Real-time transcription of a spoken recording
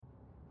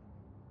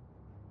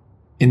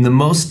In the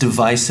most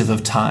divisive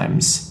of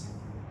times,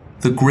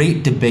 the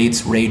great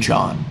debates rage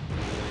on.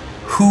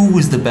 Who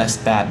was the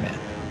best Batman?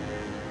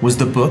 Was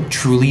the book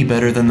truly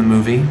better than the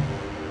movie?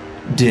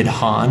 Did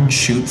Han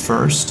shoot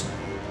first?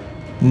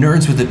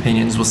 Nerds with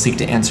Opinions will seek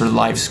to answer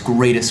life's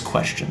greatest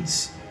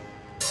questions.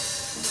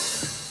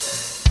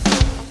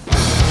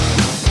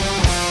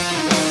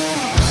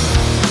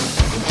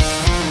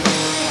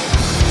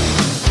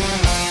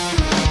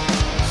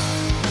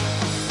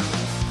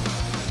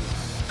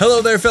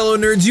 Hello there, fellow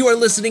nerds. You are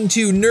listening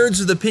to Nerds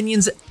with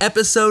Opinions,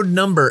 episode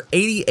number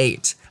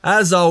 88.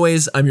 As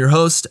always, I'm your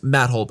host,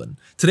 Matt Holben.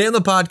 Today on the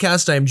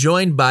podcast, I am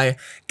joined by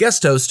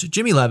guest host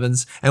Jimmy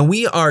Levins, and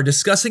we are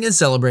discussing and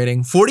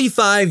celebrating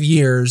 45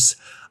 years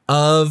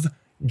of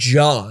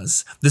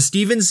Jaws, the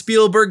Steven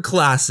Spielberg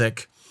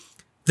classic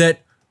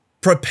that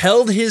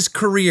propelled his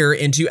career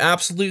into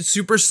absolute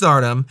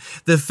superstardom,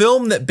 the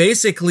film that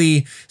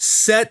basically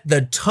set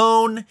the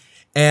tone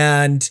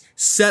and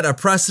set a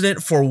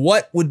precedent for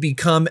what would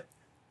become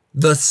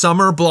the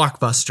summer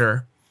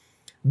blockbuster,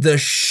 the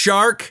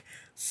shark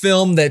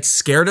film that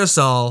scared us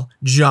all,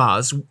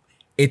 Jaws.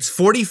 It's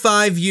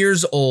 45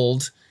 years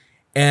old,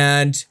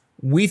 and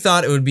we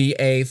thought it would be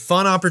a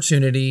fun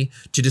opportunity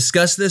to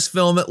discuss this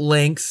film at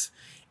length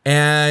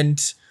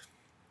and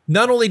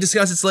not only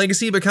discuss its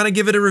legacy, but kind of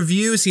give it a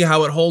review, see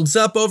how it holds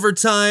up over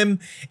time,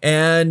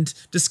 and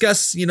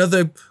discuss,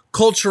 the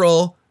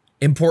cultural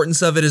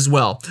importance of it as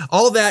well.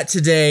 All that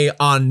today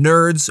on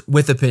Nerds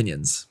with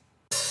Opinions.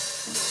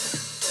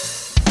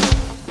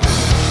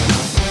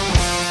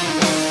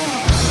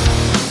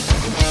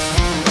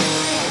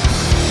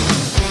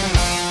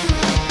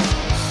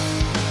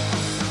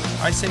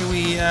 I say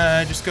we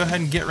just go ahead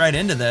and get right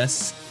into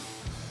this.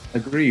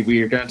 Agree.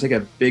 We are going to take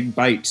a big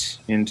bite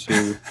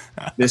into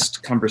this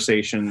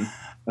conversation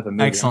of a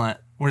movie. Excellent.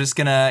 We're just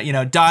going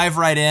to, dive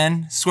right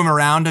in, swim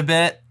around a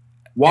bit.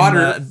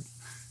 Water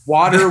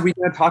are we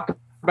going to talk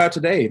about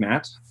today,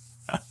 Matt?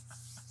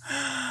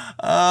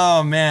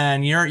 Oh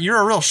man, you're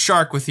a real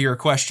shark with your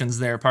questions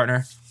there,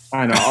 partner.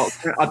 I know.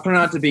 I'll try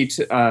not to be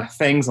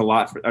fangs a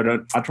lot.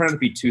 I'll try not to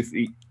be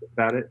toothy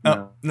about it.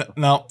 No.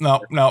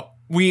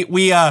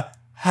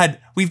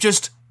 We've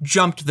just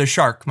jumped the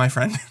shark, my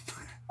friend.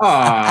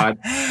 We're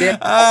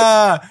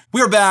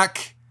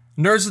back.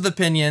 Nerds with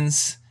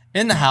Opinions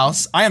in the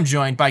house. I am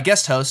joined by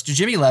guest host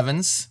Jimmy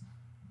Levins.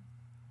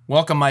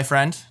 Welcome, my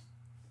friend.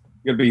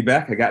 Good to be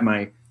back. I got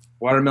my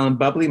watermelon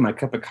bubbly, my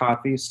cup of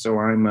coffee, so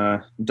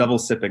I'm double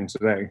sipping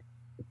today.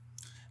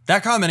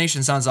 That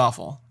combination sounds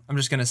awful. I'm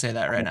just gonna say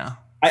that right now.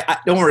 I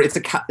don't worry. It's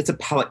a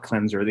palate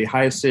cleanser. The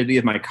high acidity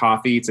of my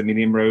coffee. It's a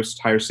medium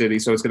roast, higher acidity,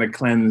 so it's gonna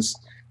cleanse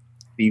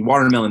the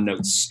watermelon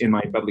notes in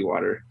my bubbly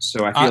water.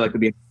 So I feel like it'll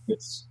be.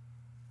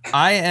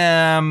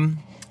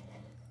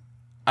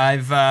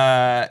 I've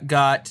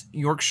got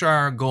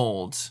Yorkshire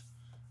Gold.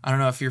 I don't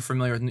know if you're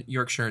familiar with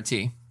Yorkshire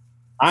tea.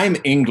 I'm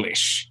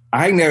English.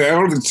 I know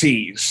all the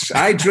teas.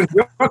 I drink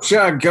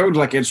Yorkshire Gold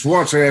like it's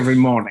water every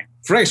morning,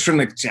 fresh from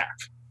the tap.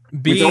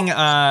 Being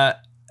a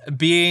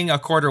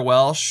quarter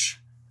Welsh,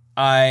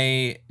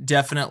 I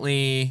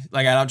definitely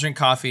I don't drink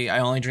coffee.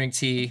 I only drink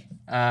tea.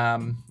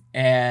 And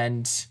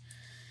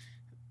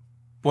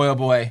boy, oh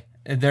boy,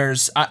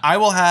 I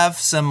will have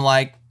some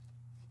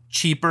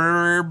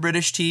cheaper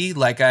British tea.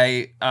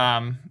 I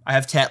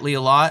have Tetley a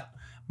lot,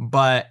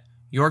 but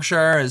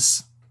Yorkshire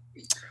is.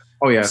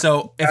 Oh yeah.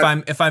 So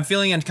if I'm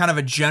feeling in kind of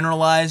a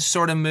generalized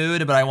sort of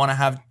mood, but I want to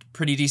have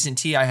pretty decent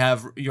tea, I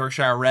have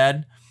Yorkshire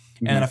Red.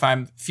 Mm-hmm. And if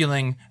I'm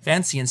feeling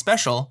fancy and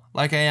special,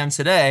 like I am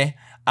today,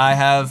 I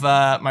have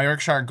my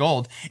Yorkshire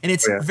Gold. And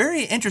it's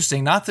very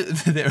interesting. Not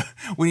that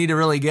we need to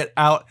really get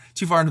out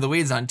too far into the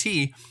weeds on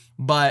tea,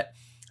 but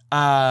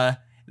there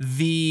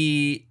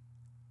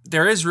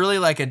is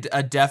really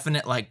a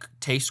definite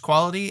taste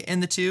quality in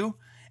the two.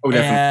 Oh,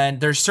 definitely.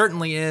 And there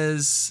certainly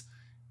is.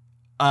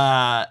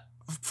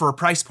 For a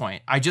price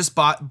point, I just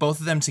bought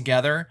both of them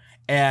together,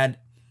 and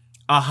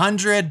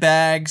 100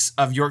 bags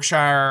of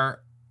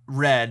Yorkshire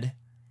Red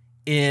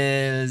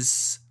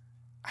is,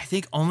 I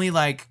think, only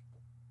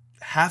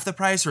half the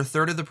price or a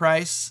third of the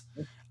price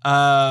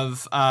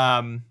of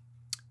 40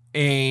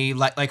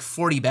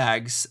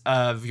 bags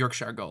of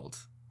Yorkshire Gold.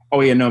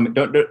 Oh yeah, no,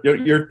 don't,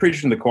 you're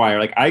preaching to the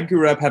choir. I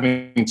grew up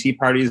having tea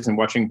parties and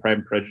watching Pride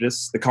and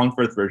Prejudice, the Colin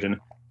Firth version,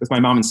 with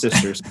my mom and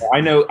sisters. So I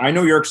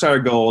know Yorkshire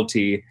Gold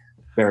tea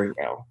very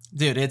well.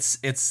 Dude, it's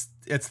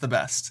the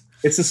best.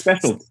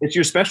 It's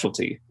your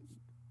specialty.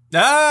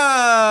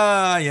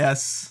 Ah,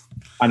 yes.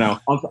 I know.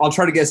 I'll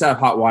try to get us out of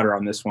hot water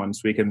on this one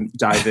so we can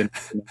dive in.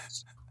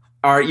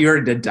 All right, you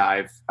already did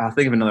dive. I'll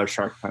think of another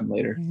shark pun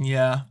later.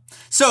 Yeah.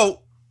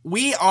 So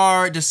we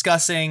are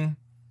discussing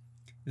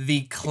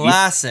the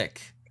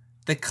classic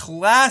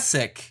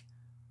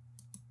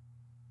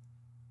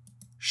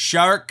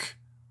shark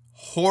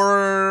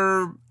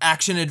horror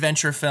action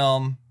adventure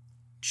film,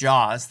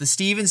 Jaws, the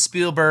Steven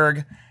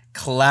Spielberg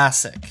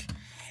classic.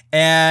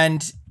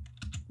 And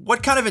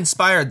what kind of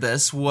inspired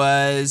this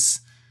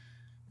was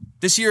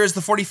this year is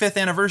the 45th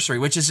anniversary,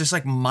 which is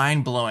just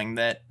mind-blowing.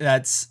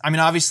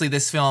 Obviously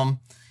this film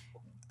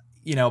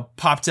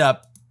popped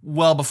up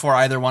well before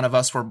either one of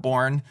us were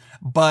born.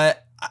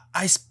 But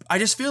I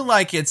just feel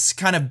like it's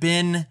kind of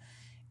been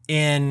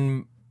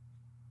in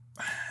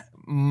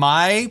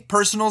my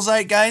personal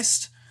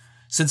zeitgeist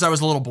since I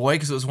was a little boy,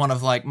 because it was one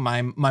of like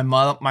my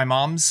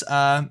mom's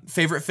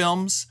favorite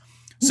films.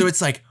 So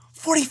it's like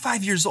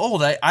 45 years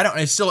old. I don't.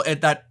 It's still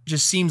that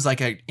just seems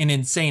like an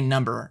insane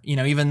number.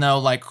 Even though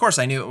like of course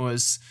I knew it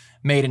was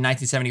made in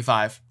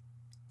 1975,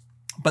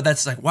 but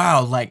that's like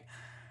wow, like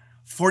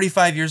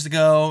 45 years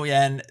ago,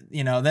 and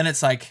then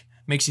it's like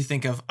makes you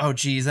think of, oh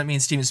geez, that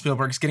means Steven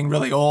Spielberg's getting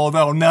really old.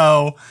 Oh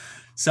no.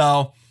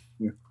 So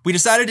we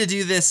decided to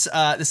do this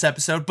this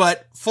episode,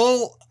 but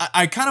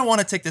I kind of want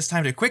to take this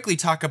time to quickly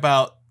talk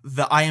about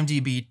the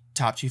IMDb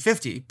Top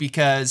 250,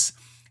 because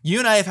you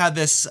and I have had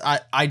this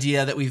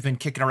idea that we've been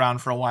kicking around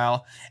for a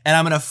while, and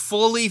I'm going to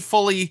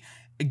fully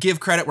give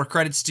credit where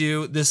credit's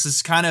due. This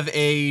is kind of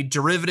a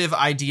derivative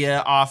idea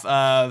off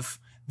of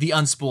the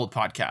Unspooled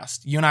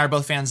podcast. You and I are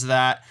both fans of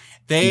that.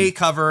 They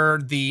cover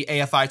the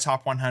AFI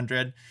Top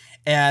 100,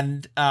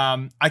 and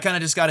I kind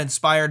of just got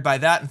inspired by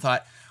that and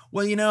thought,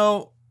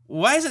 well,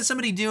 why isn't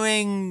somebody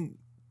doing,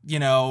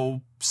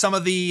 some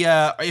of the,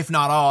 if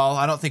not all,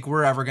 I don't think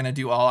we're ever going to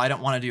do all. I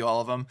don't want to do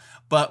all of them.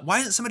 But why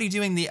isn't somebody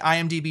doing the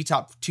IMDb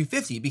Top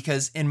 250?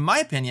 Because in my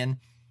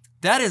opinion,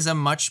 that is a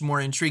much more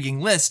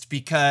intriguing list,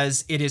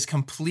 because it is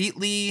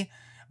completely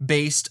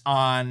based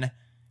on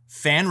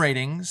fan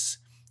ratings,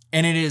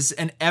 and it is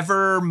an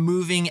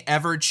ever-moving,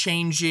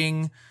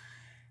 ever-changing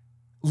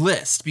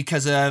list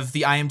because of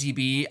the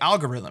IMDb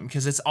algorithm,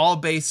 because it's all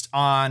based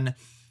on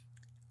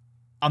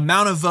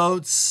amount of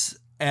votes.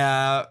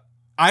 I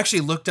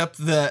actually looked up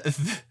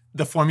the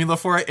formula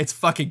for it. It's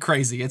fucking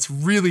crazy. It's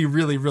really,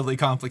 really, really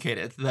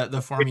complicated.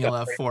 The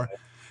formula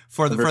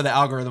for the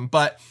algorithm,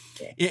 but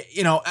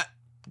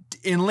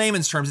in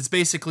layman's terms, it's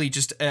basically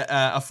just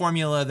a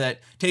formula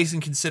that takes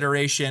in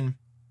consideration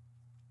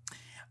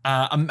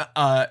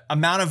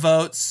amount of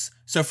votes.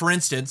 So, for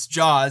instance,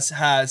 Jaws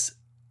has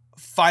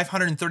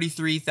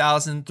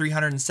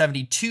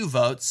 533,372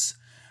 votes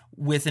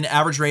with an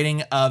average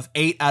rating of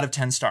 8 out of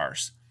 10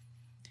 stars.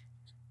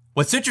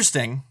 What's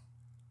interesting,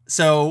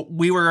 so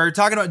we were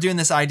talking about doing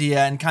this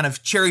idea and kind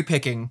of cherry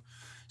picking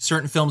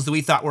certain films that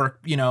we thought were,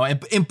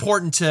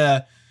 important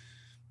to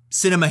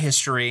cinema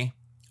history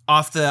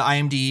off the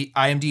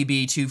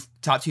IMDb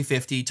Top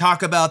 250,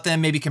 talk about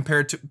them, maybe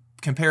compare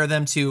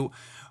them to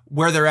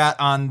where they're at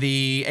on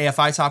the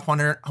AFI Top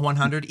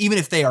 100, even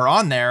if they are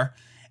on there,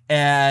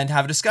 and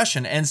have a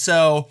discussion. And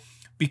so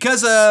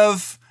because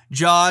of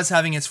Jaws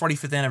having its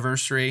 45th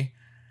anniversary,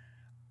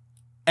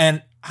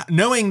 and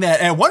knowing that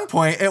at one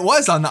point it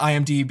was on the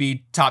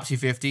IMDb Top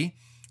 250,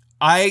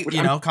 I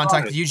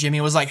contacted you, Jimmy,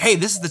 and was like, hey,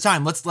 this is the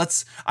time.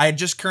 Let's I had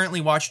just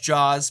currently watched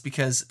Jaws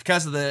because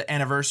of the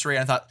anniversary.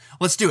 I thought,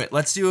 let's do it.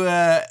 Let's do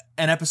an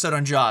episode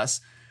on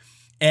Jaws.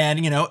 And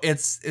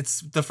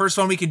it's the first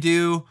one we could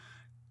do,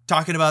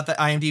 talking about the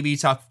IMDb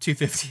Top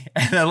 250.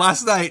 And then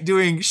last night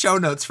doing show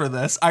notes for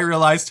this, I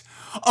realized,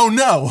 oh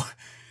no,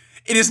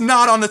 it is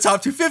not on the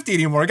Top 250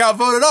 anymore. It got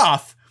voted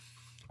off.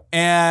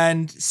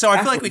 And so I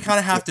feel like we kind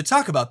of have to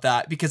talk about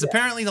that, because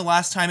apparently the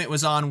last time it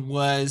was on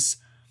was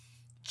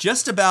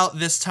just about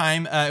this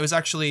time. It was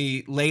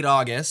actually late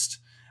August,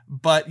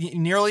 but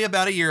nearly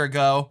about a year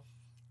ago.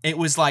 It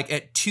was like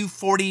at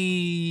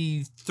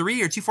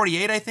 243 or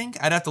 248, I think.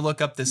 I'd have to look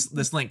up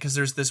this link, because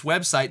there's this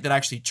website that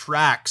actually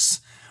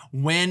tracks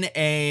when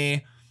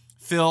a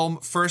film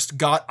first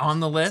got on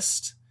the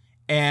list.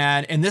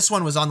 And this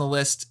one was on the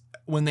list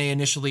when they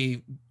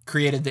initially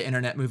created the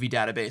Internet Movie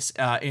Database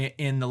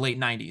in the late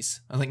 90s.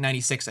 Like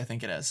 96, I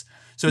think it is.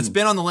 So it's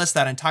been on the list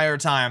that entire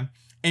time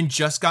and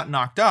just got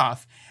knocked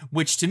off,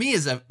 which to me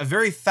is a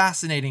very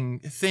fascinating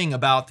thing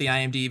about the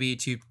IMDb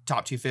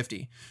Top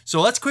 250.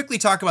 So let's quickly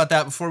talk about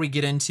that before we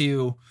get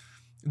into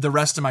the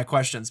rest of my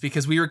questions,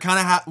 because we were going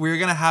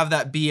to have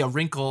that be a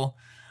wrinkle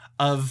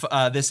of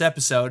this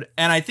episode.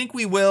 And I think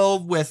we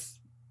will with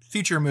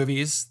future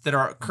movies that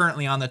are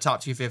currently on the Top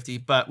 250,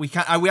 but we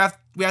have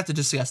to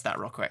discuss that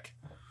real quick.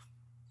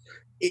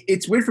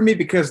 It's weird for me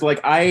because like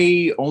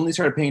I only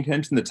started paying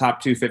attention to the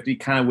Top 250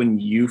 kind of when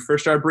you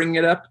first started bringing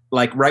it up,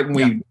 like right when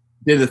we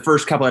did the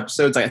first couple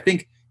episodes. I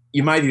think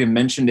you might have even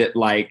mentioned it.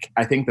 Like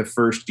I think the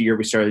first year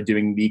we started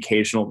doing the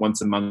occasional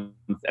once a month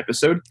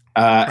episode,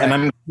 right. And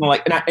I'm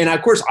like, and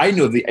of course I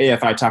knew of the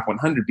AFI Top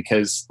 100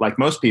 because like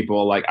most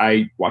people, like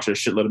I watch a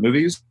shitload of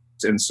movies,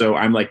 and so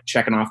I'm like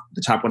checking off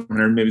the top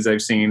 100 movies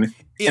I've seen.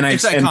 And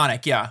it's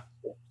iconic, yeah.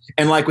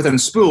 And like with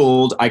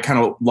Unspooled, I kind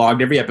of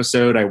logged every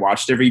episode. I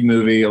watched every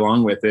movie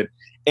along with it.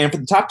 And for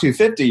the Top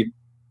 250,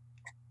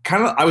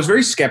 I was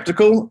very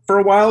skeptical for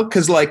a while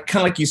because, like,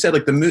 kind of like you said,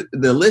 like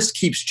the list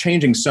keeps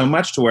changing so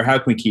much to where how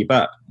can we keep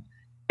up?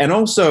 And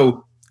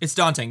also, it's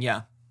daunting,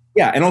 yeah.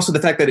 Yeah, and also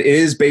the fact that it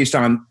is based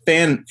on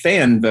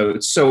fan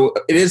votes, so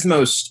it is the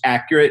most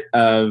accurate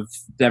of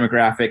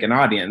demographic and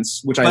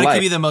audience, which I like. But it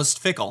could be the most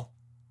fickle.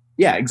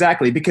 Yeah,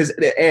 exactly. Because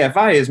the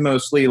AFI is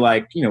mostly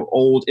like,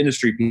 old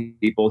industry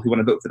people who want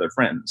to vote for their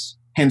friends.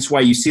 Hence why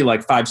you see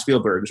like 5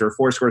 Spielbergs or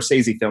 4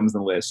 Scorsese films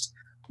on the list.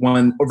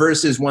 one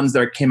versus ones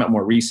that came out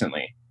more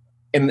recently.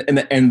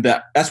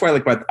 That's why I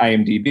like about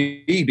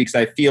IMDb, because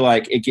I feel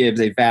like it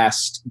gives a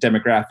vast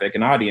demographic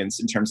and audience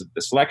in terms of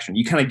the selection.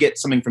 You kind of get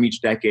something from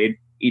each decade,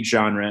 each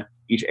genre,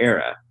 each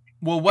era.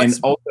 Well, and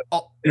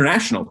also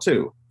international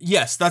too.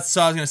 Yes, that's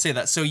so I was going to say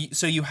that. So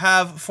you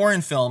have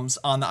foreign films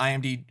on the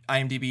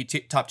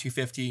IMDb top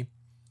 250,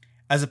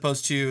 as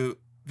opposed to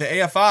the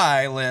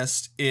AFI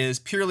list is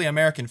purely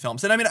American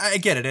films. And I mean, I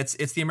get it.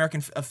 It's the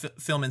American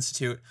Film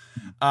Institute,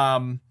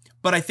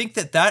 but I think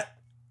that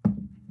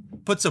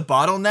puts a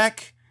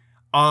bottleneck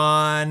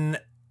on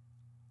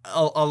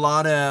a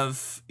lot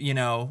of, you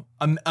know,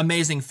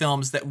 amazing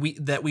films that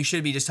we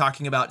should be just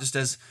talking about just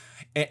as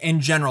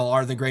in general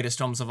are the greatest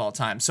films of all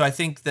time. So I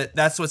think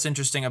that's what's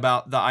interesting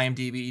about the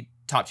IMDb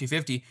top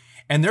 250.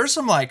 And there's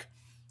some like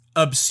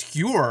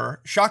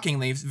obscure,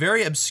 shockingly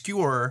very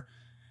obscure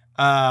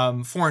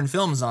foreign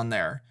films on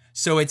there.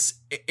 So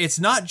it's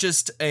not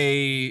just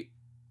a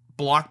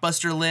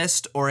blockbuster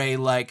list or a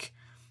like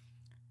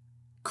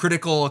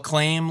critical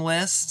acclaim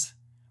list,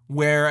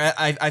 where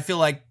I feel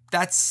like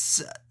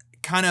that's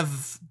kind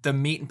of the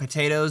meat and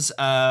potatoes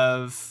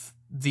of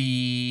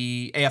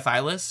the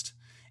AFI list.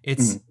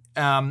 It's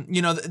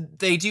you know,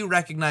 they do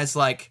recognize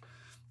like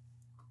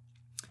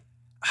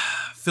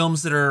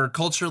films that are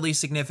culturally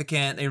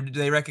significant.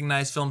 They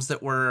recognize films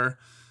that were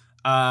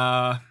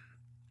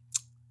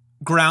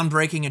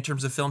groundbreaking in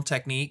terms of film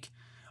technique,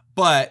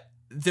 but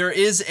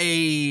there's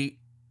a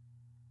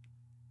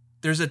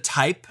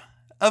type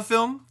of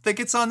film that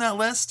gets on that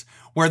list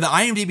where the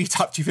IMDb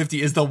top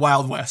 250 is the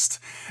Wild West.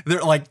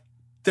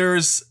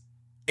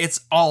 It's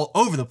all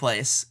over the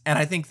place, and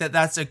I think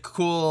that's a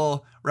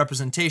cool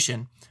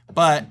representation.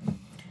 But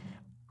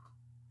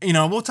you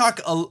know, we'll talk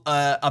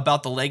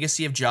about the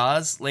legacy of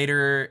Jaws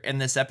later in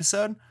this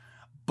episode.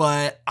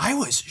 But I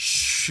was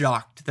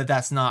shocked that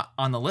that's not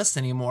on the list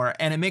anymore,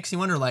 and it makes me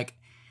wonder, like,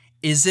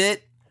 is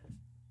it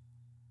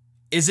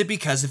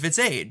because of its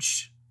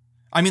age?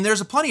 I mean,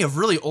 there's plenty of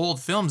really old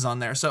films on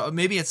there, so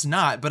maybe it's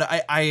not.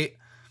 But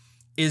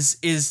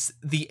is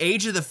the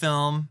age of the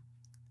film,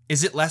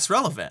 is it less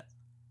relevant?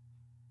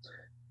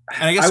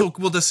 And I guess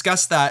we'll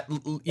discuss that,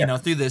 you know,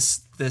 through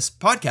this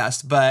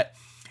podcast. But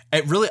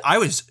I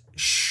was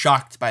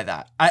shocked by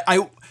that.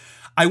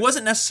 I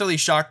wasn't necessarily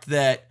shocked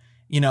that,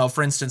 you know,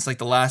 for instance, like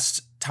the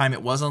last time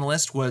it was on the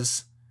list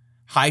was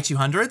high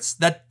 200s.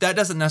 That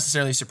doesn't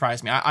necessarily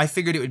surprise me. I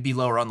figured it would be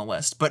lower on the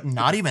list, but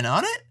not even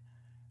on it.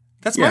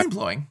 That's mind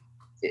blowing.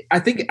 I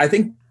think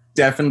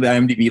definitely the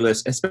IMDb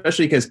list,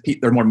 especially because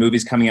there are more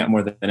movies coming out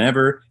more than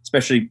ever,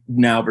 especially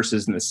now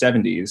versus in the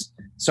 70s.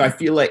 So I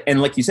feel like,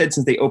 and like you said,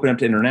 since they open up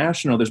to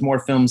international, there's more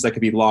films that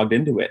could be logged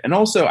into it. And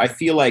also I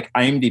feel like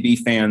IMDb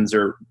fans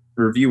or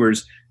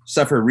reviewers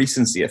suffer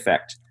recency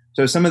effect.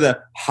 So some of the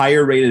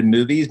higher rated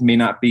movies may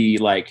not be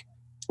like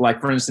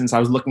for instance, I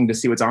was looking to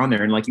see what's on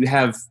there, and like you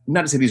have,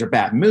 not to say these are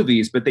bad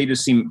movies, but they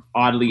just seem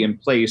oddly in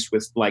place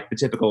with like the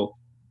typical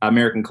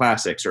American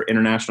classics or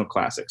international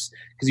classics.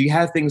 Because you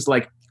have things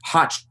like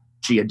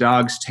Hachi, A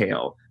Dog's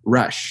Tale,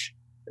 Rush,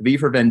 V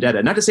for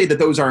Vendetta. Not to say that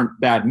those aren't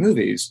bad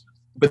movies,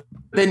 but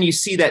then you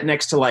see that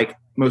next to like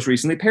most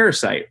recently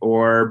Parasite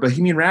or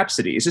Bohemian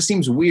Rhapsody. It just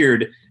seems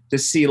weird to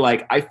see,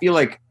 like, I feel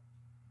like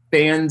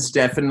fans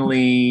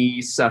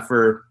definitely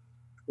suffer.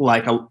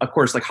 Like, of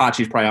course, like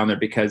Hachi's probably on there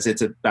because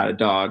it's about a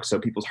dog, so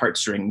people's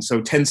heartstrings. So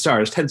 10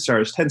 stars, 10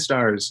 stars, 10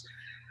 stars.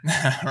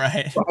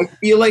 Right. So I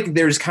feel like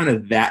there's kind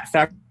of that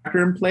factor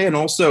in play, and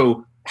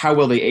also how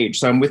well they age.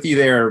 So I'm with you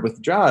there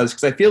with Jaws,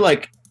 because I feel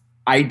like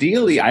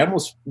ideally, I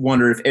almost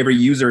wonder if every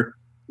user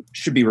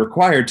should be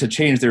required to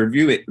change their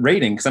review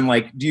rating. Because I'm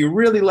like, do you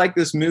really like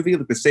this movie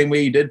like the same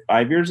way you did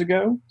 5 years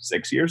ago,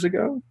 6 years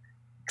ago?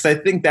 Because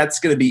I think that's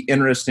going to be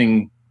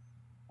interesting.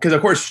 Because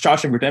of course,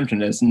 Shawshank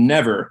Redemption has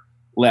never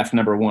left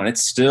number one.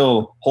 It's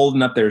still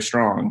holding up there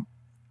strong.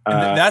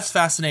 And that's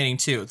fascinating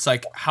too. It's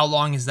like, how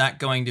long is that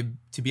going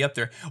to be up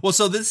there? Well,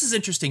 so this is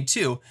interesting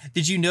too.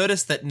 Did you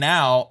notice that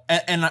now,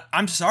 and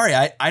I'm sorry,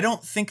 I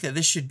don't think that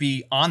this should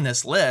be on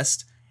this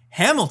list,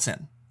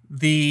 Hamilton,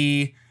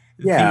 the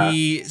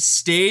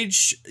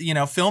stage, you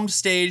know, film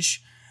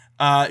stage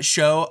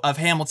show of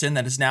Hamilton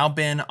that has now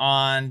been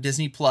on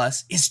Disney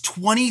Plus, is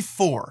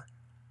 24.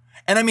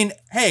 And I mean,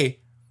 hey,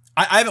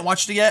 I haven't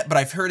watched it yet, but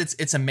I've heard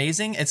it's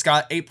amazing. It's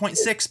got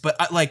 8.6, but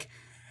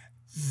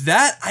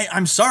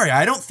I'm sorry,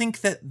 I don't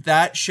think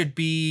that should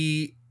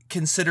be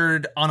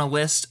considered on a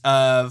list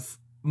of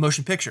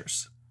motion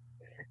pictures.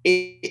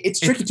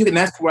 It's tricky too, and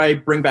that's why I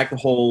bring back the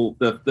whole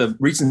the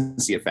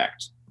recency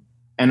effect,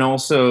 and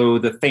also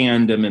the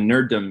fandom and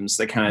nerddoms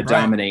that kind of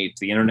dominate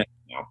the internet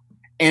now.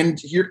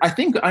 And I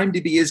think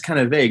IMDb is kind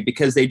of vague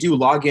because they do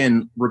log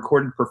in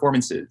recorded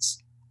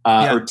performances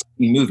or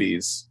TV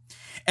movies.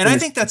 And I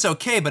think that's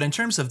okay, but in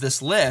terms of this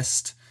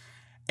list,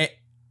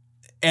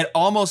 it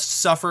almost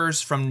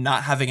suffers from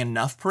not having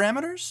enough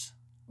parameters.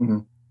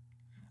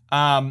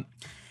 Mm-hmm.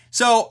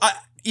 So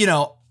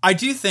I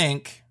do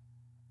think,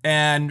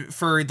 and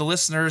for the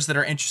listeners that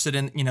are interested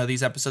in, you know,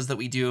 these episodes that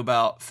we do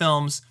about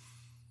films,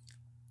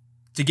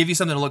 to give you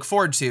something to look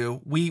forward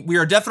to, we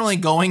are definitely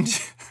going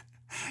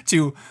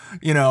to,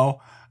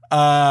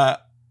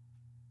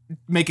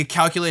 make a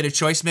calculated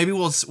choice. Maybe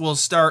we'll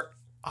start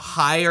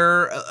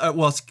higher.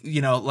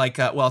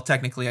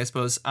 Technically, I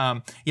suppose,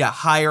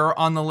 higher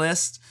on the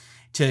list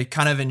to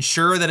kind of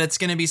ensure that it's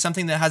going to be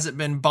something that hasn't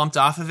been bumped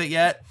off of it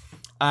yet.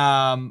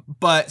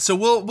 But so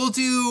we'll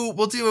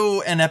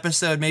do an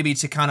episode maybe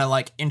to kind of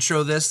like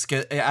intro this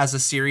as a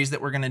series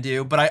that we're going to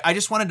do. But I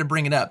just wanted to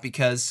bring it up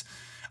because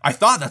I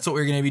thought that's what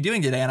we were going to be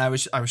doing today. And I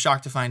was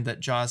shocked to find that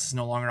Jaws is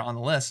no longer on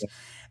the list.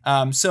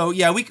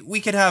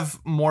 We could have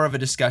more of a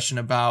discussion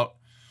about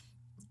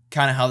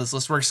kind of how this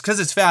list works,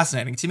 because it's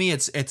fascinating to me.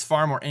 It's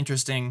far more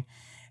interesting,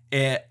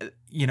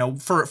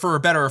 for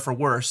better or for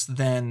worse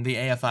than the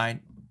AFI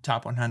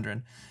Top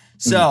 100.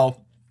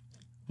 So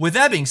with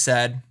that being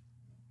said,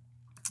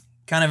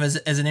 kind of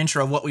as an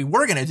intro of what we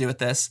were going to do with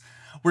this,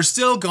 we're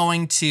still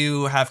going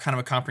to have kind of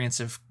a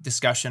comprehensive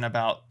discussion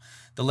about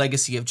the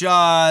legacy of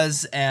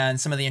Jaws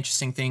and some of the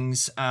interesting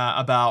things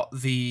about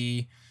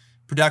the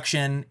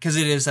production, because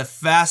it is a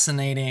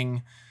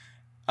fascinating,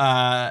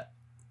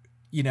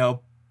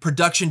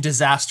 production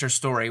disaster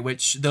story,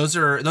 which those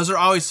are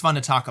always fun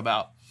to talk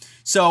about.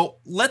 So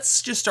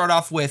let's just start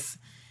off with,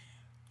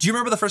 do you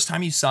remember the first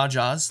time you saw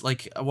Jaws?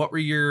 Like, what were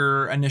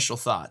your initial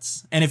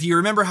thoughts? And if you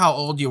remember how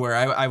old you were,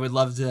 I would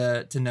love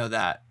to know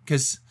that,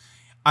 because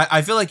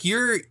I feel like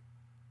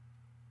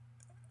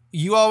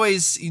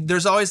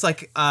there's always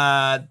like,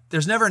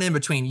 there's never an in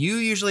between. You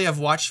usually have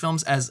watched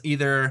films as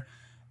either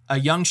a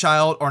young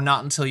child or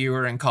not until you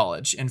were in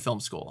college in film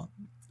school.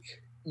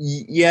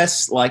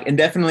 Yes, and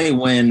definitely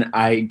when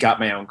I got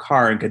my own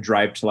car and could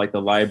drive to like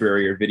the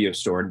library or video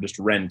store and just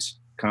rent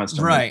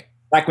constantly. Right.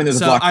 Back when there's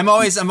so a block. I'm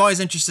always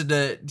interested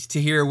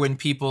to hear when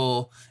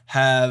people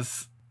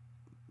have,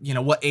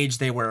 what age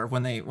they were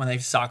when they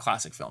saw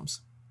classic films.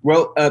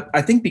 Well,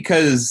 I think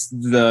because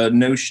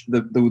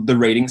the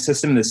rating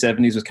system in the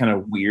 70s was kind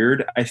of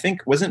weird. I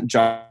think wasn't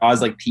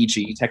Jaws like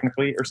PG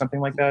technically or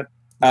something like that?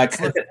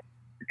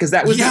 Because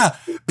that was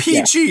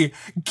PG. Yeah.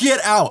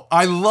 Get out.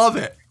 I love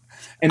it.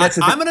 And that's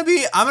I'm gonna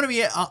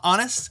be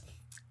honest.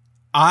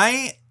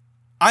 I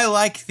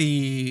like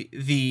the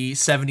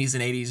 70s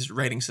and 80s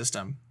rating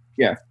system.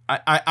 Yeah.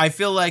 I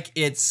feel like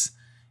it's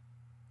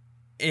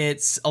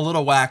a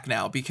little whack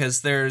now,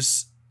 because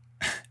there's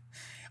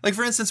like,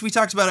 for instance, we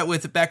talked about it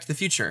with Back to the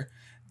Future.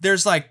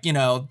 There's like,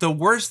 the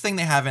worst thing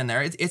they have in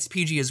there. It's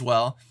PG as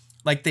well.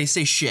 Like, they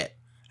say shit.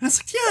 And it's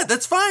like, yeah,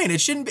 that's fine. It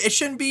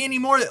shouldn't be any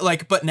more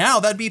like, but now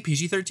that'd be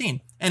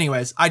PG-13.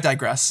 Anyways, I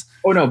digress.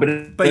 Oh no, but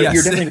yes,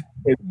 you're definitely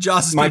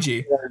Jaws is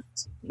PG.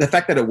 The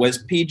fact that it was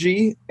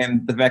PG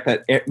and the fact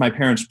that my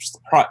parents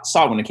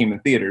saw it when it came in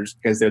theaters,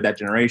 because they're that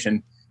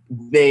generation,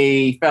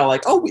 they felt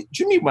like, oh,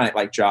 Jimmy might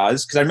like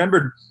Jaws. Because I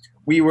remembered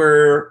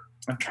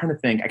I'm trying to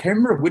think. I can't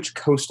remember which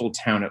coastal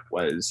town it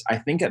was. I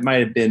think it might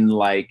have been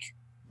like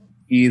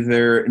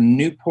either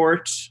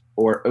Newport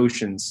or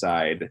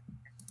Oceanside,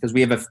 because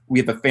we have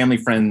a family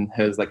friend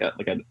who has like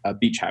a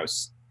beach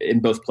house in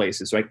both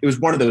places. So it was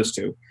one of those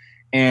two.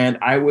 And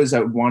I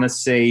want to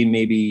say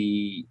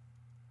maybe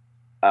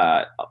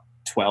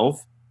 12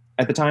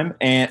 at the time,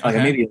 and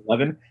maybe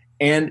 11.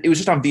 And it was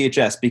just on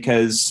VHS,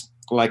 because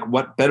like,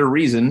 what better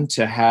reason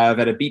to have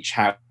at a beach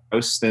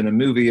house than a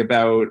movie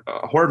about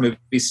a horror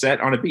movie set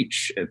on a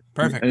beach.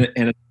 Perfect.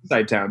 In a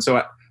side town.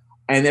 So,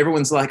 and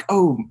everyone's like,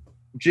 oh,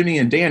 Jimmy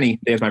and Danny,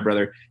 there's my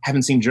brother,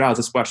 haven't seen Jaws.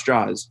 Let's watch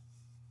Jaws.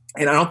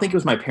 And I don't think it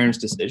was my parents'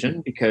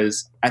 decision,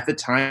 because at the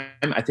time,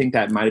 I think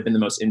that might have been the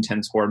most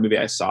intense horror movie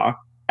I saw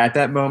at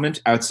that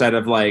moment, outside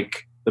of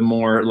like the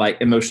more like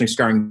emotionally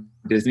scarring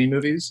Disney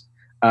movies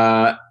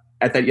at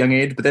that young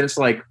age. But then it's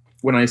like,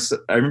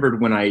 I remembered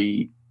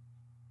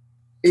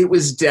it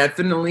was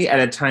definitely at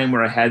a time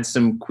where I had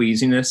some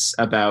queasiness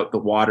about the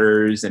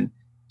waters and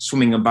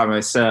swimming by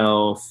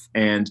myself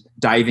and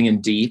diving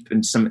in deep,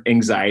 and some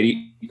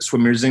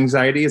swimmer's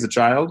anxiety as a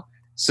child.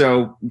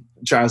 So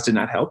Jaws did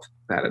not help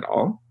that at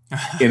all.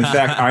 In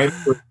fact,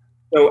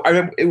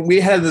 we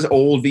had this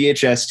old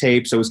VHS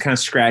tape, so it was kind of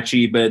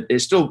scratchy, but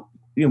it's still,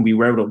 we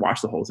were able to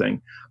watch the whole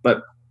thing.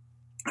 But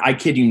I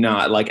kid you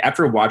not, like,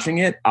 after watching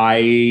it,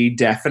 I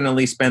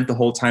definitely spent the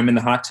whole time in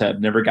the hot tub,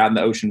 never got in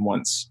the ocean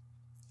once.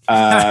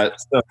 So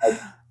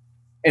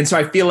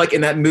I feel like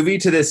in that movie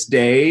to this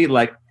day,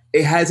 like,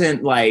 it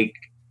hasn't like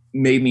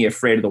made me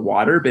afraid of the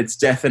water, but it's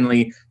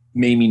definitely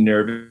made me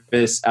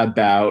nervous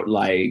about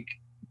like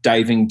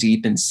diving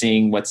deep and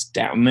seeing what's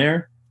down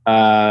there.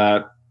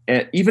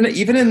 Even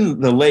in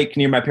the lake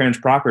near my parents'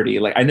 property,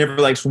 like, I never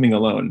liked swimming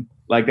alone.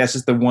 Like, that's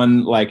just the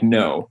one, like,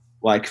 no,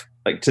 like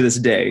to this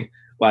day,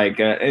 like,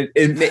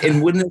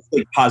 it wouldn't have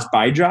like caused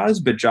by Jaws,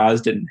 but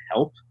Jaws didn't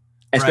help,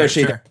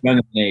 especially at a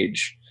young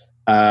age.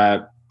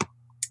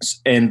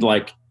 And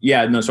like,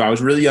 yeah, no, so I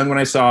was really young when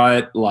I saw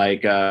it.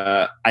 Like,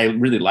 I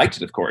really liked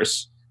it, of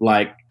course.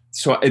 Like,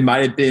 so it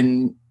might have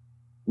been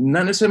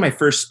not necessarily my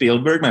first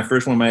Spielberg. My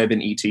first one might have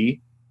been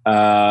E.T.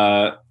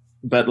 But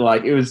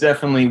like, it was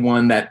definitely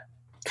one that,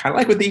 kind of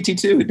like with E.T.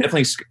 too, it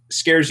definitely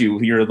scares you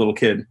when you're a little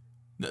kid.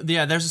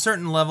 Yeah, there's a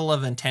certain level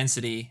of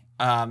intensity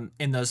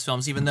in those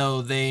films, even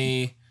though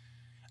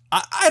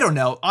I don't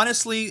know.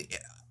 Honestly,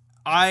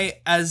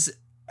 as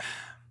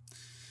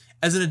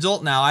an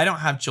adult now, I don't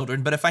have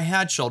children, but if I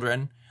had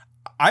children,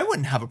 I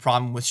wouldn't have a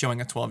problem with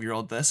showing a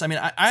 12-year-old this. I mean,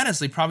 I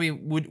honestly probably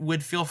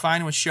would feel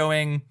fine with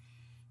showing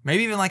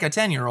maybe even like a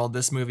 10-year-old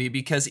this movie,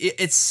 because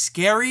it's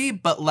scary,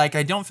 but like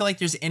I don't feel like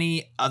there's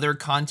any other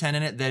content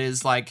in it that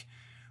is like,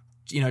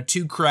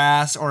 too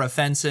crass or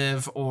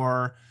offensive,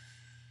 or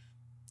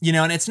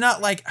and it's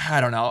not like, I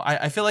don't know.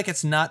 I feel like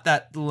it's not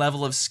that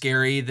level of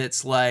scary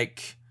that's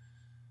like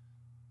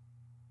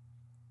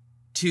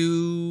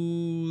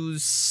too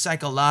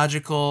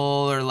psychological,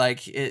 or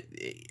like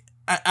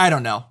I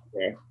don't know.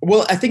 Yeah.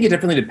 Well, I think it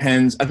definitely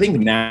depends. I think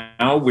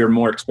now we're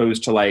more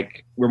exposed to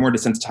we're more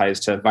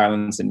desensitized to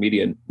violence in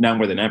media now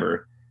more than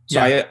ever.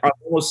 So yeah. I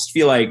almost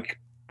feel like,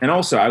 and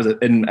also I was,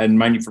 and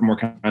mind you, for more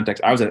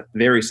context, I was a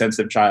very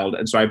sensitive child.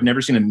 And so I've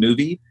never seen a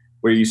movie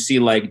where you see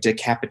like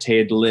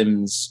decapitated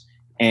limbs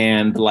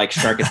and like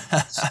shark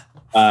attacks.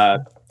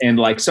 And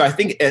like, so I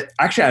think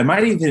actually I might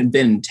have even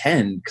been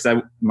 10, because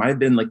I might have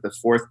been like the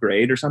 4th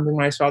grade or something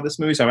when I saw this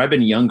movie. So I might have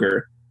been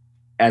younger,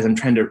 as I'm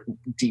trying to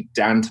deep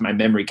down into my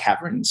memory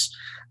caverns.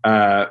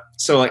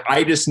 So like,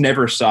 I just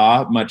never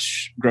saw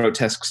much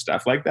grotesque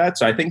stuff like that.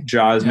 So I think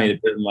Jaws made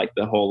it been like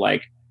the whole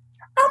like,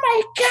 oh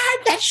my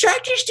God, that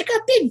shark just took a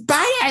big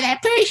bite out of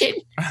that person.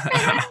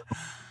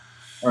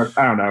 Or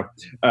I don't know.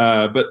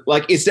 But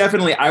like,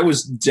 I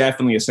was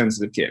definitely a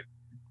sensitive kid.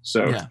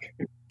 So yeah,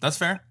 that's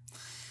fair.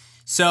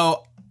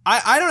 So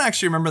I don't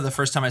actually remember the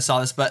first time I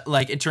saw this, but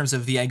like in terms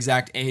of the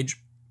exact age,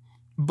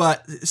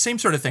 but same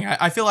sort of thing.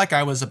 I feel like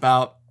I was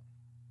about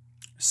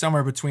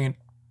somewhere between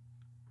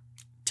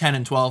 10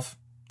 and 12.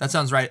 That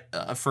sounds right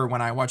for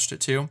when I watched it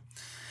too.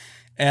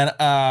 And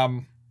I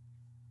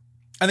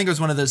think it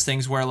was one of those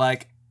things where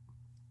like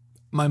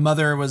my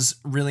mother was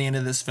really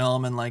into this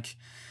film, and like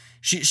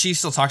she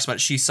still talks about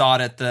it. She saw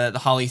it at the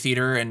Holly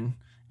Theater in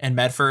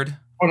Medford.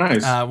 Oh,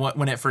 nice.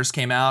 When it first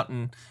came out.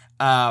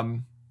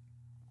 And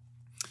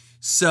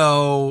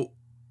so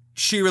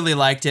she really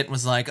liked it and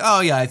was like,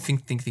 oh yeah, I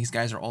think these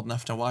guys are old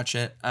enough to watch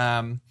it.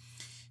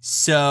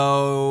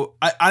 So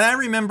I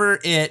remember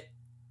it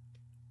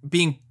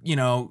being,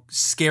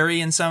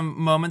 scary in some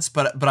moments,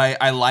 but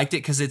I liked it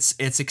because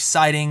it's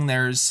exciting.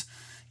 There's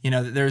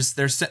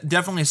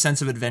definitely a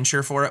sense of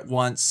adventure for it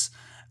once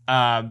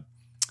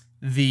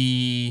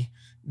the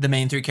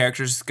main 3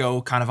 characters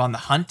go kind of on the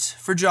hunt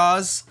for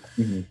Jaws.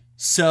 Mm-hmm.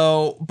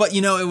 So, but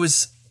it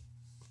was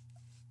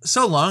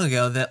so long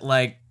ago that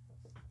like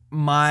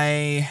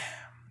my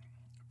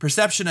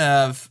perception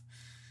of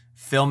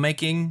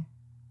filmmaking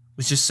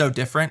was just so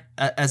different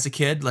as a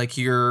kid. Like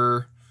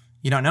you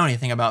don't know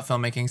anything about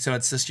filmmaking. So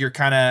it's just, you're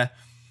kind of,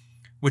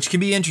 which can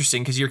be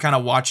interesting because you're kind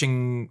of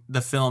watching the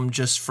film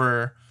just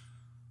for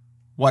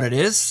what it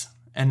is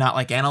and not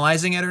like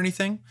analyzing it or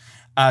anything.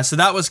 So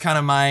that was kind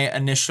of my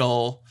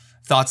initial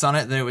thoughts on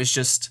it, that it was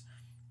just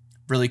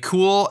really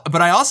cool.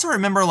 But I also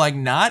remember like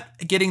not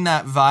getting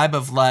that vibe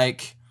of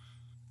like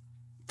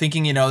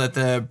thinking, that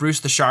the Bruce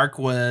the Shark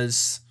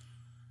was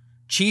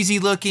cheesy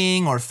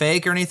looking or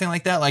fake or anything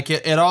like that. Like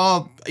it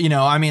all,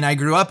 I mean, I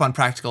grew up on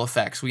practical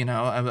effects.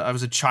 I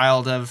was a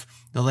child of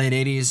the late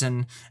 80s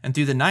and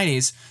through the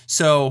 90s.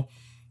 So,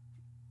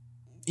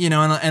 and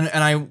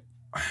I,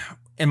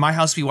 in my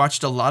house, we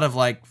watched a lot of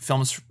like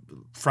films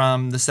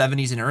from the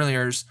 70s and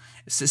earlier.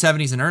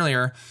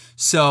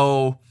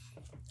 So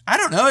I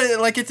don't know,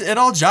 it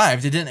all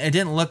jived. It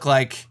didn't look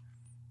like,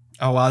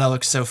 oh wow, that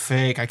looks so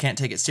fake, I can't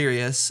take it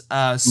serious.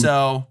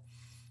 So,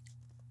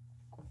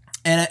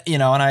 and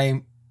and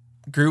I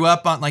grew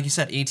up on, like you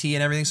said, E.T.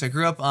 and everything. So I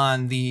grew up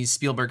on the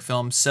Spielberg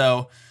films.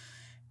 So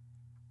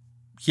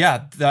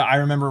yeah, I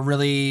remember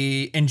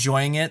really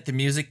enjoying it. The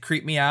music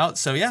creeped me out.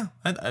 So yeah,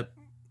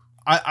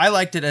 I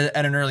liked it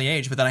at an early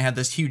age, but then I had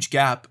this huge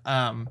gap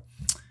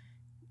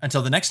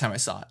until the next time I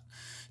saw it.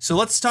 So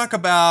let's talk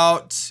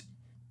about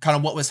kind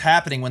of what was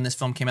happening when this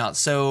film came out.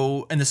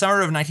 So in the summer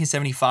of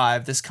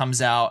 1975, this comes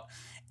out,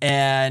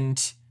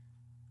 and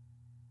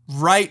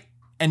right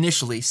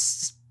initially,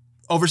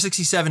 over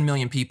 67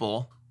 million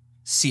people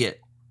see it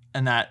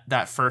in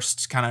that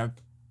first kind of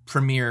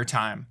premiere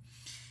time.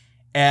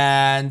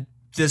 And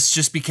this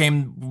just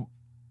became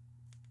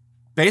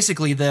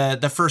basically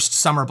the first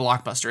summer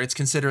blockbuster. It's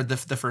considered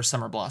the first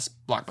summer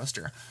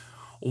blockbuster.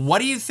 What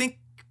do you think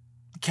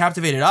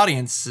captivated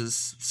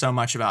audiences so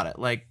much about it?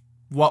 Like,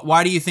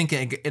 why do you think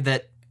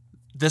that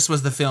this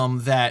was the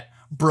film that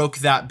broke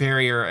that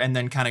barrier and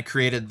then kind of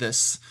created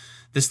this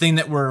thing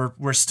that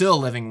we're still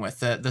living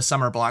with, the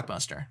summer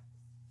blockbuster?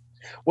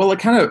 Well,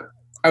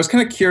 I was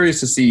kind of curious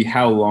to see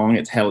how long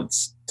it held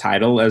its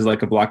title as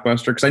like a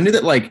blockbuster, because I knew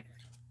that like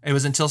it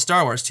was until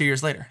Star Wars 2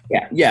 years later.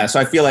 Yeah. So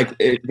I feel like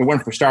if it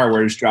weren't for Star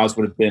Wars, Jaws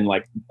would have been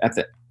like at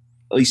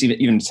least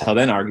even until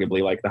then,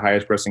 arguably like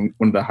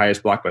one of the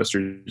highest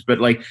blockbusters. But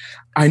like,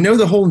 I know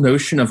the whole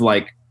notion of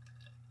like,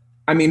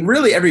 I mean,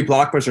 really every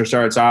blockbuster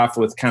starts off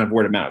with kind of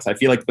word of mouth. I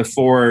feel like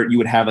before you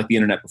would have like the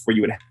internet, before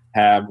you would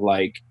have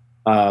like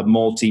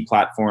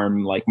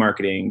multi-platform like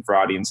marketing for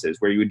audiences,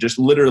 where you would just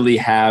literally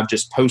have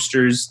just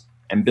posters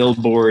and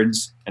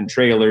billboards and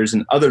trailers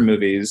and other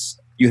movies,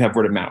 you have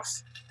word of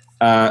mouth.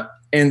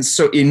 And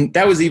so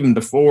that was even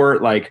before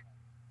like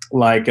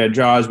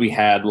Jaws. We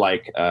had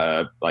like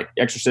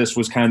Exorcist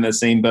was kind of in the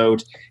same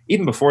boat.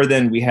 Even before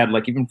then, we had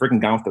like even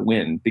freaking Gone with the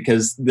Wind,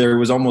 because there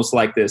was almost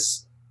like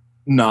this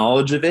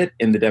knowledge of it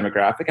in the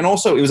demographic, and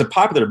also it was a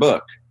popular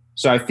book.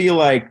 So I feel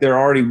like there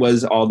already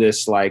was all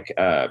this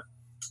audience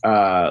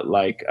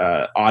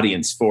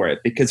for it,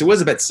 because it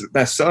was a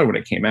bestseller when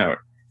it came out.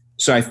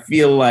 So I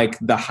feel like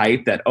the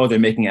hype that, they're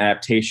making an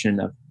adaptation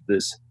of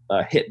this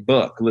hit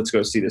book, let's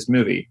go see this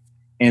movie.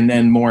 And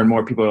then more and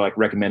more people are like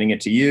recommending it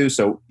to you.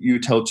 So you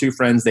tell two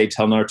friends, they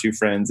tell another two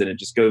friends, and it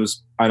just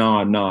goes on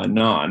and on and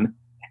on.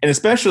 And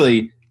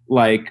especially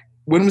like,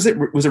 when was it?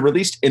 Was it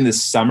released in the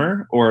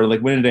summer, or like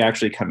when did it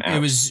actually come out? It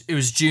was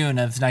June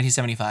of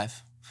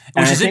 1975,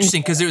 which is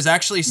interesting because it was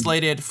actually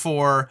slated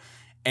for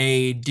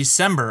a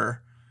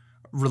December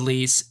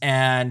release,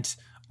 and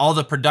all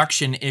the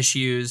production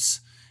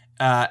issues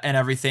and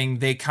everything,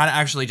 they kind of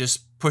actually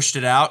just pushed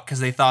it out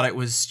because they thought it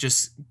was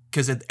just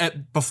because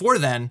before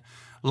then,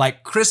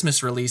 like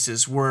Christmas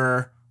releases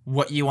were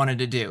what you wanted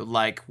to do,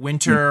 like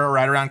winter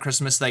right around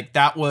Christmas, like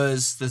that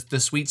was the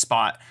sweet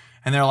spot.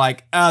 And they're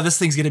like, this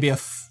thing's gonna be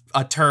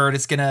a turd.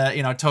 It's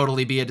gonna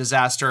totally be a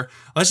disaster.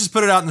 Let's just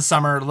put it out in the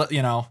summer.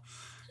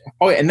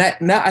 Oh, and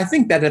that I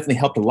think that definitely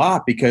helped a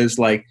lot, because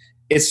like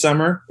it's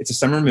summer, it's a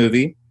summer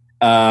movie,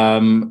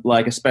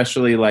 like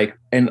especially like,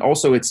 and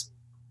also it's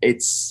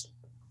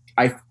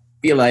I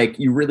feel like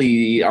you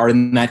really are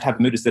in that type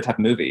of mood. It's the type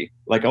of movie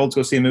like, let's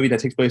go see a movie that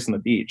takes place on the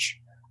beach.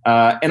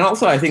 And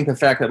also I think the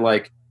fact that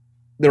like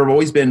there have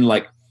always been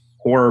like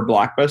horror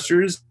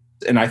blockbusters,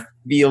 and I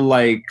feel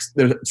like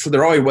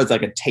there always was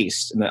like a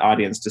taste in the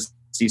audience to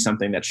see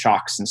something that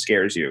shocks and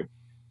scares you.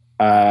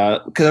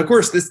 Because of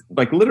course this,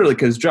 like literally,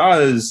 because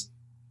Jaws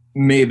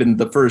may have been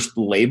the first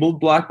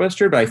labeled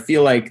blockbuster, but I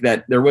feel like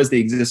that there was the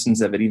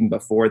existence of it even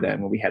before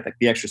then, when we had like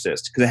The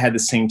Exorcist, because it had the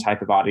same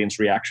type of audience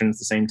reactions,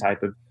 the same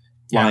type of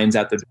lines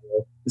at the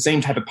door, the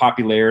same type of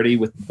popularity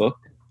with the book.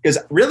 Because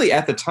really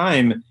at the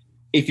time,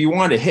 if you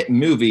wanted a hit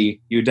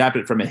movie, you adapt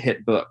it from a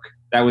hit book.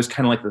 That was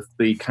kind of like the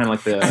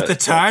at the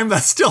time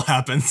that still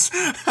happens.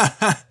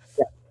 Yeah.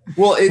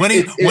 Well,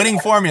 winning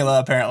formula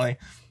apparently.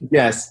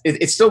 Yes,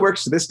 it still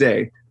works to this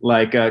day.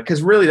 Like,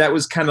 because really that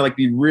was kind of like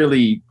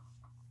because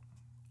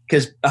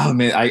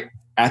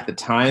at the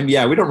time,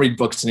 we don't read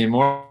books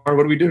anymore.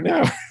 What do we do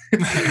now?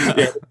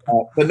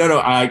 But no,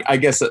 I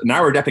guess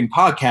now we're adapting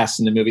podcasts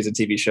into movies and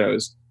TV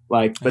shows.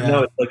 Like, but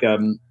no, it's like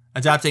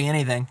adapting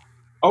anything.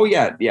 Oh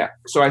yeah.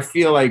 So I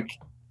feel like,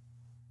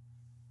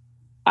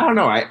 I don't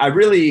know.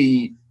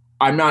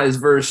 I'm not as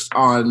versed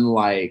on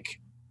like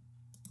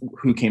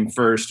who came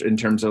first in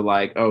terms of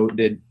like,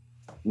 did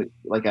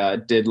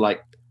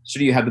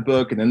studio have the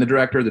book and then the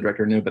director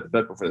knew about the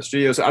book before the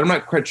studio. So I'm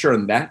not quite sure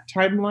on that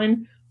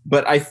timeline,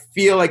 but I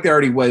feel like there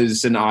already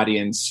was an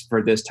audience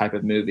for this type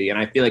of movie. And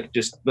I feel like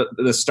just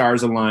the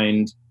stars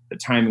aligned, the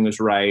timing was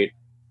right.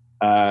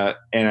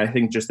 And I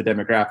think just the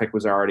demographic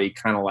was already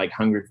kind of like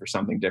hungry for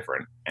something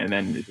different. And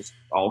then it just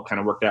all kind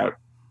of worked out.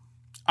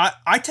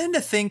 I tend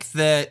to think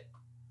that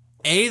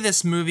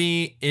this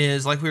movie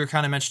is, like we were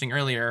kind of mentioning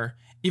earlier,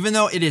 even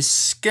though it is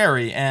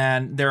scary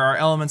and there are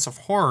elements of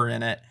horror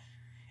in it,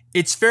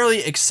 it's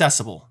fairly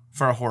accessible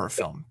for a horror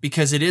film,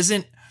 because it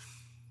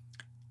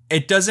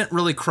doesn't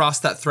really cross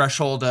that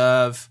threshold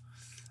of,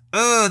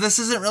 this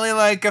isn't really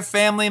like a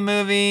family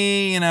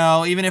movie,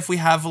 even if we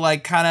have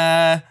like kind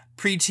of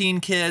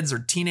preteen kids or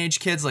teenage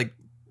kids, like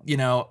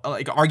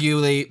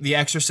arguably The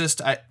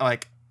Exorcist.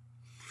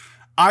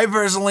 I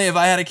personally, if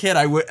I had a kid,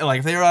 I would, like,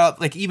 if they were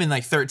out, like, even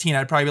like 13,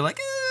 I'd probably be like,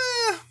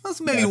 let's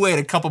maybe wait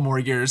a couple more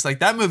years. Like,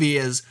 that movie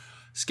is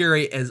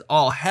scary as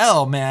all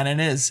hell, man. And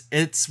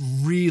it's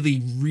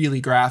really, really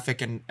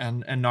graphic and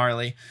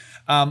gnarly.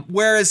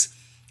 Whereas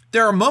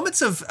there are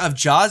moments of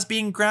Jaws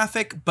being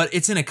graphic, but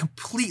it's in a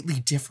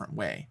completely different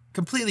way.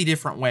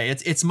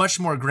 It's much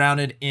more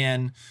grounded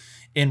in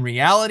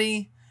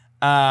reality.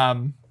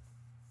 And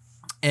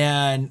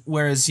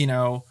whereas,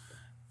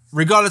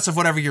 regardless of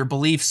whatever your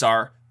beliefs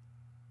are,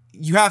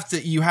 you have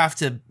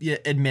to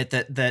admit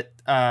that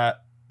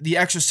The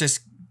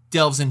Exorcist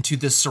delves into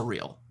the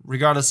surreal,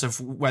 regardless of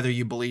whether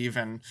you believe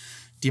in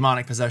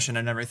demonic possession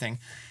and everything.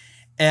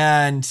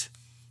 And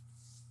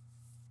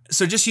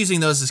so just using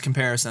those as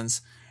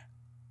comparisons,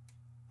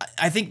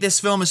 I think this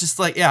film is just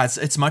like,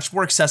 it's much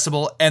more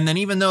accessible. And then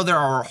even though there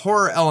are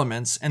horror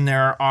elements and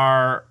there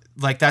are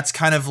like, that's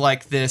kind of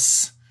like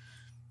this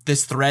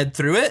thread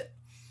through it,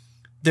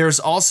 there's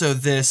also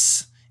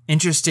this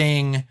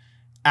interesting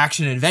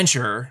action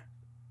adventure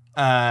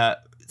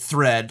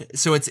thread.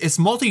 So it's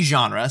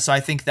multi-genre. So I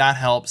think that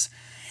helps.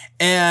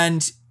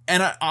 And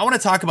I want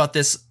to talk about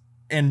this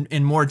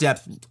in more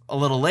depth a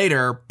little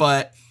later,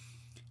 but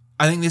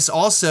I think this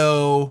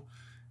also,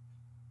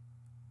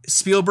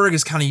 Spielberg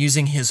is kind of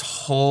using his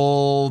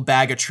whole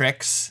bag of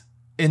tricks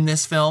in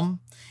this film.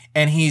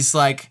 And he's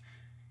like,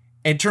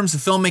 in terms of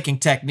filmmaking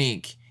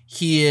technique,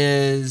 he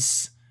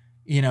is,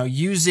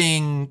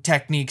 using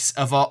techniques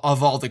of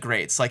all the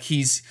greats. Like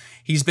he's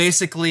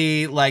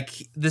basically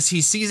like this,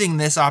 he's seizing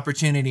this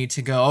opportunity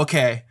to go,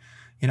 okay,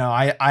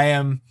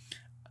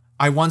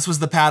 I once was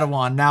the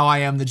Padawan, now I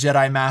am the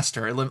Jedi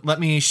Master. Let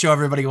me show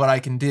everybody what I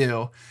can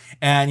do.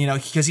 And,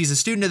 because he's a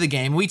student of the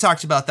game. We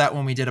talked about that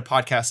when we did a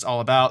podcast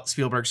all about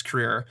Spielberg's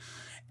career.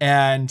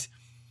 And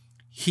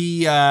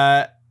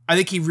I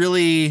think he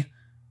really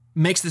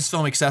makes this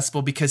film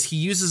accessible because he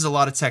uses a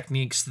lot of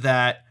techniques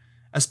that,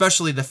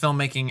 especially the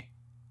filmmaking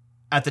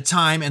at the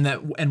time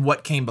and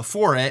what came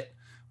before it,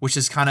 which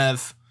is kind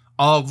of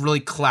all really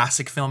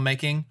classic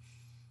filmmaking.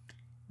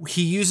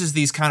 He uses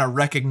these kind of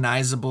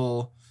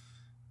recognizable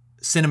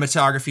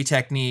cinematography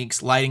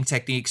techniques, lighting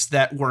techniques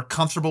that we're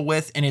comfortable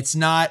with, and it's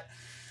not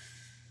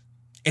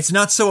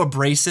so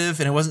abrasive,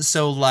 and it wasn't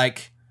so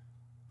like,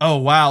 oh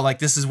wow, like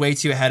this is way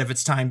too ahead of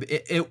its time.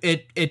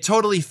 It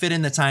totally fit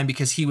in the time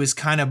because he was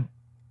kind of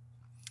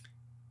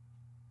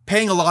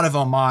paying a lot of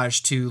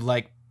homage to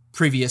like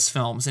previous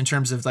films in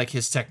terms of like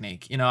his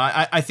technique.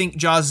 I think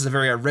Jaws is a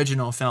very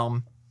original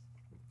film,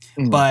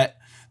 but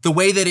the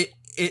way that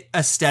it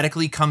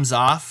aesthetically comes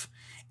off,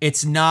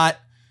 it's not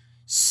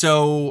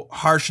so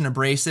harsh and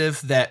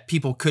abrasive that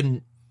people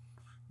couldn't,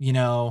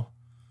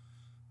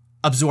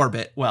 absorb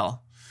it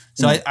well.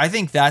 So I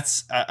think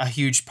that's a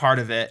huge part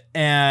of it.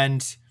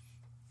 And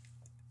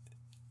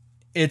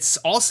it's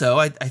also,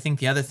 I think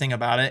the other thing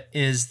about it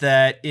is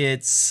that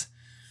it's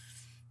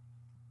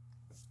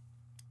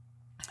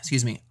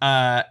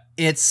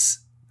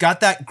got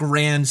that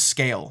grand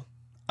scale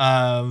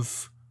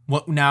of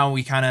what now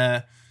we kind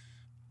of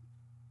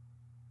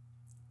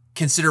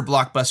consider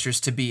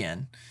blockbusters to be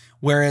in.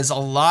 Whereas a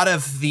lot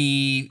of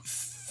the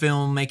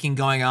filmmaking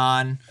going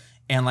on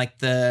and like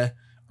the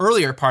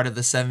earlier part of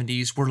the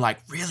 70s were like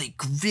really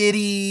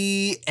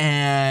gritty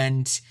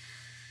and,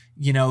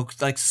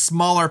 like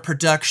smaller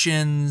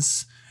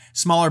productions,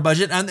 smaller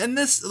budget. And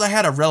this, I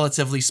had a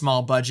relatively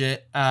small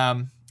budget.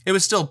 It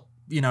was still,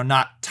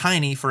 not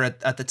tiny for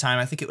it at the time.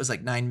 I think it was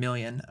like 9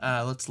 million.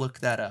 Let's look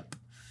that up.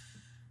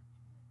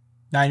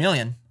 9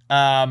 million.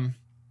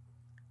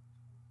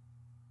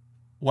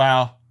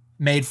 Wow.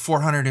 Made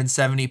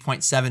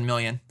 470.7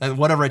 million.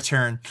 What a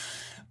return.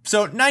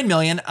 So 9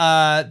 million,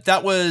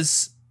 that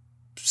was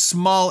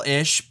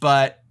small-ish,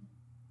 but,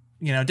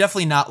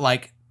 definitely not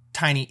like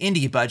tiny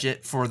indie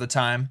budget for the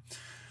time.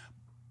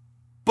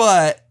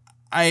 But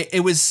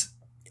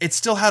it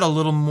still had a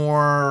little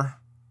more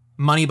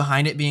money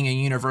behind it being a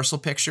Universal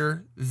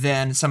picture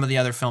than some of the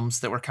other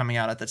films that were coming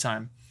out at the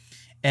time.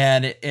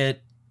 And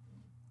it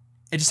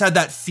just had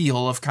that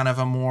feel of kind of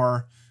a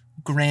more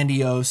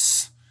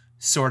grandiose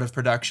sort of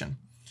production.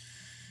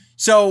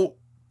 So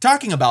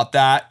talking about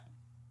that,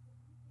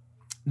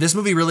 this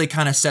movie really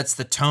kind of sets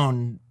the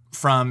tone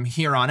from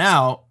here on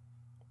out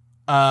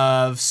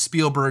of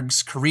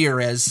Spielberg's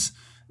career as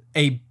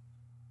a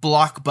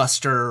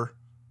blockbuster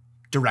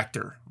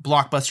director,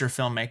 blockbuster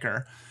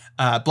filmmaker,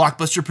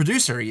 blockbuster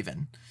producer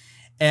even.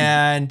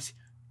 And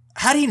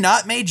had he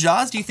not made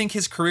Jaws, do you think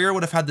his career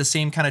would have had the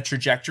same kind of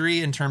trajectory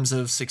in terms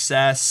of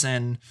success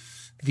and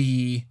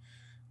the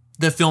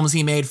films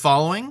he made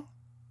following?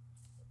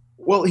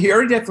 Well, he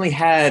already definitely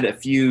had a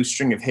few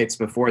string of hits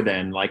before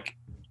then, like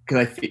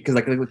because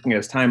looking at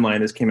his timeline,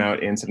 this came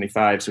out in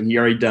 75, so he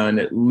already done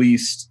at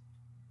least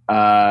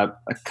a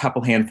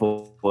couple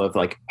handful of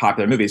like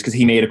popular movies. Because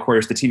he made, of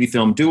course, the TV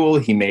film Duel.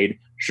 He made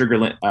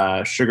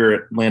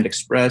Sugarland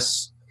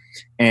Express,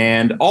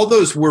 and all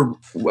those were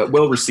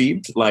well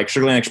received. Like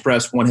Sugarland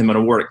Express won him an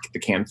award at the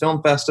Cannes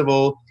Film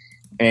Festival,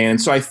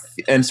 and so I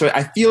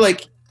feel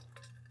like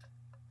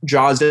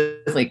Jaws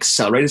definitely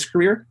accelerated his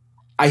career.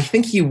 I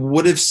think he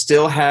would have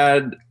still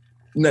had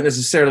not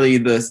necessarily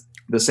the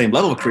same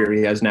level of career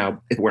he has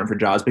now if it weren't for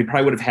Jaws, but he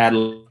probably would have had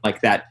like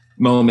that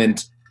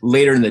moment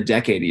later in the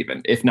decade,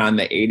 even if not in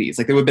the 80s.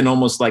 Like there would have been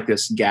almost like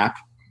this gap,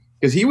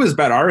 because he was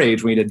about our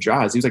age when he did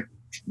Jaws. He was like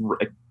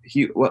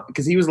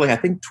because he was like I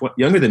think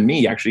younger than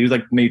me actually. He was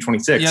like maybe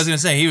 26. Yeah, I was gonna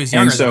say he was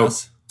younger than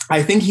us.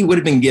 I think he would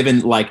have been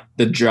given like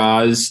the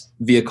Jaws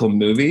vehicle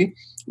movie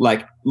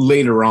like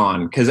later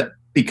on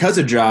because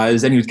of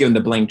Jaws. Then he was given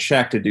the blank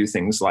check to do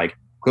things like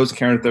Close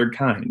Encounter of the Third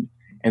Kind.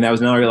 And that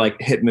was another like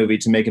hit movie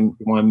to make him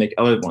want to make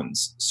other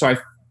ones. So I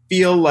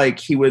feel like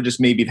he would have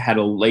just maybe had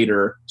a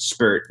later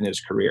spurt in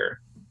his career.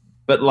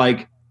 But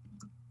like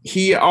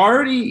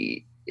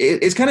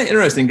it's kind of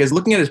interesting because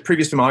looking at his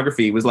previous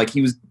filmography was like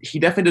he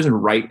definitely doesn't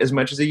write as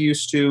much as he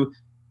used to.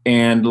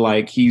 And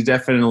like he's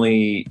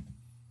definitely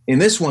in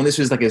this one, this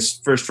was like his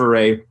first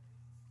foray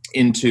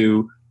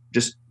into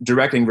just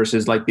directing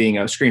versus like being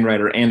a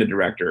screenwriter and a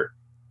director.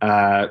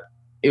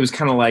 It was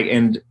kind of like,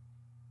 and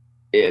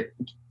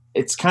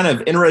it's kind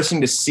of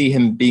interesting to see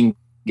him being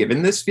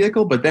given this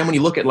vehicle. But then when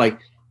you look at like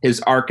his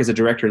arc as a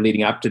director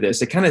leading up to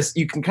this,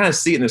 you can kind of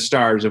see it in the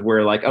stars of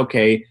where like,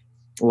 okay,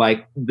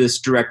 like this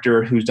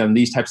director who's done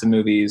these types of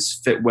movies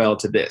fit well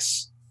to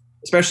this,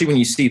 especially when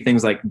you see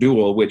things like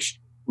Duel, which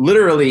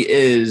literally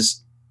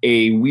is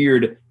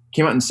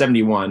came out in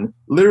 71,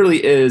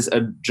 literally is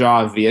a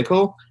Jaw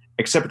vehicle,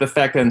 except for the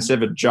fact that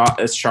instead of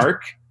a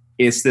shark,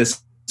 it's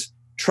this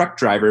truck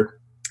driver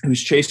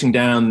who's chasing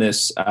down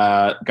this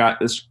guy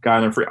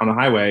on the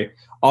highway,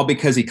 all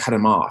because he cut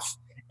him off.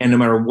 And no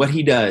matter what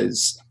he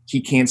does,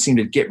 he can't seem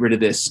to get rid of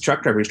this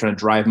truck driver who's trying to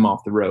drive him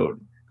off the road.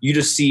 You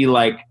just see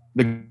like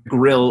the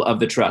grill of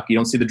the truck. You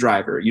don't see the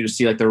driver. You just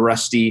see like the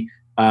rusty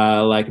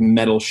like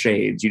metal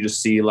shades. You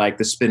just see like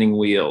the spinning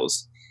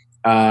wheels.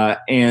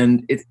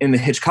 And it, in the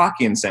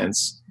Hitchcockian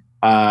sense,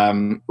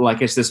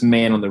 like it's this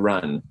man on the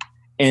run.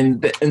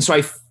 And so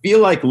I feel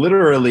like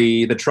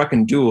literally the Truck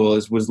and Duel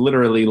was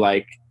literally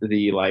like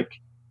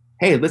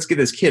hey, let's give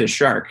this kid a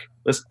shark.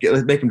 Let's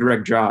make him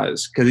direct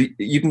Jaws, because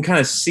you can kind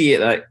of see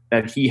it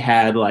that he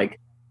had like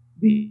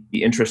the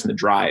interest and the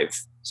drive,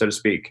 so to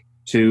speak,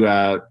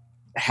 to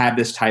have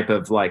this type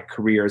of like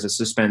career as a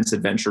suspense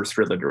adventure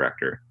thriller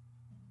director.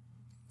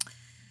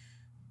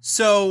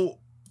 So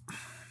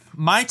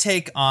my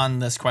take on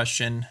this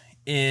question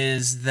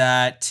is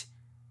that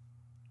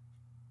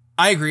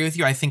I agree with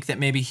you. I think that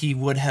maybe he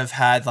would have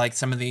had like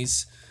some of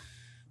these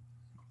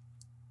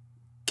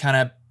kind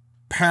of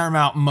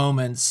paramount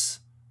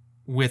moments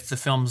with the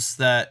films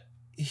that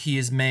he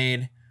has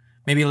made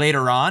maybe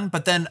later on.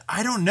 But then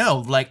I don't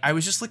know. Like I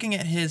was just looking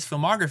at his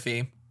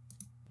filmography,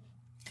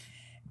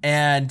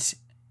 and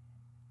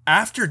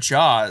after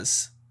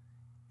Jaws,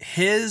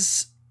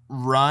 his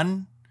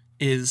run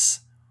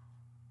is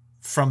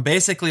from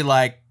basically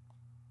like,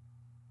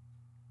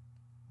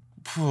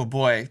 oh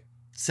boy,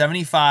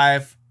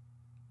 75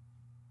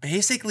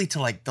 basically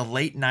to like the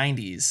late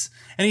 90s.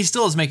 And he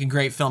still is making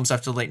great films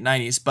after the late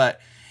 90s,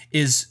 but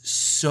is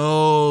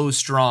so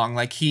strong.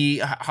 Like he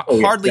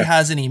hardly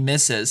has any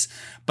misses.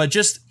 But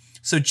just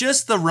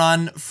the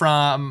run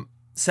from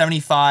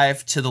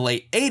 75 to the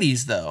late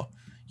 80s, though,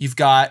 you've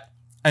got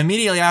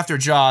immediately after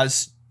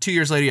Jaws, 2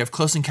 years later, you have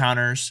Close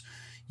Encounters.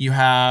 You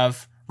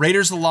have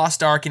Raiders of the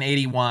Lost Ark in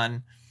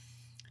 81,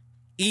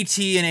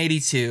 E.T. in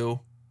 82,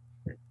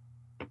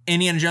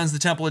 Indiana Jones: The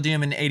Temple of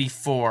Doom in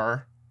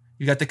 84.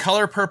 You got The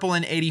Color Purple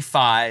in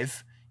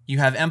 85. You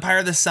have Empire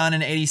of the Sun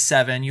in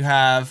 87. You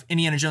have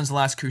Indiana Jones: The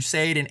Last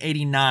Crusade in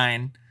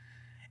 89.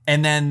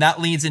 And then that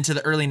leads into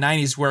the early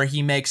 90s where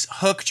he makes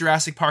Hook,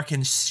 Jurassic Park,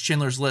 and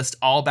Schindler's List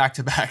all back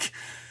to back.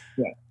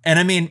 Yeah. And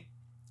I mean,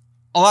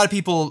 a lot of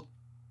people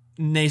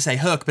naysay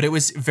Hook, but it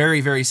was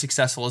very, very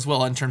successful as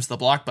well in terms of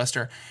the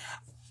blockbuster.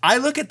 I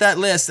look at that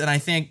list and I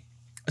think,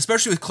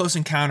 especially with Close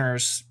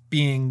Encounters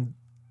being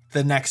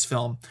the next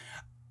film,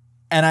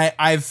 and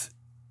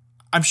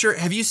I'm sure,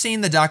 have you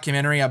seen the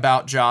documentary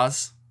about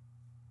Jaws?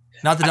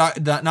 Not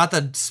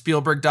the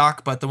Spielberg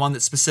doc, but the one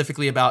that's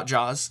specifically about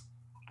Jaws.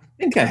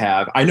 I think I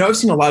have. I know I've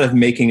seen a lot of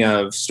making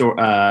of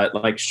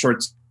like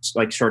short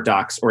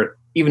docs, or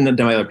even done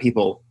by other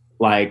people,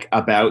 like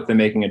about the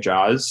making of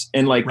Jaws.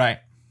 And like, right.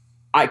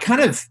 I to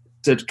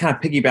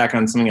piggyback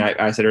on something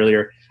I said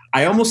earlier,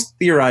 I almost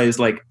theorized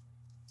like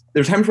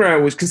there's times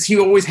where because he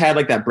always had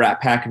like that brat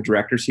pack of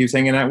directors he was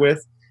hanging out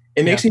with.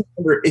 It makes me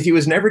wonder if he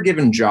was never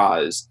given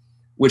Jaws,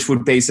 which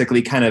would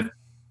basically kind of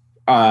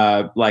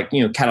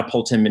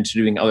catapult him into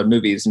doing other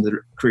movies into the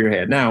career he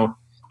had now.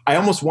 I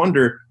almost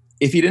wonder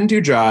if he didn't do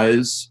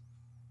Jaws,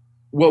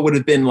 what would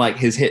have been like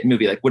his hit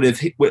movie? Like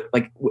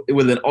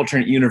with an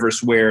alternate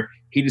universe where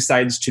he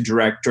decides to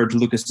direct George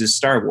Lucas's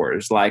Star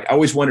Wars. Like I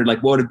always wondered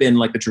like what would have been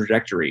like the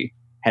trajectory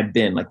had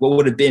been, like what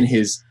would have been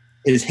his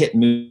hit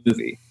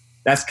movie.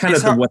 That's kind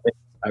of what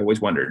I always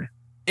wondered.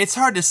 It's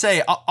hard to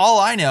say. All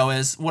I know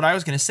is what I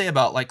was going to say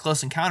about like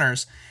Close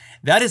Encounters.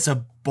 That is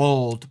a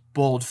bold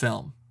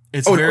film.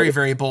 It's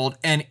very bold.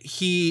 And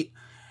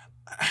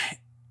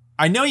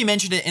I know you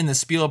mentioned it in the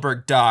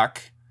Spielberg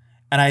doc,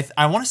 and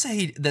I want to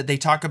say that they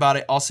talk about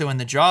it also in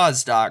the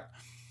Jaws doc,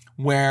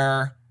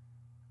 where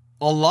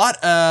a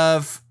lot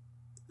of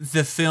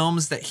the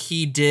films that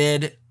he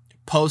did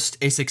post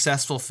a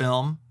successful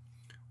film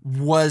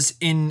was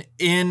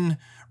in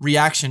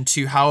reaction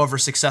to however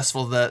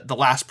successful the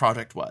last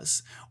project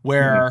was,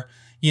 where,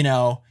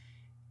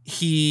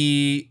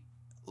 he,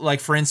 like,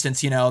 for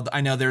instance,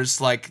 I know there's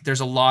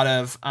a lot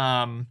of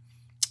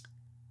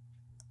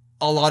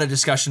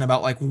discussion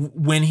about like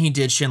when he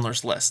did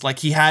Schindler's List. Like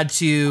he had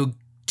to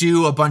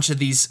do a bunch of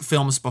these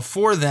films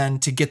before then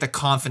to get the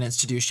confidence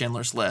to do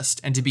Schindler's List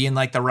and to be in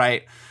like the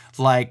right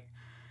like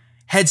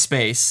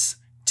headspace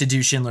to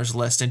do Schindler's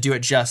List and do it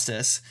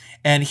justice.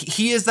 And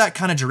he is that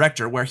kind of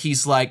director where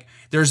he's like,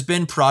 there's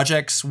been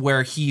projects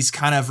where he's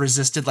kind of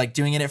resisted like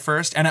doing it at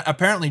first. And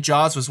apparently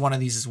Jaws was one of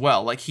these as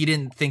well. Like he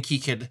didn't think he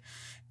could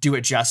do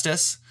it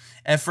justice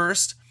at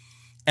first.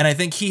 And I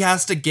think he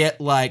has to get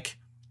like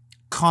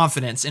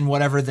confidence in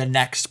whatever the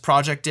next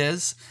project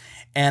is.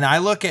 And I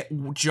look at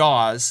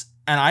Jaws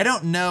and I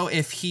don't know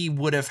if he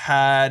would have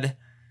had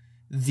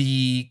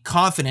the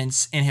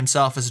confidence in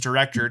himself as a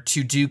director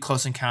to do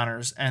Close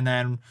Encounters and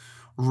then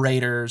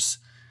Raiders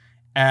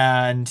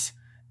and,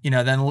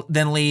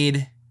 then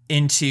lead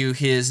into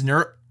his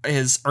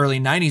early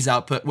 90s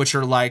output, which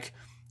are like,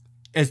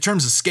 in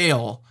terms of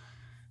scale,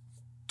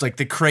 like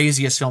the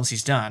craziest films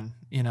he's done,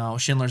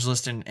 Schindler's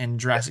List and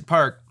Jurassic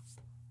Park.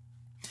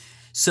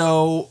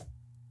 So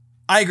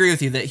I agree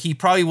with you that he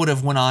probably would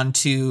have went on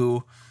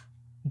to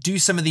do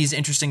some of these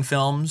interesting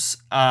films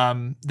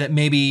that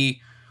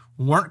maybe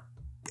weren't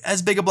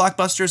as big a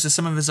blockbusters as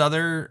some of his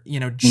other,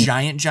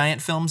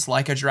 giant films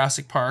like a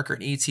Jurassic Park or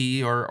an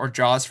E.T. or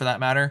Jaws for that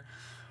matter.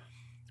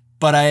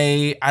 But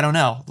I don't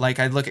know. Like,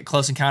 I look at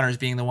Close Encounters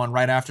being the one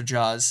right after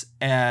Jaws,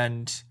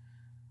 and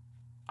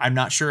I'm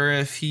not sure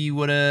if he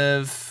would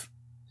have.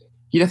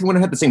 He definitely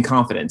wouldn't have had the same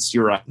confidence.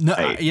 You're right.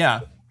 No,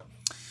 yeah.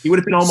 He would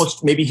have been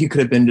maybe he could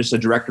have been just a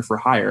director for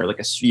hire, like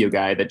a studio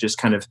guy that just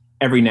kind of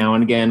every now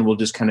and again will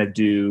just kind of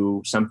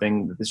do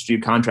something that the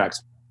studio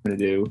contract's going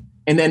to do.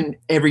 And then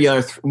every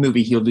other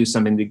movie he'll do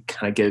something to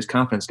kind of get his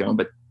confidence going.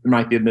 But there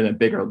might have been a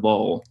bigger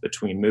lull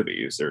between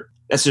movies, or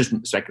that's just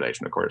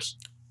speculation, of course.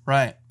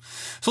 Right.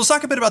 So let's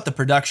talk a bit about the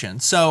production.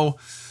 So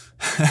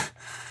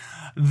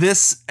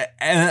this,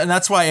 and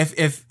that's why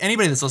if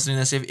anybody that's listening to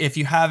this, if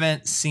you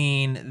haven't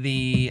seen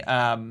the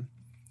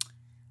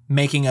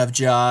Making of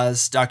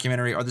Jaws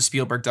documentary or the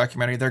Spielberg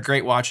documentary, they're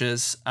great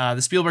watches.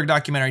 The Spielberg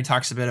documentary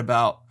talks a bit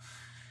about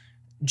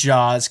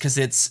Jaws because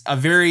it's a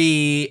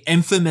very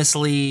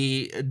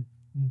infamously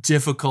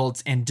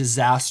difficult and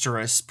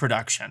disastrous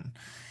production,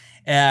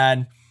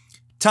 and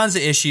tons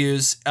of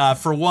issues.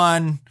 For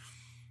one,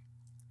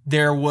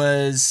 there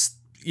was,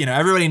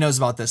 everybody knows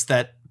about this,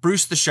 that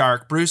Bruce the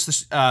Shark,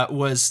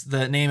 was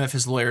the name of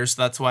his lawyer,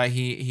 so that's why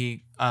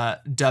he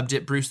dubbed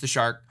it Bruce the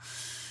Shark,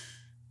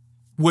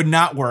 would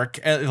not work.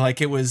 Like,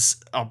 it was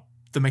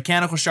the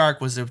mechanical shark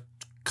was a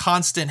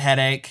constant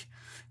headache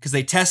because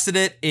they tested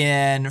it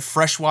in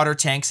freshwater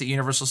tanks at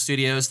Universal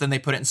Studios. Then they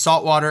put it in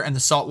saltwater, and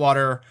the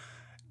saltwater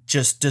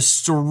just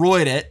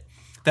destroyed it.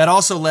 That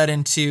also led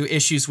into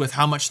issues with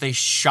how much they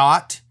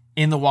shot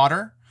in the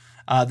water.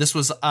 This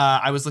was,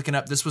 I was looking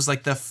up, this was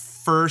like the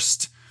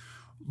first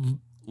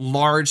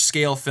large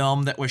scale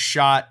film that was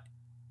shot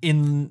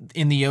in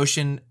the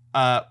ocean,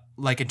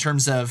 like in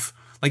terms of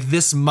like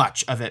this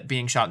much of it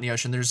being shot in the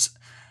ocean. There's,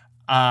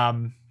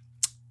 I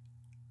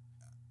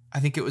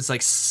think it was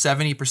like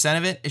 70%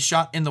 of it is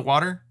shot in the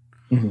water.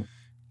 Mm-hmm.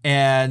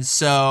 And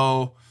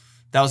so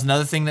that was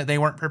another thing that they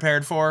weren't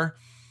prepared for.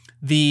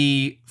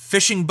 The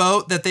fishing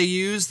boat that they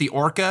used, the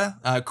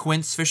Orca,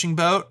 Quint's fishing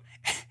boat,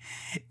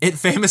 it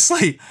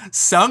famously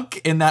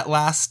sunk in that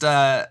last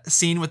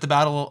scene with the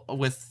battle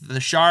with the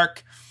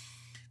shark.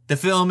 The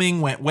filming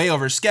went way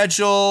over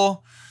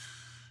schedule.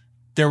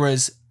 There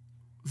was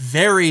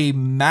very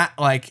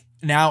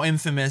now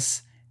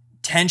infamous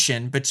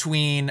tension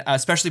between,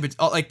 especially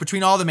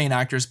between all the main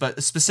actors,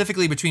 but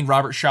specifically between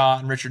Robert Shaw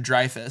and Richard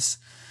Dreyfuss.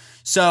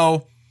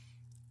 So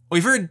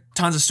we've heard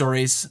tons of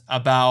stories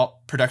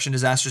about production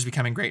disasters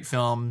becoming great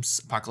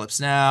films. Apocalypse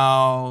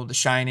Now, The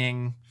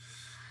Shining.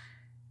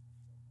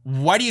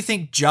 Why do you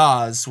think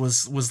Jaws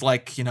was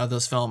like,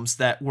 those films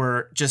that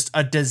were just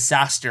a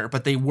disaster,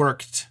 but they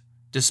worked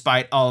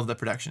despite all of the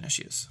production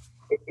issues?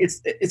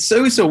 It's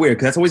so weird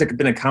because that's always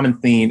been a common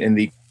theme in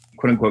the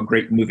quote unquote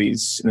great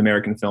movies in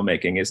American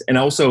filmmaking and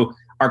also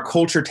our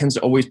culture tends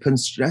to always put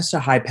just a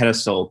high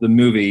pedestal the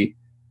movie.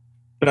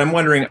 But I'm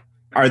wondering,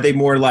 are they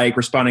more like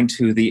responding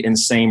to the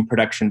insane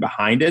production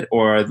behind it,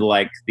 or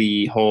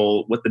the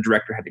whole what the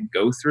director had to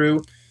go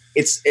through?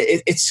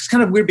 It's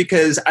kind of weird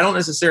because I don't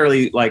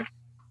necessarily like.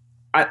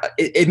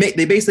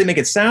 They basically make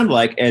it sound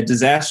like a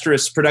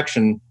disastrous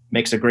production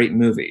makes a great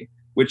movie,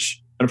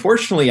 which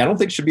unfortunately I don't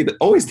think should be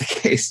always the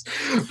case.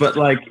 But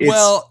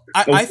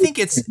I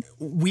think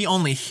we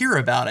only hear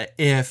about it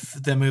if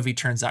the movie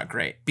turns out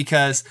great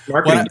because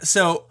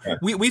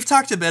we've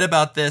talked a bit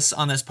about this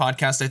on this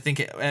podcast. I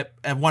think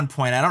at one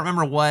point, I don't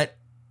remember what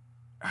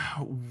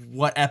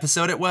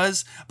episode it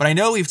was, but I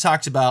know we've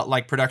talked about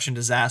like production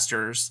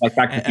disasters, like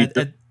Back to the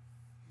Future.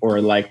 Or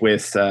like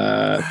with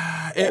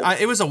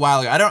it was a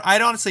while ago.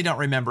 I honestly don't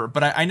remember,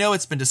 but I know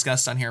it's been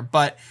discussed on here.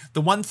 But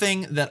the one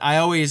thing that I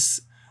always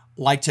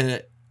like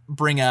to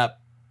bring up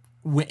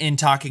in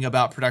talking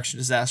about production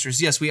disasters,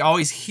 yes, we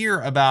always hear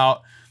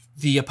about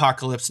the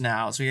Apocalypse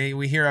Nows.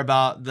 We hear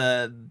about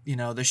the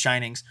the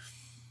Shinings.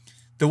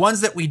 The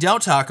ones that we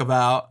don't talk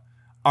about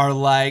are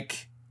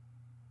like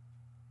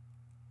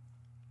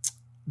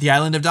the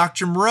Island of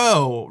Dr.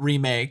 Moreau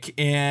remake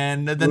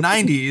in the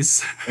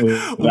 90s.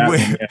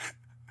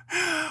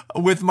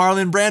 With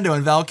Marlon Brando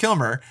and Val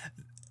Kilmer.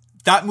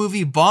 That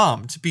movie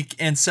bombed.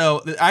 And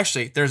so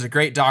actually there's a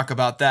great doc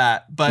about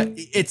that, but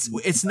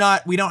it's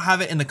not, we don't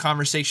have it in the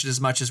conversation as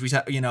much as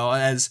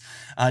as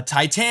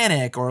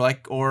Titanic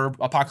or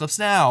Apocalypse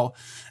Now,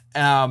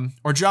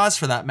 or Jaws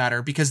for that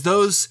matter, because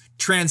those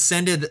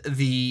transcended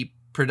the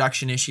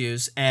production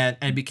issues and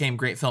became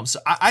great films. So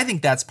I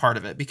think that's part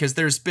of it because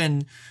there's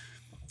been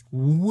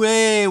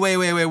way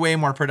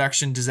more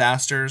production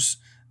disasters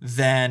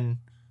than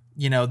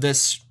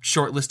this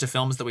short list of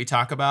films that we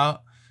talk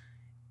about,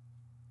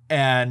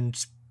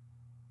 and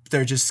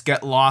they just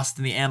get lost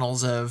in the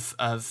annals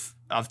of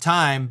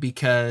time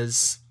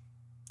because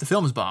the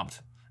film is bombed,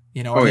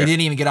 they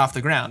didn't even get off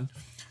the ground.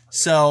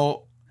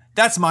 So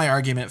that's my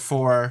argument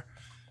for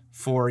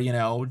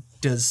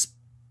does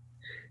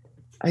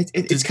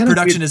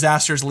production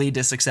disasters lead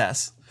to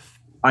success?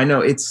 I know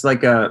it's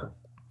like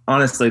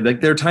honestly, like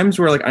there are times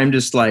where like I'm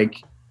just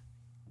like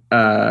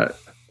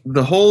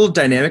the whole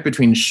dynamic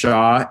between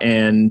Shaw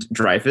and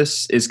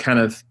Dreyfuss is kind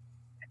of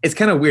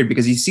weird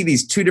because you see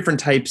these two different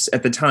types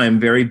at the time,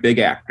 very big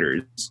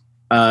actors,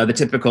 the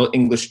typical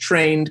English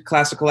trained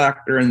classical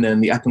actor and then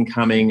the up and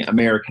coming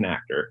American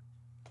actor.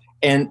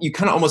 And you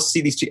kind of almost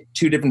see these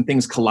two different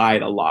things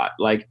collide a lot.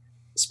 Like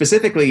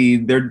specifically,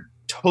 they're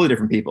totally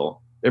different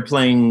people. They're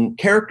playing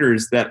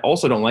characters that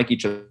also don't like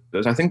each other.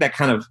 So I think that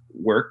kind of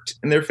worked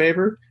in their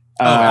favor.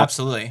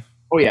 Absolutely.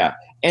 Oh yeah.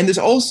 And there's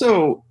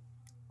also,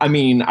 I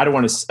mean, I don't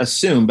want to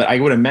assume, but I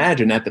would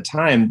imagine at the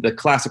time, the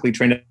classically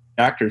trained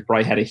actors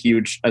probably had a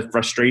huge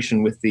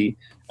frustration with the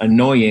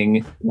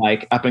annoying,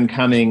 like up and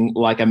coming,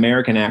 like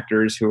American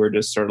actors who are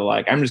just sort of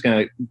like, I'm just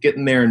going to get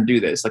in there and do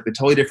this. Like the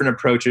totally different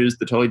approaches,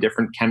 the totally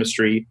different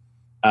chemistry,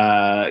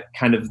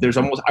 kind of, there's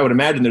almost, I would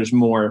imagine there's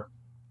more,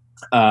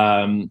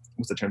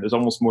 what's the term? There's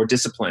almost more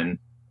discipline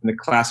in the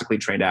classically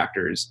trained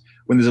actors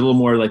when there's a little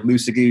more like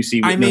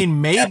loosey-goosey. I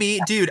mean, maybe,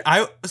 dude,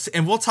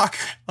 and we'll talk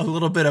a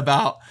little bit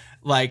about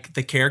like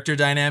the character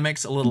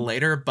dynamics a little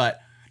later,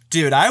 but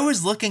dude, I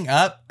was looking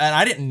up and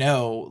I didn't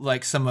know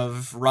like some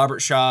of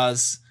Robert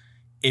Shaw's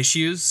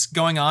issues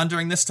going on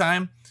during this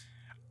time.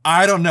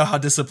 I don't know how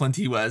disciplined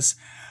he was.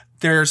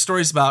 There are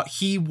stories about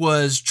he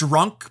was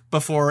drunk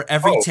before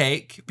every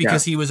take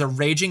because he was a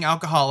raging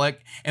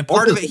alcoholic. And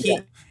part of it, he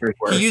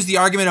used the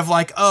argument of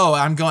like, oh,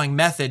 I'm going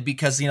method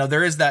because, you know,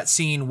 there is that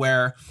scene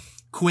where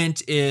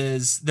Quint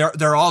is,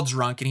 they're all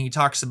drunk and he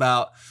talks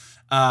about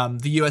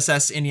the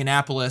USS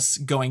Indianapolis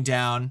going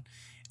down,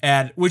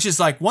 and which is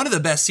like one of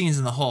the best scenes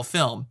in the whole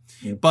film.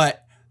 Yeah.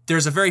 But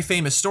there's a very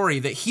famous story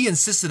that he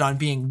insisted on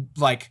being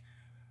like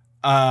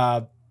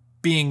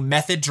being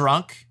method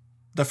drunk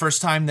the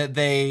first time that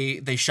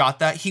they shot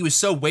that. He was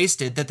so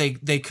wasted that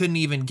they couldn't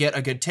even get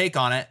a good take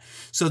on it.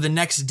 So the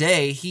next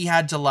day they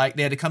had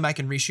to come back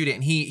and reshoot it.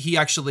 And he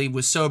actually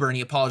was sober and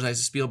he apologized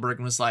to Spielberg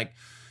and was like,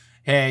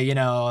 hey, you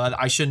know,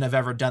 I shouldn't have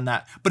ever done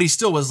that. But he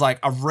still was like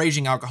a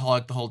raging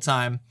alcoholic the whole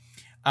time.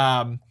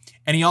 And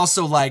he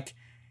also like,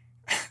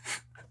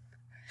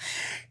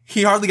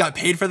 he hardly got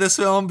paid for this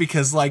film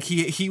because like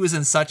he was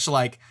in such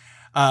like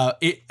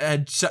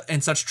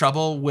in such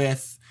trouble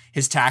with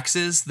his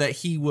taxes that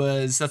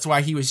that's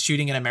why he was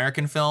shooting an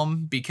American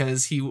film,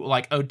 because he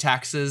like owed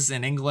taxes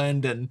in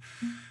England and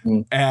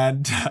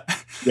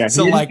yeah.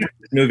 So like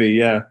this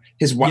movie,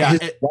 his wife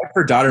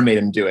or daughter made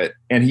him do it,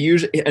 and he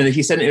said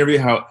in an interview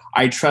how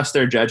I trust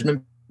their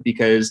judgment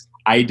because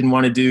I didn't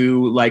want to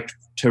do like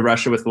To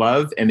Russia with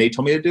Love, and they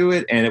told me to do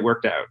it, and it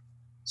worked out.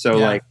 So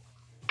like,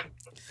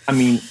 I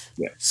mean,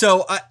 yeah.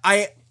 So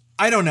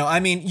I don't know. I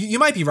mean, you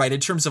might be right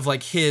in terms of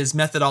like his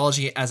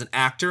methodology as an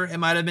actor. It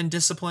might have been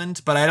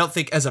disciplined, but I don't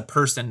think as a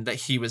person that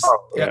he was,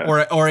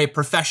 or a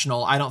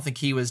professional, I don't think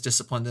he was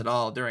disciplined at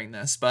all during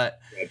this. But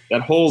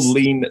that whole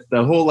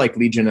like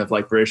legion of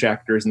like British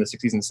actors in the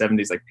 60s and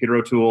 70s, like Peter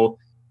O'Toole,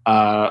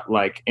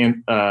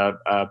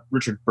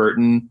 Richard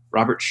Burton,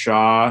 Robert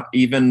Shaw,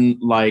 even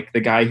like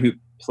the guy who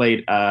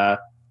played the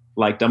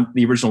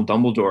original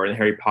Dumbledore in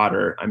Harry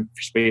Potter. I'm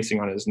spacing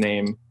on his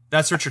name.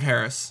 That's Richard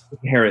Harris.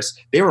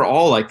 They were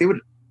all like,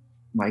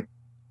 my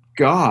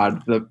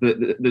God,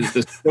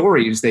 the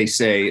stories they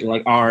say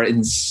like are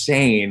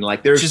insane.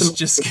 Like there's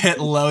just get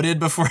loaded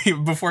before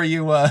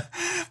you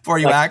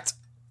act.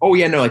 Oh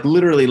yeah, no, like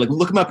literally, like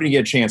look him up when you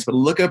get a chance. But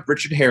look up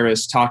Richard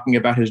Harris talking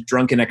about his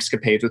drunken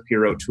escapades with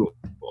Peter O'Toole,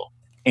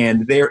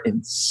 and they're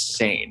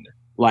insane.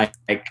 Like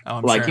I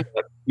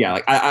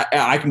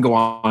can go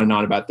on and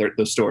on about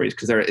those stories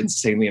because they're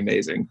insanely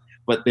amazing,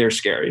 but they're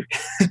scary.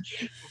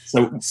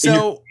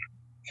 So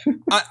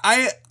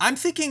I'm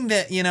thinking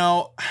that, you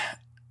know,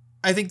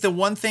 I think the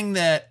one thing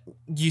that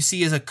you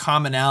see as a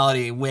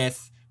commonality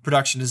with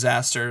production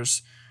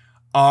disasters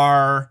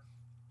are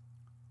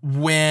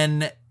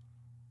when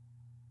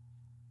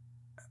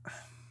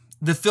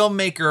the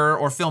filmmaker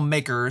or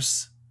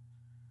filmmakers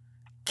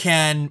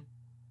can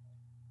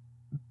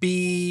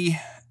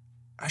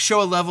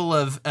show a level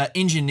of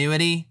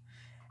ingenuity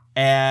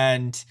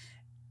and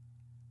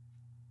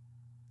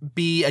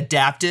be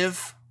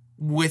adaptive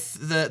with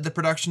the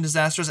production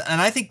disasters.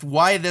 And I think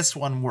why this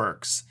one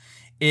works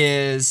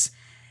is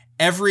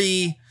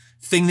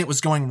everything that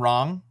was going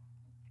wrong,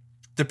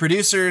 the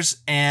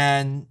producers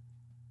and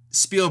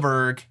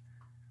Spielberg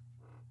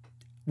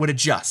would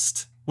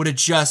adjust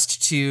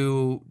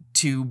to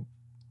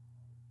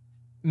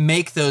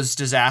make those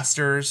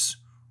disasters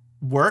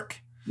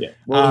work.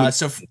 Yeah.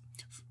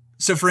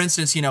 So for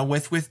instance, you know,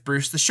 with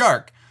Bruce the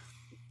Shark,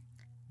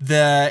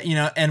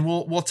 and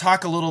we'll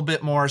talk a little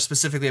bit more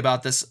specifically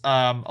about this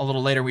a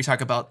little later. We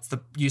talk about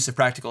the use of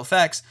practical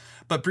effects,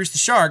 but Bruce the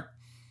Shark,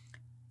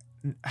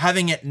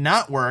 having it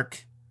not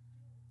work,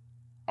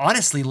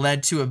 honestly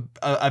led to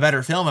a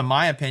better film, in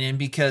my opinion,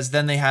 because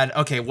then they had,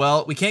 okay,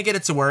 well, we can't get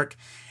it to work.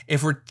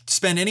 If we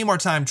spend any more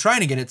time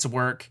trying to get it to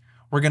work,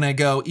 we're going to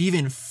go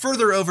even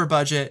further over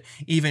budget,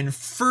 even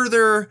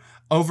further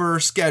over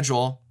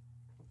schedule.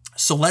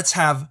 So let's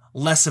have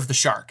less of the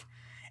shark.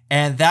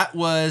 And that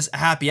was a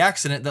happy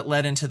accident that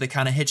led into the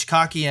kind of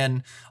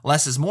Hitchcockian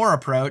less is more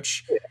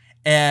approach.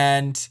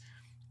 And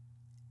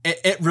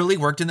it really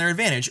worked in their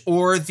advantage.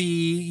 Or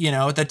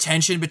the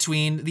tension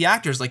between the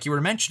actors, like you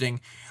were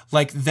mentioning,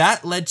 like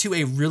that led to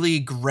a really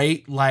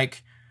great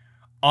like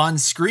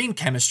on-screen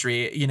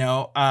chemistry,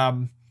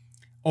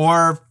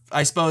 or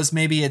I suppose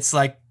maybe it's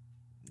like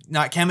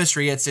not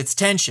chemistry, it's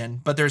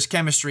tension, but there's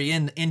chemistry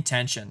in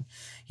tension,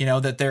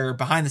 that their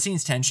behind the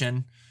scenes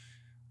tension,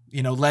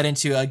 led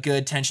into a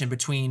good tension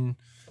between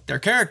their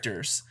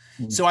characters.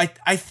 Mm-hmm. So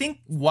I think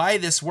why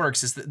this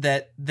works is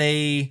that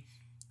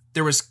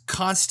there was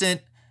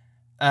constant,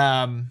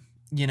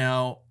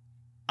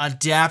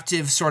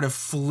 adaptive sort of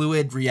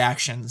fluid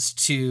reactions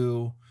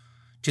to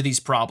these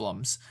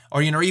problems,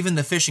 or, even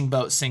the fishing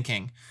boat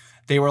sinking.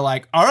 They were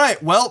like, all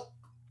right, well,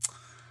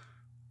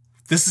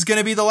 this is going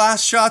to be the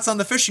last shots on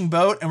the fishing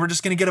boat, and we're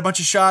just going to get a bunch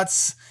of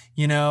shots,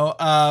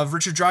 of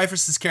Richard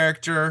Dreyfuss's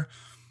character,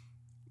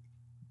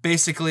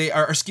 basically,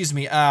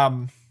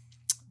 the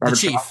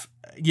chief.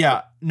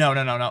 Yeah, no,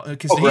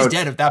 because he's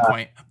dead at that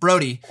point.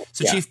 Brody.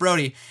 So yeah. Chief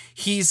Brody,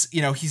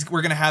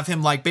 we're gonna have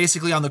him like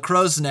basically on the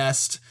crow's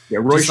nest. Yeah,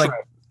 Roy. Like,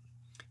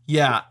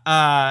 yeah,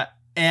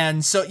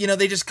 and so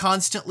they just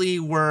constantly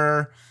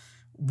were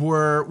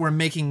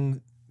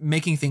making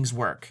things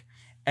work,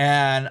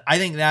 and I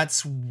think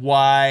that's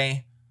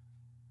why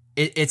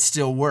it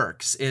still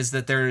works. Is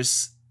that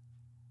there's,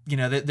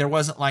 there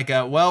wasn't like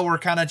we're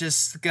kind of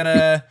just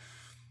gonna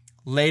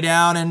lay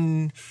down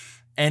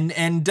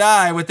and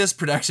die with this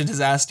production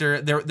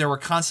disaster. There were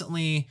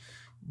constantly,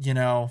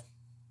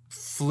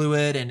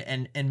 fluid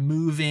and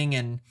moving,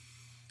 and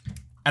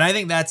I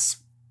think that's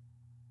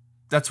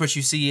what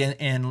you see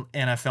in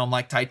a film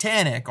like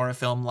Titanic or a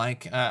film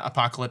like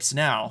Apocalypse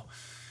Now,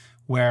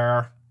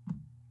 where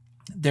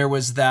there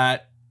was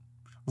that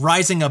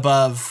rising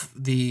above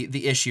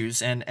the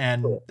issues and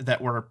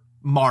that were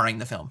marring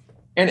the film.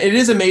 And it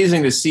is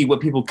amazing to see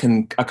what people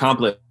can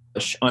accomplish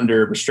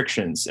under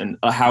restrictions, and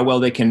how well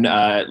they can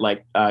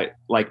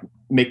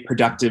make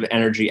productive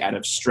energy out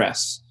of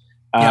stress.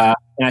 And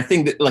I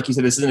think that, like you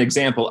said, this is an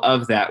example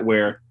of that,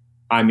 where,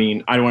 I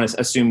mean, I don't want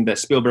to assume that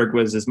Spielberg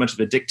was as much of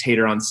a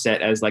dictator on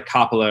set as like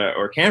Coppola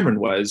or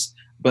Cameron was,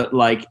 but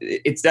like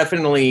it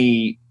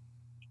definitely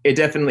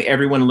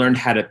everyone learned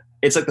how to,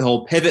 it's like the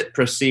whole pivot,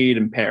 proceed,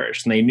 and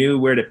perish. And they knew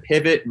where to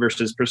pivot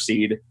versus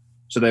proceed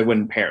so they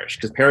wouldn't perish,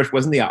 because perish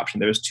wasn't the option.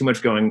 There was too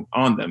much going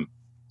on them.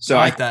 So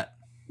I like that.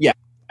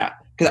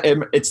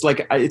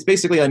 It's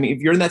basically, I mean,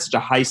 if you're in that such a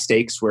high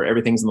stakes where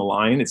everything's in the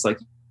line, it's like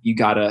you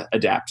gotta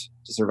adapt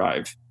to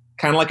survive.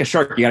 Kind of like a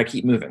shark, you gotta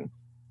keep moving.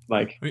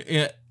 Like,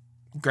 yeah,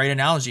 great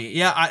analogy.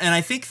 Yeah, and I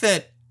think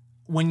that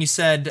when you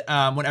said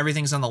when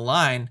everything's on the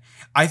line,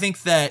 I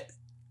think that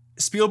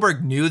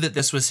Spielberg knew that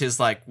this was his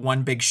like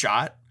one big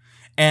shot.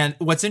 And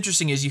what's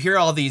interesting is you hear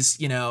all these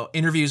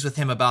interviews with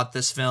him about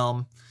this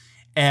film,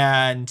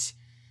 and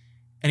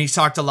he's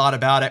talked a lot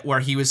about it, where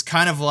he was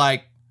kind of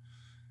like,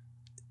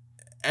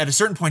 at a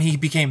certain point, he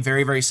became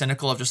very, very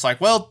cynical of just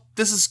like, well,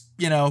 this is,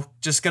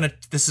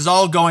 this is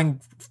all going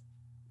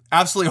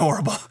absolutely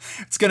horrible.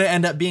 It's going to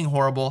end up being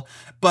horrible.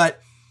 But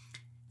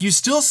you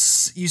still,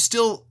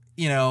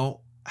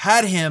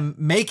 had him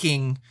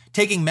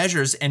taking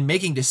measures and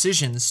making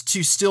decisions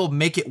to still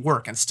make it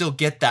work and still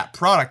get that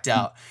product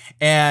out.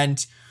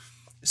 And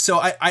so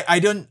I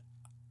don't,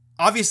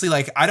 obviously,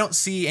 like, I don't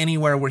see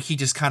anywhere where he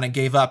just kind of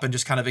gave up and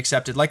just kind of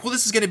accepted like, well,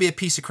 this is going to be a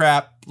piece of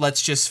crap.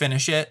 Let's just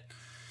finish it.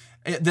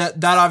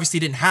 That obviously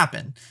didn't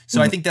happen.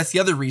 So I think that's the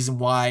other reason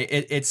why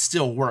it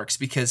still works,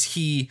 because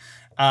he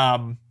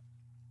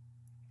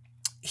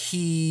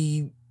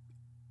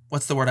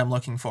what's the word I'm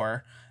looking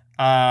for?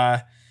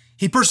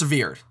 He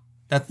persevered.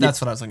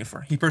 That's what I was looking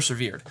for. He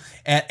persevered.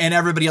 And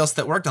everybody else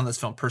that worked on this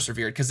film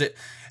persevered, because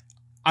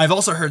I've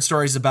also heard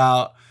stories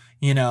about,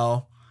 the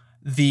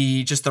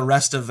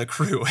rest of the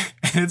crew.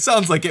 And it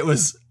sounds like it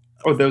was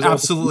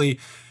absolutely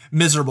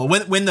miserable.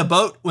 When the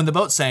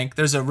boat sank,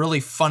 there's a really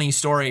funny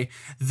story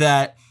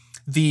that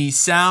the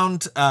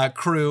sound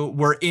crew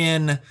were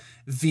in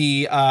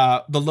the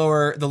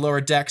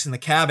lower decks in the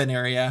cabin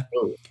area,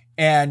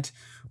 and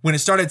when it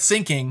started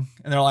sinking,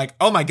 and they're like,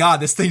 "Oh my God,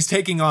 this thing's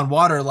taking on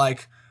water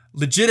like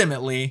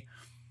legitimately."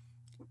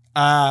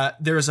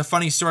 There was a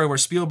funny story where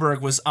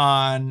Spielberg was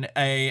on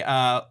a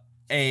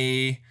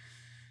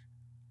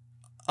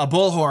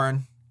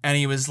bullhorn, and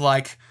he was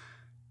like,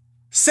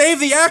 save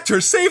the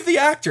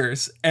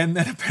actors. And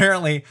then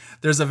apparently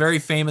there's a very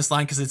famous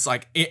line, because it's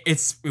like,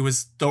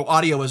 the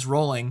audio was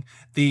rolling.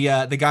 The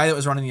guy that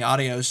was running the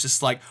audio is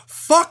just like,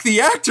 fuck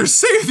the actors,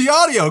 save the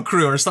audio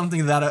crew, or something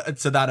to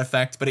that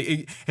effect. But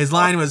his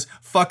line was,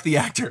 fuck the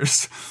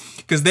actors,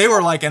 because they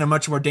were like in a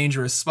much more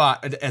dangerous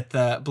spot at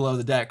the below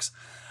the decks.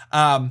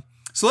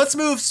 So let's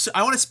move.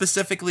 I want to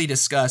specifically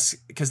discuss,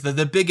 because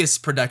the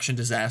biggest production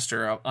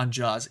disaster on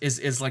Jaws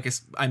is like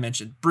I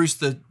mentioned, Bruce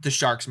the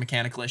shark's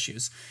mechanical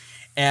issues.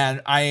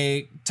 And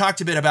I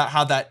talked a bit about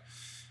how that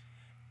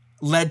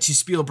led to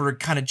Spielberg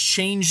kind of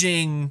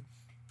changing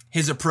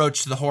his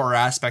approach to the horror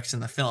aspects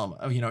in the film.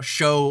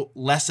 Show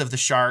less of the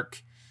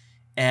shark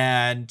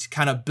and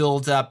kind of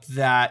build up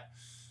that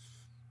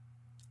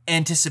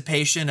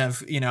anticipation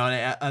of,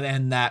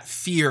 and that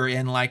fear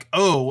in like,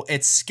 oh,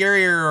 it's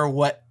scarier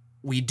what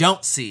we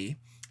don't see.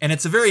 And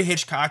it's a very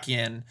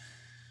Hitchcockian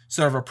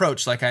sort of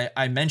approach, like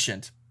I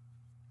mentioned.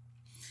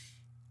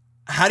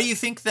 How do you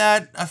think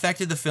that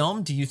affected the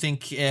film? Do you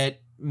think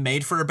it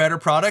made for a better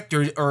product,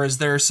 or is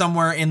there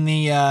somewhere in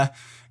the,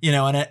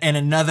 in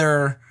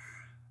another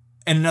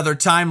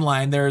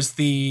timeline, there's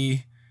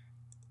the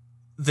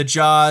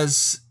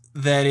Jaws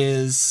that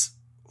is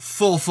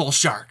full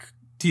shark?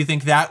 Do you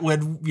think that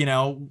would,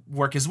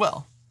 work as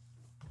well?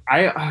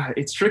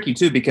 It's tricky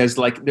too, because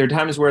like there are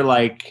times where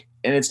like,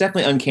 and it's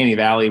definitely uncanny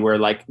valley where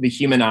like the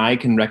human eye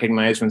can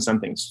recognize when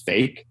something's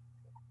fake.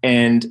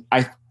 And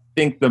I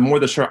think I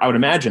would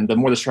imagine the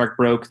more the shark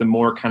broke, the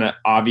more kind of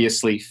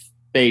obviously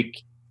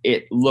fake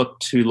it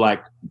looked to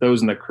like those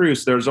in the crew.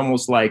 So there's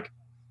almost like,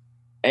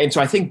 and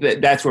so I think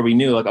that's where we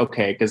knew like,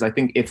 okay, because I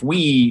think if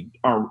we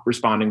aren't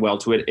responding well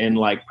to it in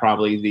like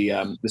probably the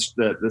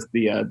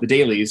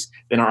dailies,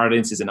 then our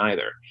audience isn't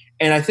either.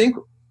 And I think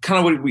kind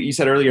of what you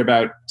said earlier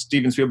about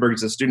Steven Spielberg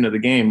as a student of the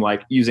game,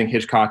 like using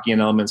Hitchcockian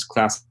elements,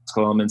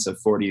 classical elements of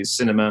 40s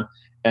cinema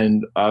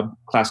and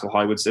classical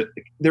Hollywood.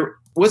 There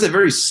was a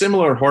very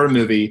similar horror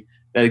movie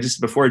that existed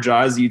before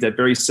Jaws that used that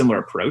very similar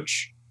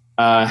approach.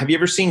 Have you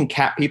ever seen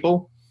Cat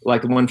People,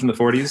 like the one from the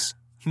 40s?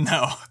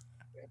 No.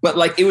 But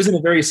like it was in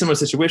a very similar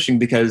situation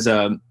because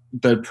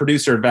the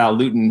producer Val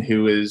Lewton,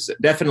 who is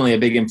definitely a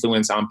big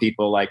influence on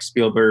people like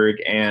Spielberg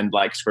and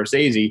like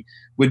Scorsese,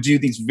 would do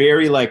these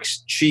very like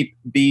cheap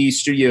B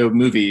studio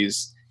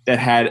movies that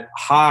had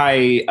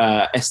high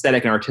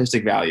aesthetic and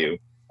artistic value.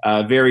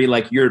 Very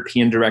like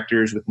European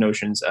directors with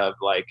notions of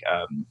like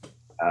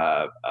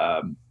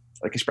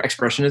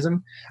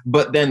expressionism.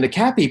 But then the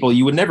Cat People,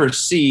 you would never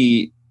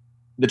see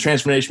the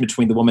transformation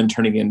between the woman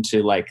turning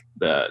into like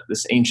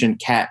this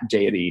ancient cat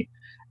deity.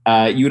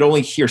 You would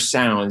only hear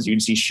sounds,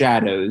 you'd see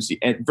shadows,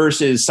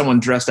 versus someone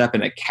dressed up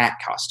in a cat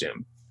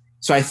costume.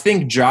 So I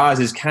think Jaws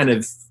is kind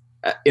of,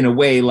 in a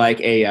way, like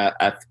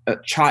a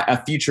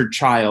future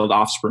child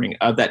offspring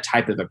of that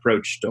type of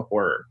approach to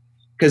horror.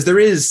 Because there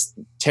is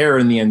terror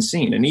in the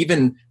unseen. And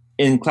even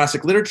in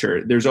classic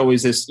literature, there's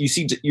always this, you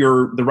see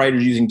the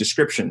writers using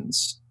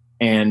descriptions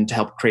and to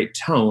help create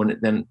tone,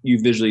 then you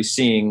visually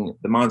seeing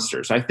the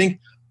monster. So I think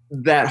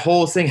that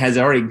whole thing has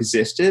already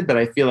existed, but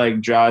I feel like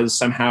Jaws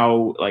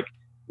somehow like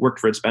worked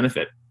for its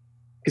benefit,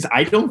 because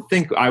I don't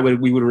think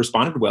we would have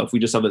responded well if we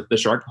just saw the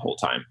shark the whole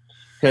time.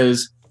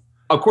 Because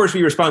of course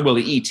we responded well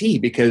to E.T.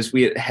 because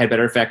we had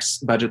better effects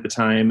budget at the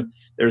time.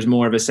 There's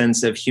more of a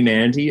sense of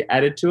humanity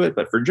added to it.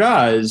 But for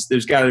Jaws,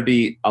 there's got to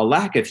be a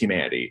lack of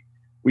humanity.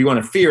 We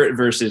want to fear it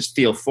versus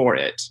feel for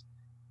it.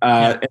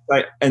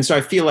 And so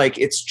I feel like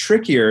it's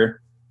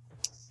trickier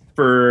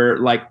for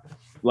like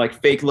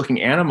fake looking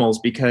animals,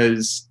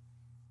 because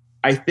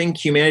I think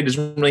humanity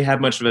doesn't really have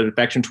much of an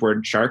affection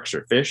toward sharks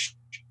or fish.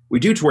 We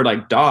do toward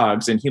like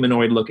dogs and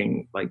humanoid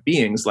looking like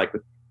beings, like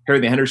with Harry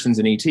the Hendersons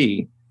and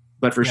E.T.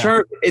 But for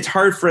sharks, it's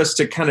hard for us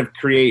to kind of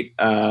create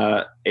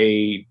a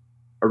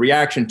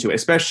reaction to it,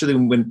 especially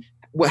when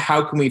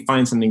how can we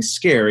find something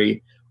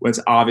scary when it's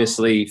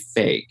obviously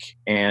fake?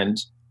 And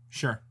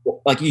sure,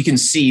 like you can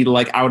see,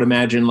 like I would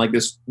imagine like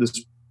this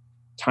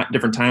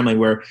different timeline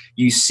where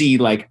you see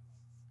like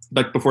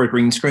before a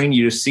green screen,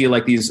 you just see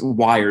like these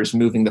wires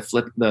moving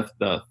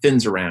the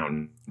fins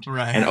around,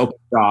 right, and open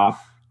jaw.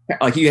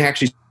 Like you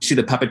actually see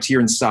the puppeteer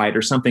inside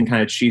or something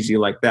kind of cheesy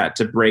like that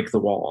to break the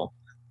wall.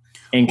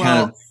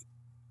 And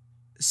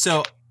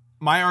so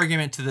my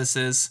argument to this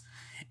is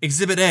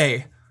Exhibit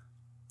A,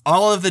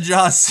 all of the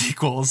Jaws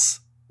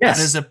sequels. Yes.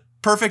 That is a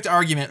perfect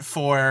argument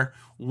for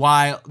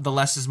why the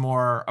less is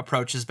more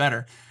approach is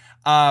better.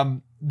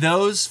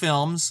 Those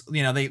films,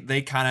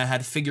 they kind of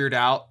had figured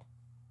out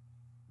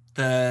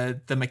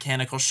the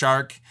mechanical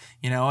shark,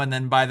 and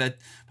then by the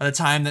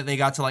time that they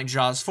got to like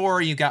Jaws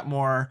 4, you got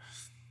more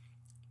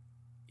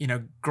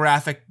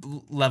graphic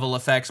level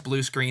effects,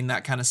 blue screen,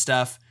 that kind of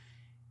stuff.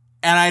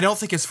 And I don't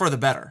think it's for the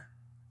better.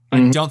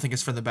 Mm-hmm. I don't think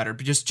it's for the better.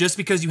 But just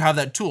because you have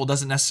that tool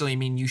doesn't necessarily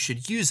mean you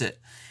should use it.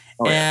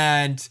 Oh,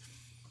 yeah. And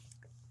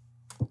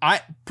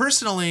I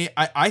personally,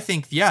 I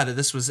think, that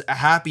this was a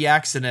happy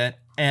accident,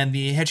 and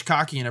the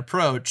Hitchcockian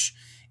approach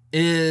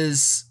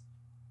is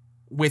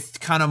with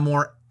kind of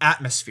more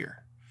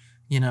atmosphere.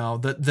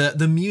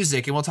 The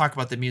music, and we'll talk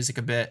about the music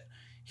a bit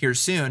here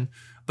soon,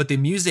 but the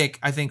music,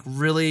 I think,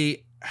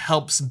 really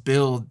helps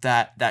build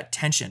that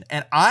tension.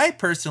 And I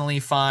personally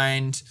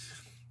find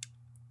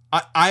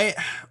I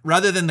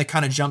rather than the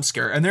kind of jump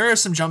scare, and there are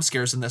some jump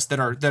scares in this that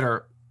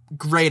are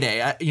grade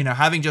A.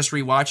 Having just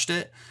rewatched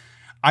it,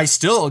 I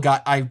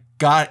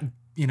got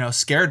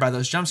scared by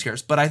those jump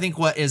scares. But I think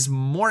what is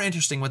more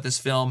interesting with this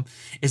film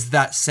is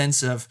that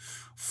sense of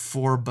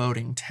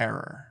foreboding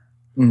terror.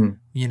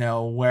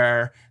 Mm-hmm.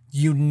 Where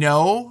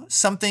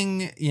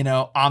something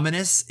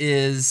ominous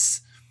is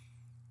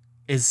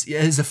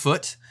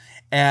afoot.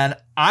 And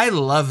I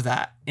love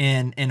that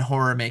in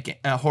horror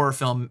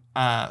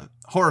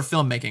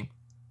filmmaking.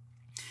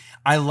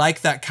 I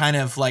like that kind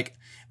of like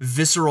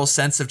visceral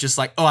sense of just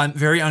like, oh, I'm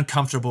very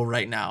uncomfortable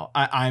right now.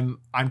 I'm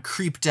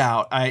creeped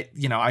out.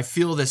 I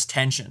feel this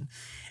tension.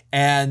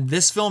 And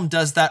this film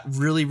does that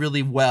really,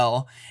 really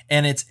well.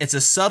 And it's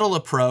a subtle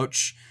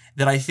approach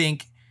that I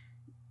think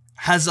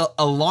has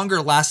a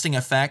longer lasting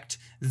effect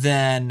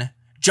than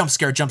jump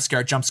scare, jump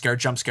scare, jump scare,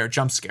 jump scare,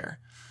 jump scare.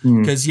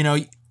 Because,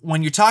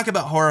 when you talk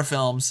about horror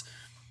films,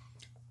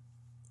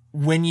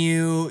 when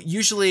you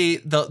usually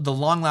the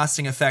long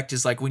lasting effect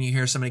is like when you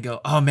hear somebody go,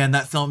 oh man,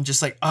 that film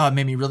just like, oh, it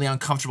made me really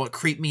uncomfortable. It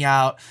creeped me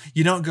out.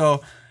 You don't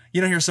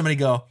hear somebody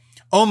go,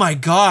 oh my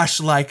gosh,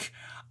 like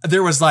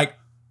there was like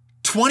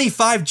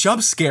 25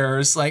 jump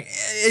scares. Like,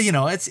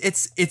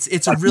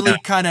 it's a really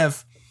kind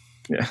of,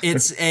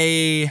 it's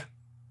a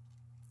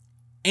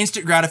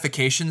instant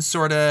gratification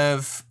sort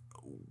of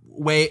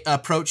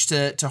approach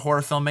to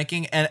horror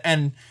filmmaking.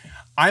 And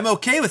I'm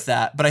okay with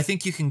that, but I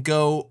think you can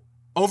go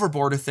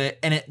overboard with it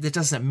and it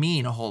doesn't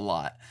mean a whole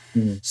lot.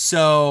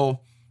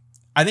 So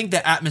I think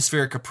the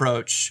atmospheric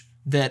approach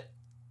that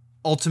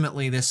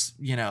ultimately this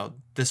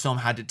film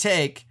had to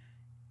take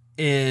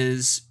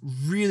is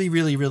really,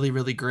 really, really,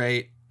 really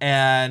great.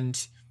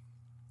 And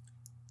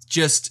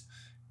just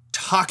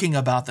talking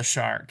about the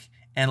shark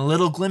and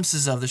little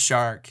glimpses of the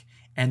shark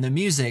and the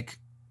music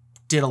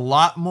did a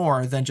lot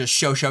more than just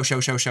show.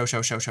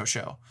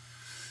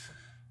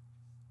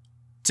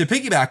 To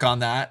piggyback on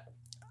that,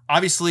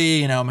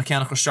 obviously,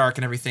 mechanical shark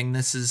and everything,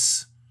 this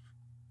is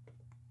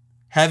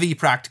heavy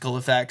practical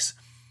effects.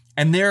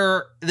 And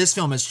this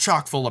film is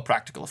chock full of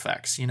practical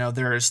effects.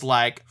 There's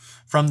like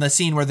from the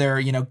scene where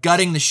they're,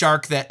 gutting the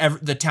shark that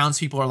the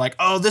townspeople are like,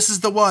 oh, this is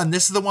the one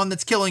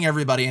that's killing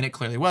everybody. And it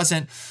clearly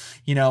wasn't,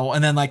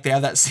 and then like they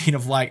have that scene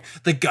of like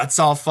the guts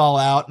all fall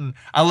out. And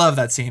I love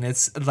that scene.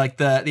 It's like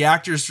the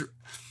actors'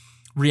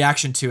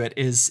 reaction to it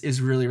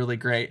is really, really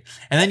great.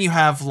 And then you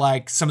have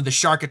like some of the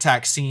shark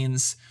attack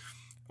scenes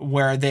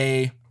where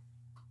I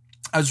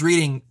was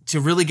reading to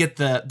really get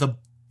the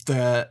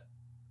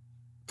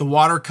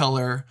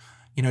watercolor,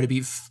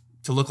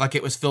 to look like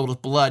it was filled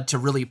with blood to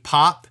really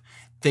pop.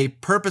 They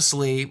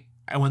purposely,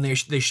 when they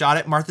shot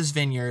at Martha's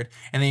Vineyard,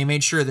 and they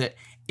made sure that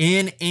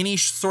in any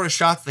sort of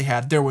shots they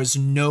had, there was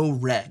no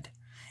red,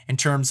 in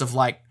terms of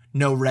like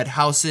no red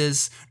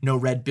houses, no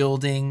red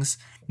buildings,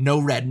 no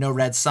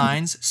red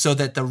signs, so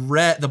that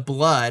the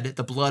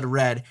blood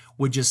red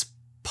would just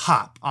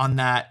pop on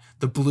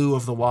the blue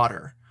of the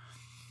water.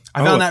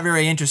 I found that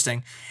very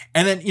interesting.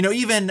 And then,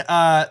 even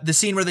the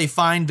scene where they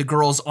find the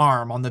girl's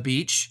arm on the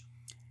beach.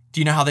 Do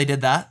you know how they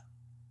did that?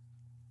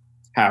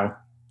 How?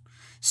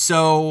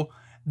 So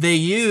they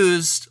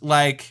used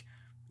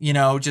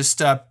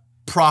just a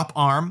prop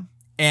arm,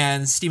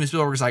 and Steven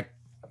Spielberg was like,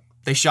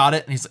 they shot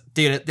it and he's like,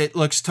 dude, it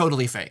looks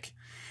totally fake.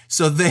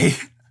 So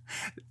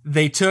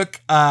they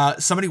took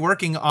somebody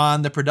working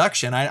on the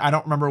production. I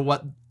don't remember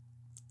what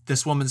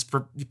this woman's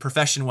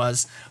profession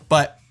was,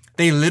 but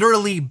they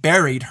literally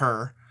buried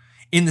her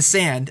in the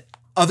sand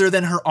other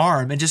than her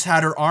arm and just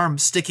had her arm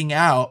sticking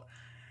out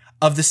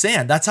of the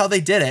sand. That's how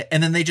they did it.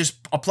 And then they just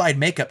applied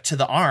makeup to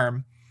the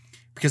arm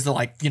because they're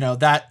like,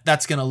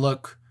 that's going to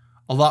look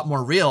a lot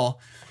more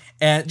real.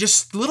 And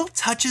just little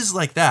touches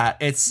like that.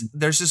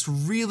 There's just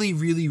really,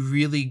 really,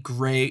 really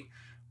great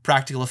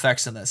practical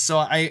effects in this. So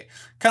I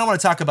kind of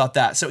want to talk about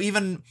that. So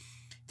even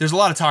there's a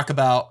lot of talk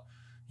about,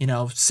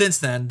 since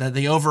then,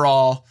 the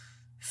overall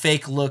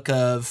fake look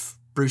of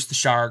Bruce the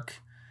Shark.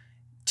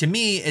 To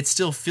me, it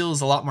still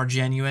feels a lot more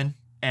genuine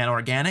and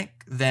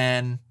organic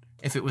than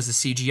if it was a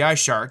CGI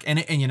shark. And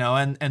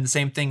the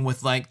same thing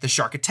with like the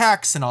shark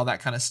attacks and all that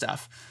kind of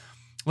stuff.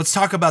 Let's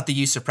talk about the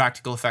use of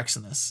practical effects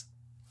in this.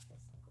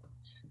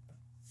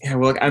 Yeah,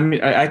 well,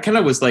 I kind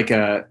of was like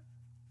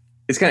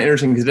it's kind of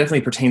interesting because it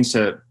definitely pertains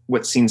to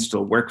what scenes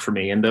still work for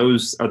me. And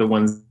those are the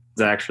ones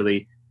that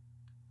actually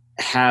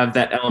have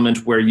that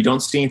element where you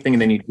don't see anything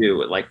and then you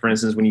do it. Like, for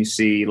instance, when you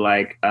see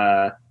like,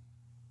 I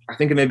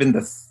think it may have been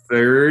the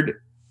third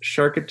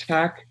shark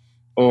attack,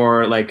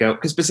 or like,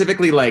 because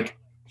specifically like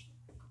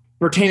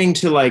pertaining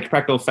to like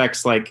practical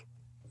effects, like,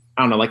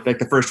 I don't know, like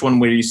the first one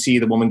where you see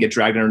the woman get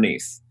dragged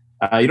underneath.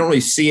 You don't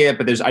really see it,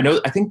 but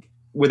I think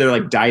where they're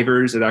like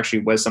divers, it actually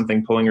was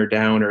something pulling her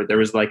down, or there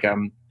was like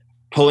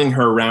pulling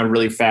her around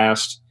really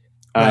fast.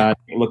 Right.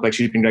 It looked like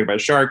she was being dragged by a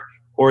shark.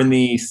 Or in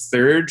the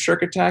third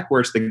shark attack,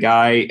 where it's the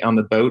guy on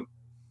the boat,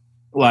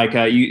 like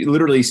you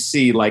literally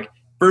see like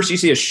first you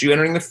see a shoe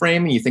entering the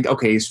frame and you think,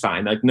 okay, he's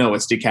fine. Like, no,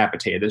 it's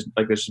decapitated.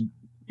 There's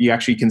you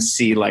actually can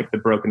see like the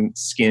broken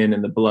skin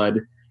and the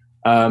blood.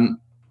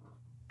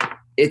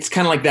 It's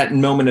kind of like that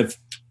moment of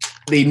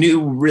they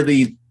knew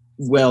really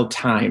well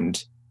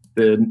timed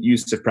the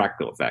use of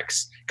practical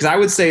effects. Because I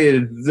would say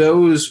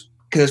those,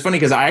 because it's funny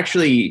because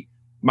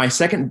my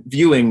second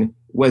viewing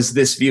was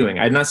this viewing.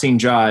 I had not seen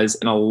Jaws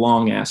in a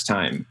long ass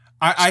time.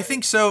 I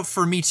think so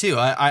for me too.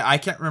 I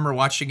can't remember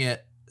watching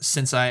it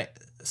since I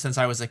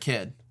was a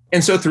kid.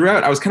 And so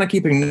throughout, I was kind of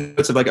keeping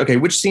notes of like, okay,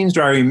 which scenes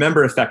do I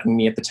remember affecting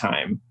me at the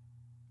time?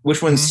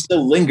 Which ones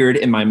still lingered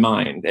in my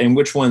mind? And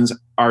which ones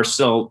are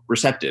still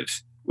receptive?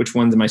 Which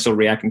ones am I still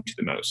reacting to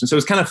the most? And so it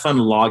was kind of fun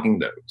logging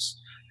those.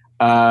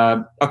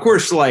 Of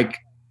course, like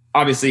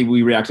obviously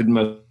we reacted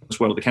most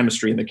well to the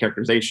chemistry and the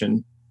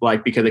characterization,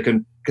 like because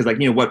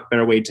what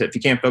better way to, if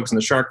you can't focus on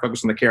the shark,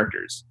 focus on the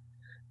characters.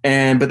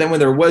 But then when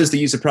there was the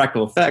use of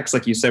practical effects,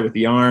 like you said with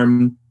the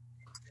arm,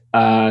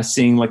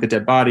 seeing like the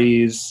dead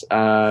bodies,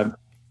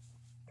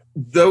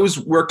 those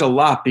worked a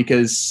lot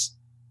because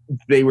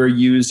they were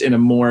used in a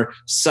more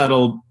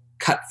subtle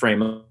cut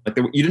frame. Like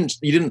you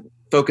didn't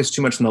focus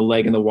too much on the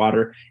leg in the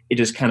water. It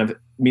just kind of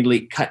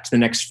immediately cut to the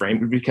next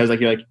frame because like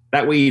you're like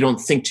that way you don't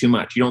think too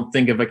much. You don't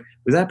think of like,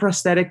 was that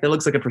prosthetic? That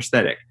looks like a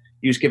prosthetic.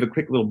 You just give a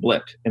quick little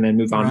blip and then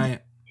move on. Right.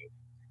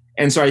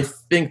 And so I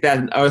think that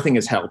another thing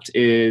has helped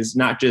is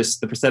not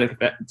just the prosthetic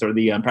effects or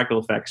the practical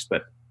effects,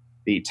 but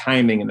the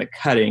timing and the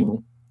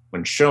cutting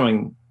when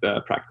showing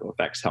the practical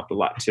effects helped a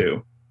lot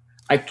too.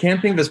 I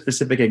can't think of a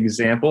specific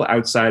example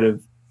outside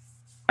of,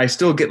 I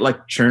still get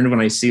like churned when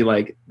I see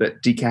like the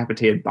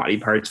decapitated body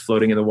parts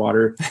floating in the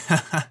water.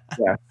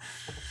 Yeah.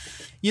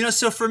 You know,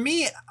 so for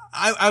me,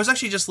 I was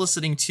actually just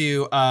listening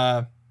to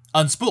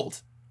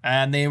Unspooled,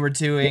 and they were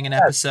doing an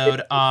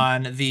episode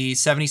on the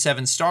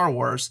 77 Star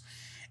Wars,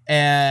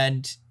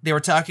 and they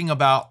were talking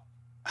about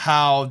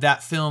how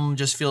that film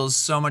just feels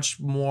so much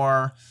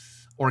more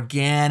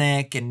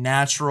organic and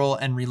natural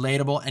and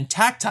relatable and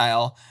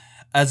tactile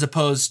as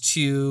opposed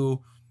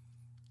to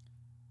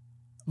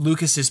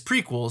Lucas's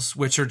prequels,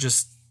 which are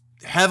just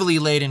heavily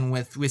laden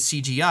with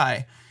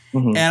CGI.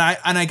 Mm-hmm.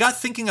 And I got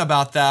thinking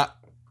about that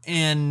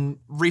in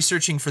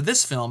researching for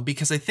this film,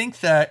 because I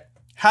think that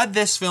had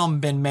this film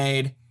been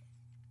made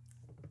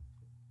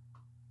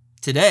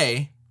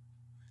today,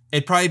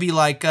 it'd probably be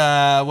like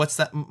what's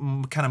that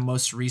kind of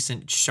most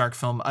recent shark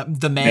film,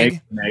 The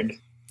Meg.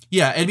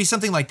 Yeah, it'd be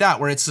something like that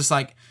where it's just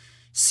like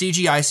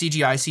CGI,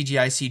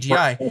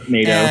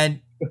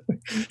 and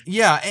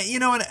yeah, you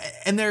know,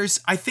 and there's,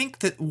 I think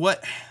that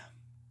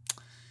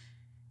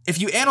if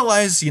you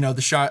analyze,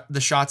 the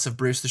shots of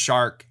Bruce the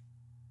Shark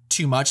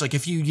too much, like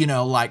if you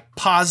like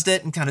paused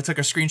it and kind of took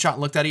a screenshot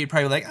and looked at it, you'd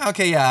probably be like,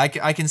 okay, yeah,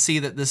 I can see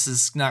that this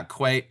is not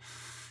quite,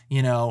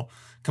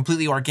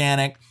 completely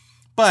organic,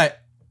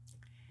 but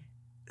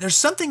there's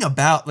something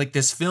about like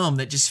this film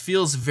that just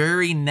feels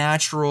very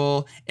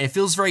natural. It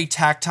feels very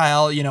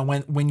tactile,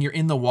 when you're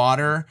in the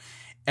water,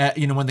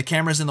 when the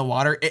camera's in the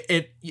water,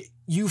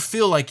 you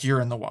feel like you're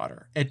in the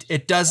water.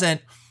 It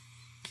doesn't,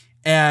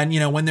 and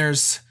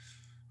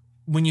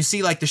when you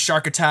see like the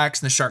shark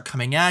attacks and the shark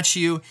coming at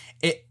you,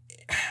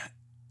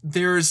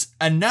 there's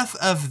enough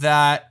of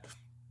that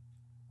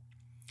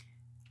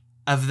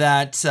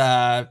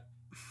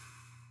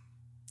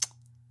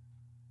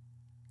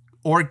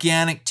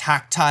organic,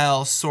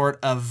 tactile sort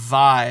of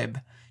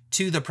vibe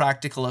to the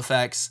practical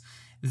effects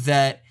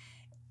that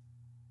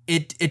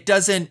it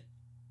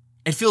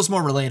feels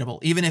more relatable,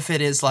 even if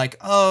it is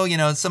like,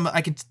 some of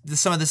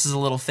this is a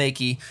little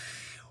fakey.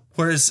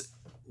 Whereas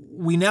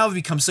we now have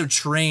become so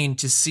trained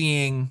to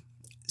seeing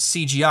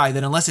CGI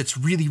that unless it's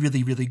really,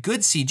 really, really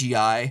good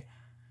CGI,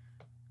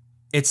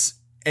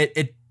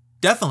 it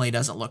definitely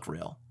doesn't look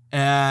real.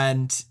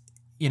 And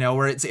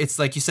where it's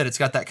like you said, it's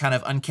got that kind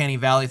of uncanny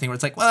valley thing where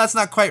it's like, well, that's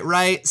not quite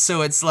right.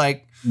 So it's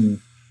like,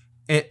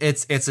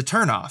 it's a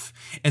turnoff.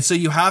 And so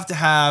you have to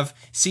have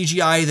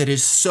CGI that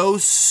is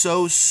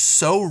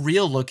so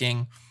real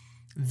looking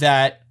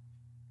that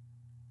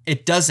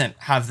it doesn't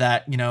have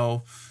that,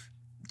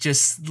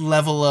 just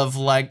level of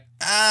like,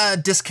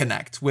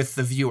 disconnect with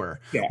the viewer.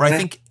 Yeah. Where I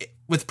think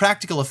with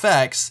practical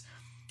effects,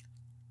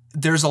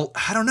 there's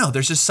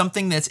just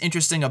something that's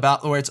interesting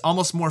about where it's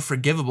almost more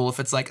forgivable if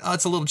it's like, oh,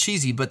 it's a little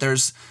cheesy, but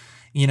there's,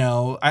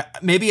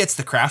 maybe it's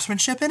the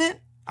craftsmanship in it.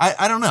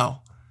 I don't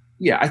know.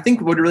 Yeah, I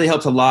think what really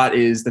helps a lot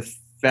is the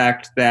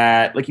fact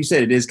that, like you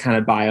said, it is kind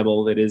of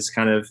viable. It is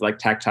kind of like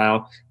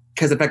tactile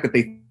because the fact that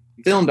they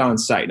filmed on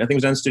site. Nothing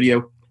was done in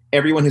studio.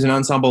 Everyone who's an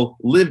ensemble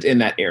lived in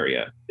that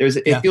area.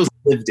 It feels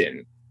lived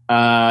in.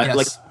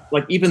 Yes.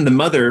 Like even the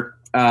mother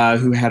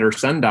who had her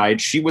son died,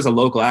 she was a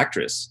local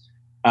actress.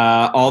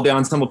 All the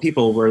ensemble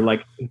people were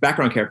like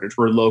background characters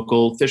were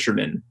local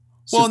fishermen.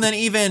 Well, and then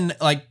even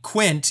like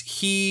Quint,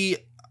 he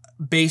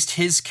based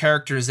his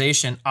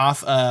characterization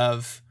off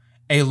of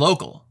a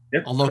local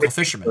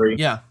fisherman. Story.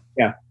 Yeah.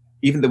 Yeah.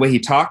 Even the way he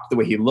talked, the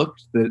way he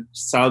looked, the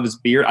style of his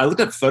beard. I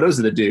looked up photos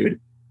of the dude.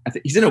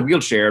 He's in a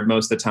wheelchair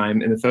most of the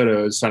time in the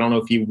photos. So I don't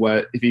know if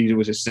he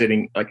was just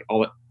sitting like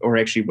or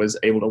actually was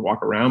able to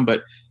walk around,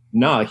 but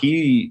no,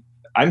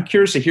 I'm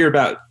curious to hear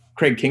about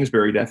Craig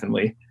Kingsbury,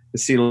 definitely, to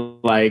see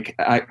like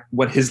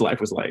what his life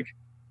was like.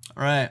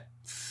 All right.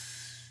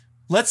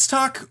 Let's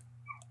talk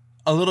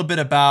a little bit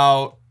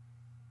about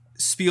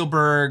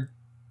Spielberg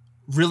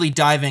really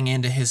diving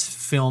into his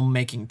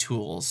filmmaking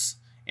tools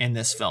in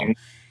this film.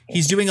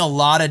 He's doing a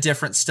lot of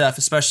different stuff,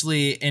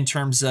 especially in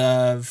terms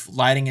of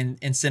lighting and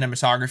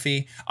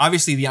cinematography.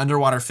 Obviously, the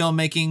underwater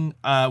filmmaking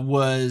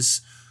was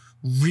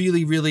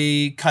really,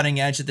 really cutting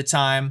edge at the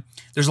time.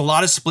 There's a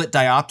lot of split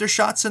diopter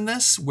shots in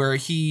this where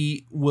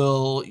he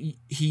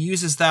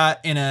uses that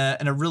in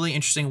a really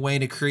interesting way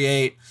to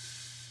create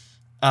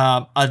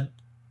a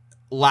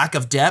lack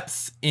of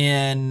depth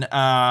in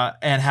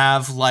and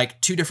have like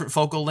two different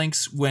focal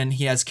lengths when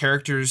he has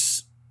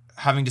characters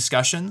having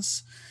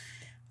discussions.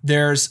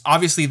 There's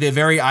obviously the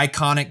very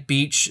iconic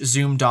beach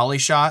zoom dolly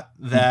shot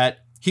that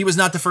he was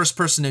not the first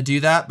person to do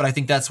that, but I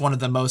think that's one of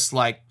the most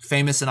like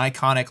famous and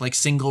iconic like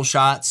single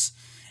shots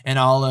in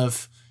all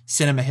of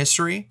cinema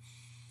history.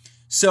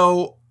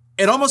 So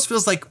it almost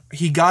feels like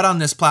he got on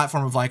this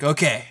platform of like,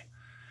 okay,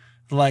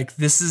 like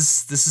this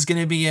is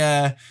going to be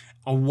a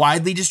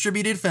widely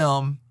distributed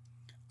film.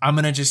 I'm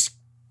going to just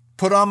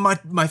put on my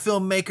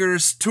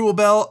filmmaker's tool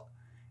belt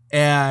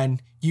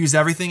and use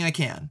everything I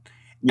can.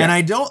 Yeah.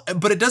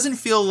 And but it doesn't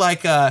feel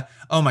like,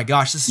 oh my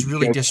gosh, this is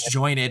really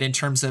disjointed in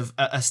terms of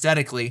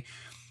aesthetically.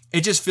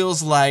 It just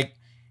feels like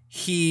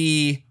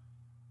he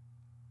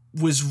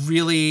was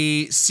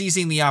really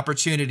seizing the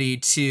opportunity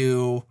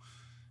to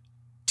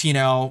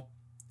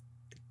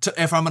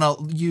if I'm going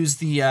to use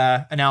the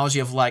analogy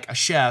of like a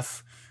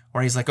chef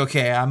where he's like,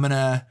 okay, I'm going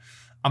to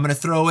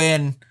throw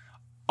in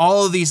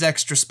all of these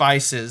extra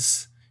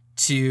spices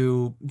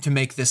to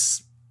make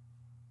this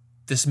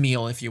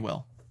meal, if you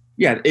will.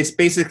 Yeah, it's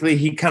basically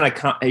he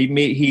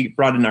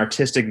brought an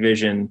artistic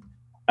vision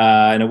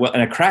and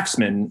a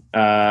craftsman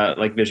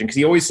like vision, because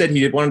he always said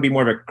he wanted to be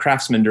more of a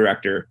craftsman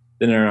director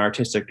than an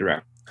artistic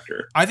director.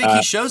 I think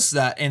he shows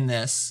that in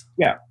this.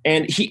 Yeah,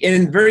 and he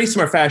in very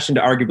similar fashion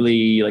to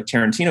arguably like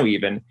Tarantino,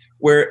 even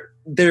where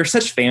they're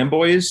such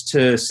fanboys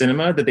to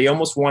cinema that they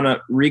almost want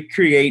to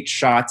recreate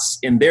shots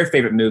in their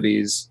favorite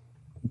movies,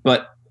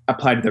 but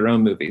apply to their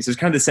own movies. There's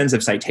kind of the sense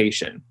of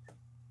citation.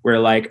 Where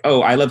like,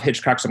 oh, I love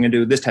Hitchcock, so I'm going to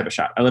do this type of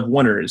shot. I love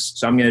Wonders,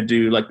 so I'm going to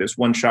do like this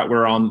one shot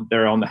where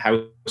they're on the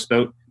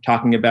houseboat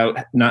talking about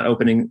not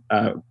opening,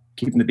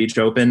 keeping the beach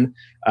open,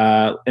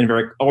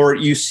 or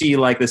you see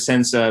like the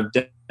sense of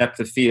depth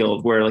of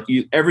field where like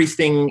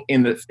everything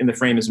in the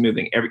frame is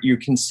moving. You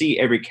can see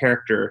every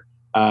character,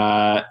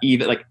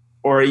 even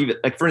for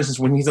instance,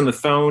 when he's on the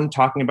phone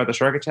talking about the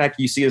shark attack,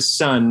 you see his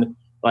son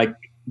like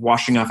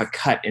washing off a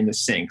cut in the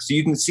sink, so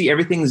you can see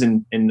everything's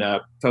in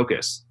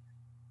focus.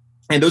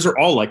 And those are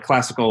all like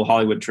classical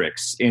Hollywood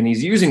tricks. And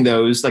he's using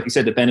those, like you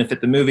said, to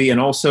benefit the movie. And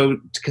also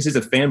because he's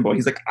a fanboy,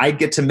 he's like, I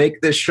get to make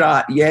this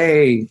shot.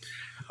 Yay.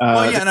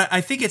 And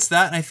I think it's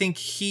that. And I think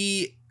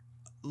he,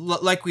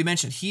 like we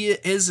mentioned, he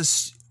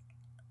is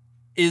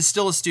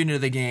still a student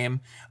of the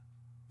game.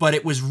 But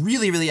it was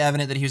really, really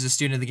evident that he was a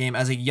student of the game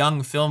as a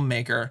young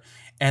filmmaker.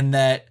 And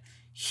that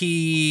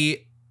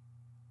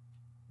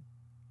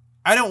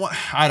I don't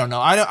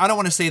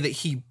want to say that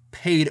he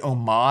paid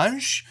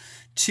homage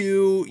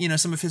to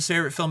some of his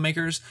favorite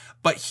filmmakers,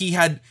 but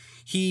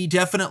he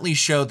definitely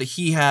showed that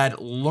he had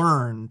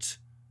learned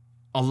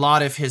a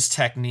lot of his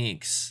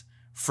techniques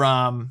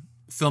from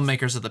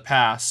filmmakers of the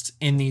past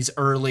in these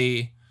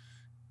early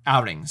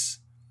outings.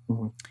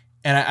 Mm-hmm.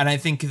 And I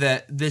think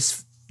that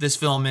this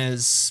film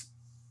is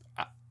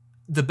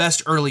the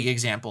best early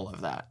example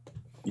of that.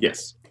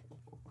 Yes.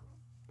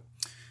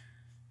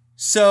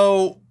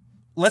 So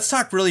let's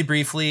talk really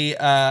briefly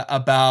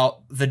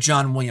about the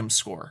John Williams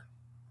score.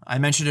 I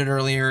mentioned it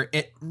earlier.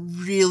 It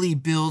really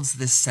builds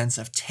this sense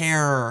of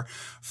terror,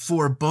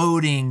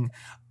 foreboding,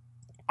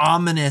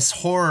 ominous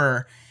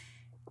horror.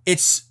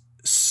 It's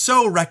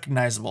so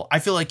recognizable. I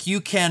feel like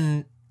you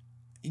don't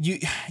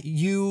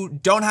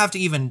have to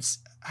even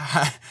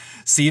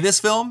see this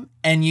film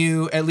and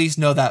you at least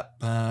know that.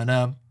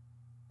 Oh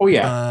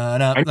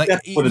yeah. Like,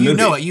 you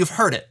know it. You've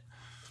heard it.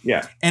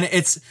 Yeah. And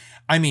it's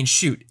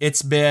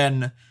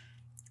been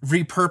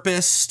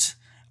repurposed.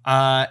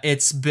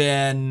 It's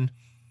been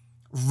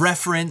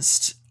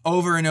referenced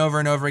over and over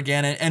and over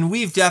again, and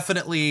we've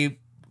definitely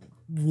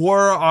wore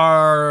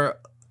our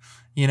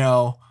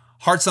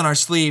hearts on our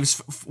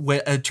sleeves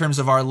in terms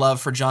of our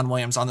love for John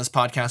Williams on this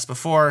podcast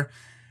before,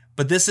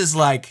 but this is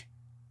like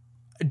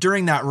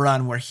during that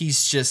run where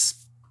he's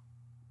just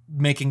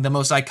making the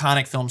most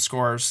iconic film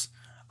scores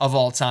of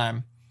all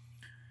time.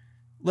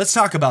 Let's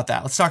talk about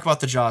that. Let's talk about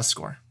the Jaws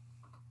score.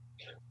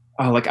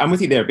 Like I'm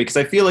with you there, because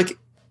I feel like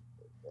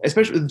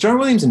especially with John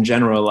Williams in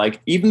general, like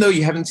even though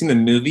you haven't seen the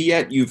movie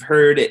yet, you've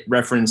heard it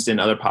referenced in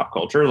other pop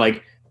culture.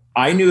 Like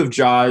I knew of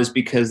Jaws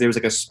because there was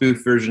like a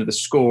spoof version of the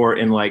score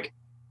in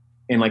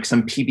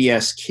some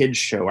PBS kids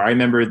show. I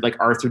remember like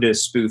Arthur did a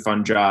spoof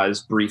on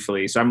Jaws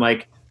briefly. So I'm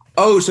like,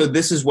 oh, so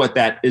this is what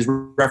that is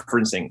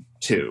referencing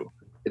to.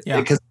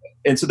 Yeah.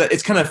 And so that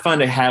it's kind of fun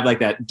to have like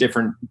that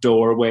different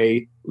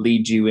doorway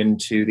lead you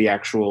into the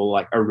actual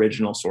like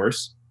original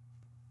source.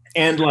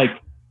 And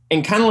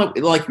kind of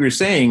like you were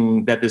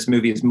saying that this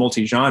movie is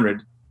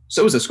multi-genred,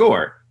 so is the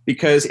score,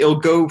 because it'll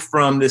go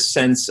from this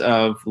sense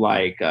of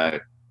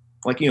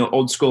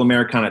old school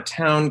Americana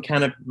town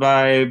kind of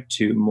vibe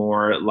to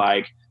more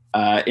like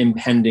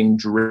impending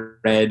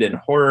dread and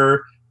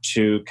horror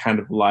to kind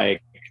of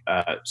like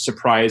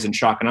surprise and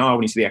shock and awe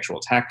when you see the actual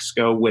attacks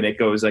go, when it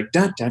goes like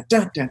dun dun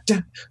dun dun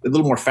dun, a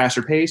little more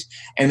faster pace,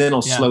 and then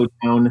it'll slow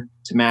down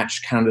to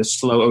match kind of the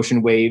slow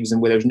ocean waves and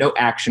where there's no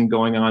action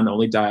going on,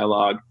 only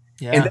dialogue.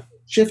 Yeah. And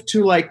shift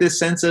to like this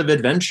sense of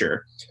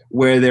adventure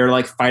where they're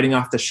like fighting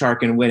off the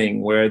shark and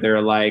winning, where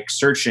they're like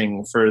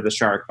searching for the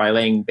shark by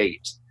laying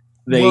bait.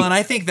 Well, and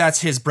I think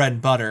that's his bread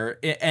and butter.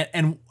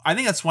 And I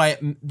think that's why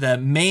the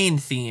main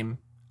theme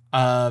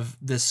of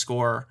this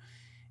score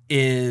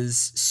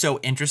is so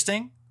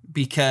interesting,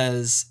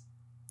 because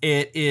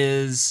it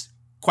is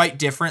quite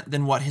different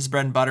than what his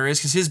bread and butter is,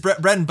 because his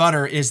bread and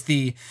butter is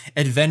the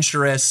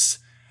adventurous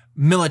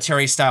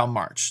military style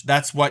march.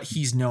 That's what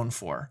he's known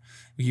for.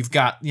 You've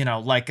got, you know,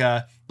 like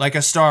a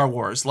Star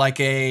Wars, like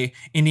a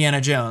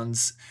Indiana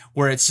Jones,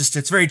 where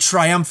it's very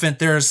triumphant.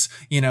 There's,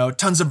 you know,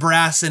 tons of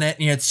brass in it,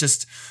 and it's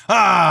just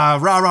rah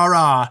rah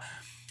rah.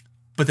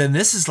 But then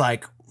this is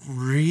like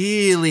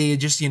really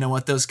just, you know,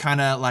 with those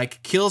kind of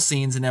like kill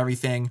scenes and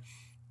everything.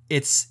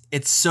 It's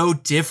so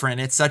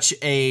different. It's such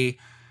a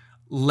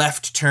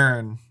left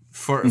turn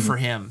for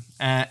him,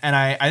 and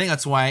I think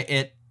that's why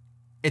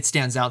it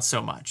stands out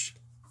so much.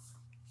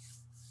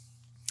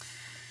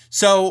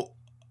 So,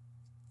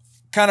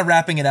 kind of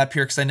wrapping it up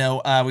here, because I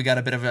know we got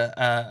a bit of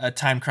a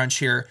time crunch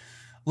here.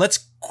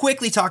 Let's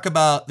quickly talk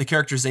about the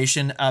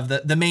characterization of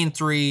the main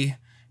three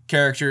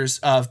characters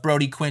of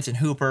Brody, Quint, and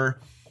Hooper,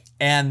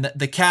 and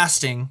the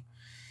casting,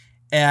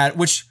 and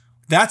which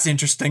that's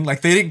interesting.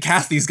 Like, they didn't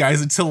cast these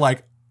guys until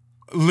like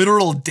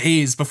literal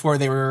days before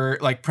they were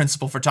like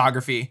principal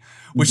photography,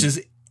 which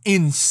is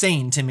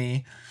insane to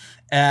me.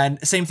 And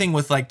same thing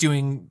with like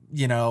doing,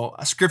 you know,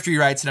 script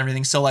rewrites and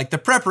everything. So like the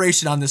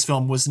preparation on this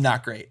film was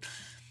not great.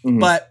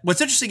 But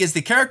what's interesting is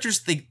the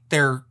characters,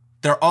 they're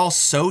all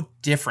so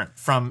different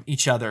from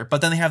each other,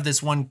 but then they have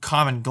this one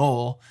common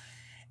goal,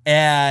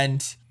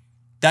 and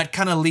that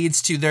kind of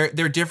leads to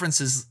their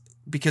differences,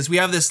 because we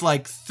have this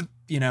like,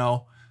 you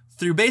know,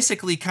 through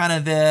basically kind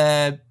of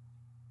the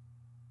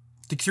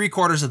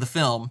 3/4 of the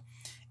film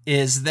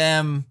is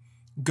them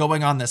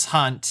going on this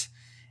hunt,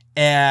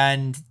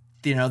 and,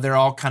 you know, they're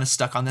all kind of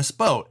stuck on this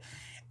boat.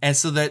 And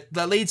so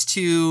that leads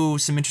to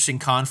some interesting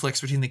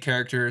conflicts between the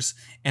characters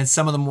and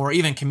some of the more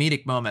even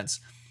comedic moments.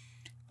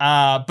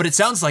 But it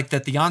sounds like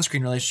that the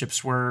on-screen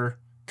relationships were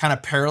kind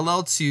of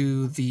parallel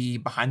to the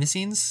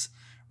behind-the-scenes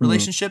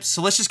relationships.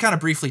 So let's just kind of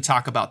briefly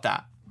talk about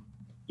that.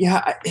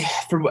 Yeah,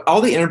 from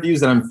all the interviews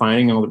that I'm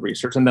finding and all the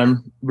research and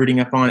I'm reading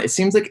up on, it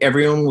seems like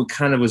everyone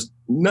was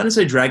not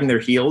necessarily dragging their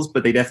heels,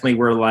 but they definitely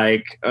were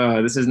like,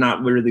 this is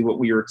not really what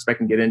we were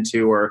expecting to get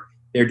into, or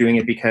they're doing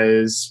it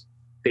because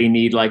they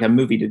need like a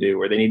movie to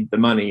do, or they need the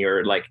money,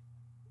 or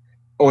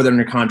they're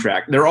under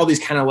contract. There are all these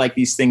kind of like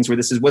these things where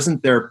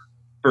wasn't their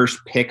first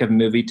pick of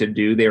movie to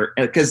do.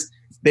 Because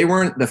they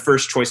weren't the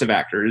first choice of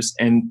actors.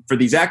 And for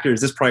these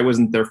actors, this probably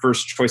wasn't their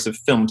first choice of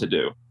film to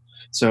do.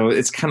 So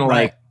it's kind of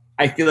like,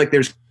 I feel like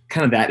there's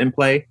kind of that in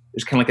play.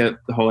 There's kind of like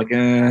the whole, like,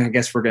 I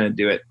guess we're going to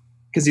do it.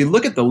 Because you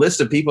look at the list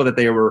of people that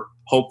they were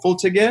hopeful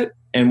to get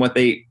and what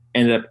they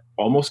ended up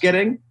almost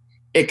getting,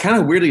 it kind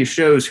of weirdly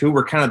shows who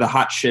were kind of the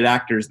hot shit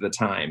actors at the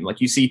time. Like,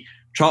 you see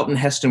Charlton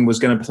Heston was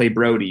going to play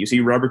Brody. You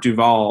see Robert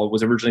Duvall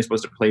was originally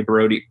supposed to play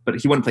Brody,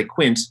 but he wanted to play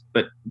Quint,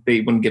 but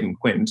they wouldn't give him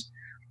Quint.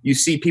 You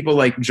see people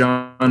like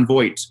John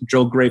Voight,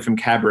 Joel Grey from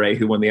Cabaret,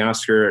 who won the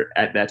Oscar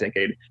at that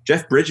decade.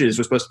 Jeff Bridges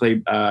was supposed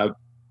to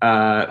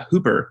play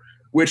Hooper,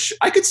 which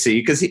I could see,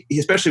 because he,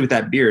 especially with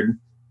that beard.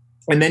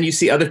 And then you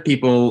see other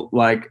people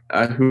like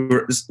who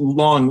are this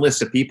long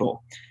list of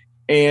people.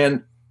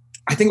 And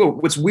I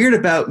think what's weird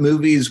about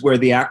movies where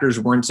the actors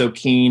weren't so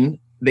keen,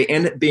 they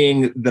end up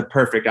being the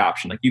perfect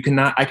option. Like,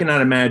 I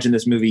cannot imagine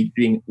this movie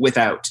being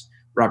without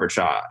Robert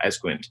Shaw as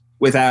Quint,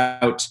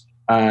 without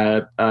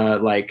Roy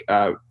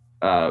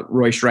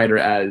Schreider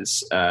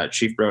as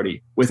Chief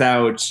Brody,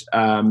 without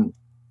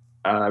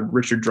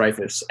Richard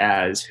Dreyfuss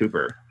as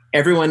Hooper.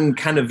 Everyone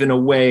kind of, in a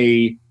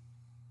way,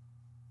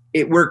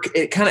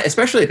 it kind of,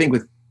 especially I think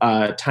with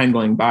time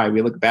going by,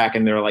 we look back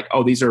and they're like,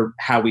 oh, these are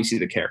how we see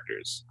the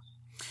characters.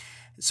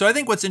 So I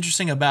think what's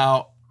interesting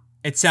about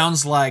it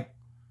sounds like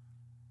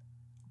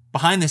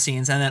behind the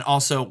scenes, and then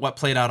also what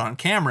played out on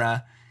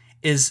camera,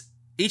 is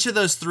each of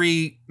those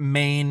three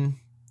main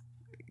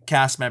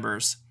cast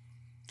members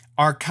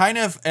are kind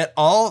of at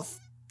all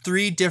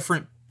three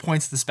different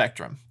points of the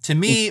spectrum. To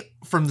me,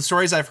 from the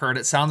stories I've heard,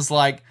 it sounds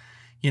like,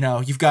 you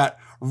know, you've got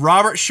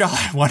Robert Shaw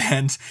at one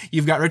end,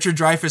 you've got Richard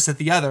Dreyfuss at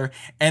the other,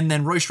 and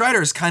then Roy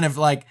Schreider is kind of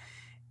like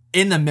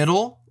in the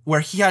middle,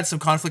 where he had some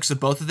conflicts with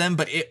both of them,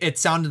 but it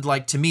sounded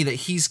like to me that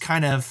he's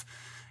kind of,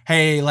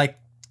 hey, like,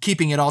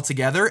 keeping it all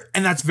together.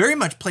 And that's very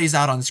much plays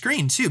out on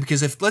screen too,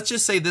 because if, let's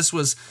just say this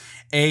was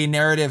a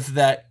narrative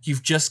that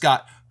you've just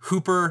got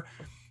Hooper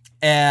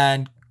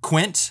and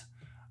Quint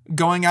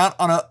going out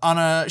on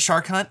a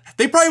shark hunt,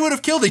 they probably would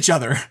have killed each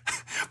other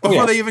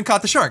before they even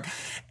caught the shark.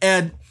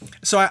 And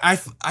so I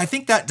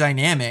think that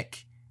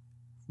dynamic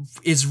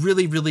is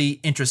really, really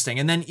interesting.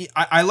 And then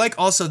I like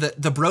also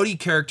that the Brody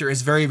character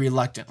is very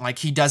reluctant. Like,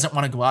 he doesn't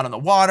want to go out on the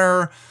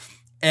water.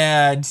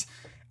 And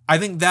I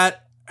think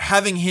that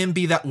having him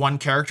be that one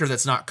character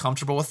that's not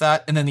comfortable with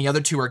that, and then the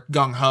other two are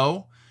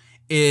gung-ho,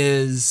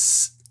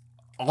 is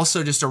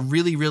also just a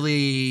really,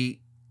 really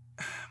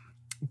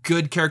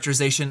good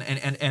characterization.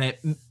 And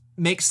it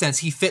makes sense.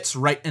 He fits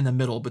right in the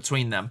middle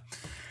between them.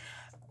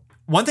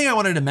 One thing I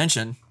wanted to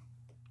mention,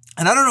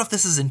 and I don't know if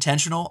this is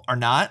intentional or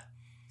not,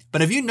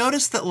 but have you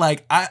noticed that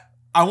like I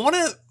want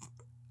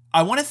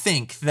to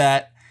think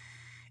that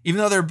even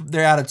though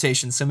they're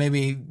adaptations, so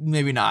maybe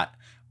not,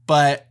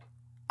 but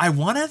I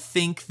want to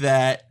think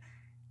that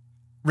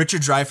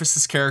Richard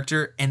Dreyfuss's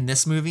character in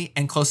this movie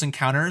and Close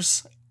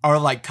Encounters are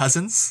like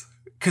cousins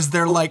because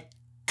they're like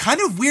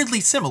kind of weirdly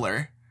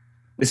similar.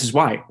 This is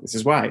why.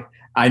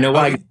 I know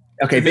why.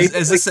 Okay,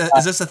 is this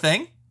a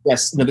thing?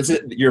 Yes. No. This is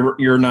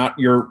you're on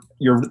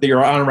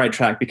the right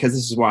track because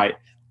this is why.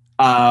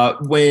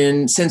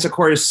 Since of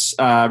course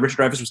Richard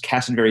Dreyfuss was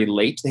casted very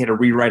late, they had to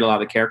rewrite a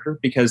lot of the character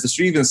because the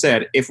studio even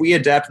said if we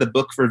adapt the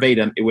book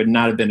verbatim, it would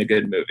not have been a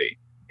good movie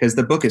because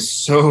the book is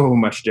so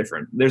much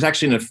different. There's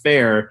actually an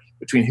affair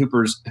between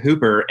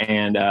Hooper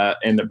and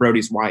the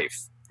Brody's wife.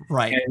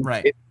 Right. And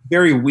right. It's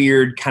very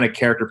weird kind of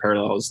character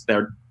parallels.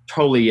 They're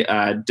totally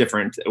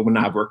different. It would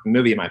not have worked in the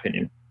movie, in my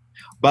opinion.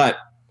 But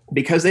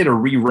because they had to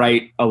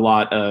rewrite a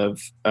lot of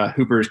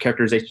Hooper's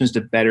characterizations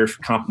to better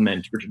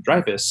complement Richard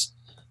Dreyfuss,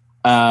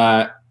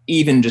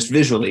 even just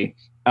visually,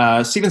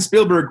 Steven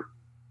Spielberg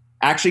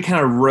actually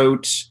kind of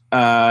wrote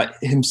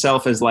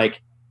himself as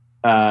like,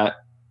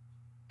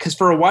 because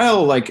for a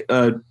while, like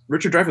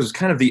Richard Dreyfuss was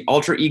kind of the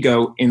alter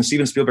ego in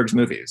Steven Spielberg's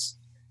movies.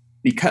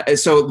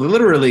 Because so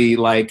literally,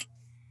 like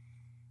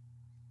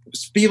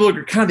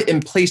Spielberg kind of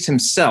emplaced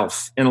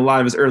himself in a lot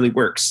of his early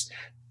works,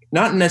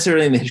 not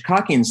necessarily in the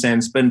Hitchcockian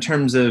sense, but in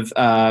terms of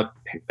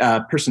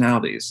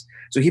personalities.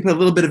 So he put a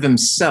little bit of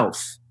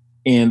himself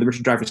in the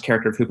Richard Dreyfuss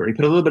character of Hooper. He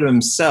put a little bit of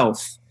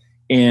himself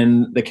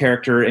in the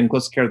character in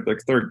Close Encounters of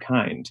the Third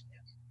Kind,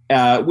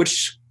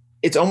 which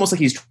it's almost like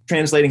he's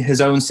translating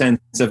his own sense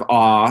of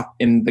awe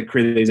in the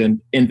creators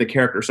and in the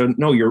character. So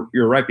no, you're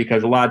right,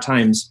 because a lot of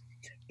times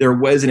there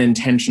was an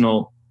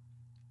intentional,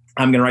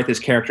 I'm going to write this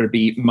character to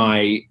be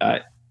my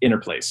inner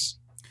place.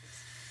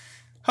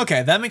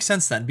 Okay, that makes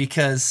sense then,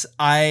 because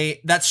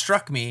that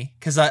struck me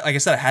because like I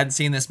said, I hadn't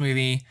seen this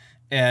movie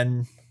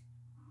in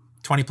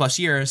 20 plus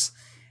years.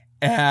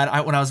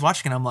 And when I was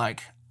watching it, I'm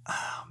like,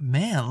 oh,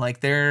 man, like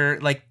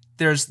there's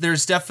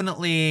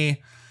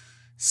definitely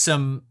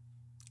some,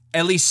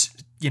 at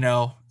least,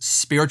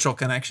 spiritual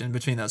connection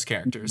between those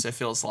characters. It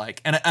feels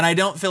like, and I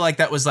don't feel like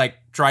that was like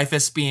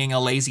Dreyfuss being a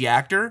lazy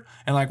actor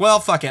and like, well,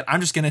 fuck it,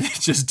 I'm just gonna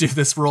just do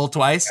this role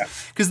twice,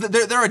 because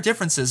there are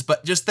differences,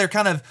 but just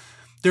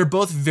they're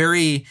both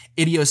very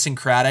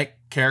idiosyncratic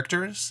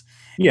characters.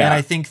 Yeah, and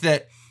I think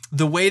that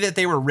the way that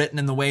they were written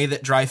and the way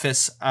that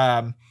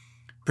Dreyfuss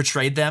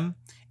portrayed them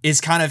is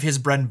kind of his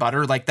bread and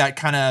butter, like that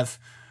kind of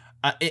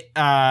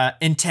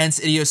intense,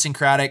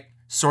 idiosyncratic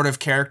sort of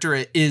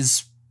character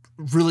is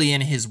really in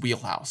his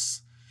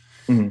wheelhouse.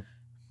 Mm-hmm.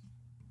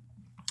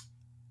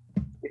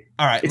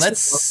 All right, I'm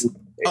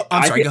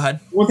sorry, go ahead.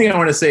 One thing I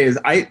want to say is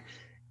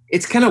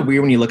it's kind of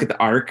weird when you look at the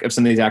arc of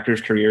some of these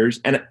actors'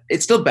 careers, and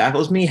it still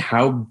baffles me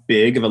how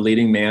big of a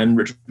leading man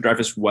Richard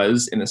Dreyfuss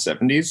was in the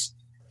 70s,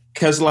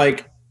 because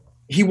like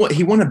he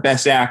won a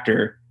Best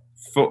Actor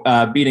for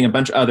beating a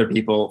bunch of other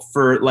people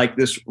for like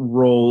this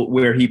role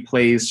where he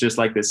plays just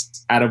like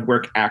this out of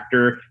work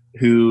actor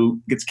who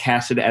gets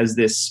casted as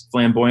this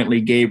flamboyantly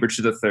gay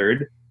Richard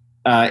III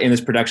in this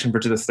production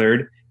Richard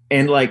III,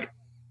 and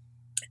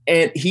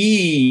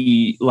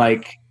he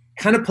like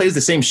kind of plays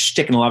the same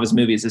shtick in a lot of his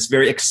movies. This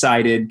very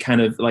excited kind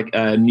of like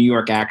a New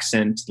York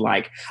accent,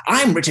 like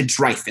I'm Richard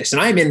Dreyfuss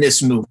and I'm in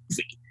this movie.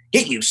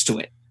 Get used to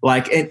it.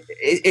 Like, and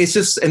it's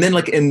just, and then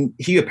like, and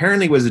he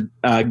apparently was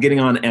getting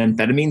on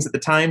amphetamines at the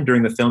time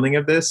during the filming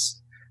of this.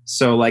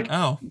 So like,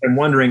 I'm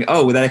wondering,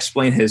 would that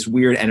explain his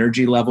weird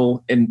energy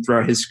level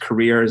throughout his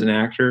career as an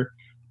actor?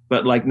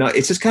 But like, no,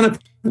 it's just kind of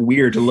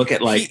weird to look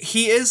at. Like,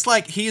 he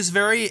is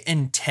very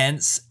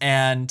intense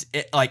and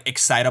like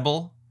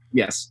excitable.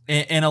 Yes,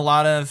 in a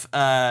lot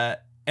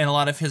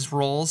of his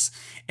roles,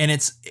 and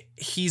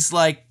he's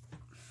like.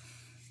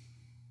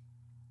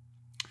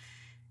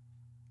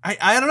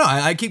 I don't know.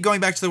 I keep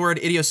going back to the word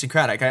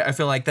idiosyncratic. I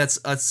feel like that's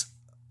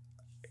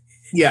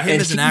him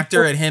as an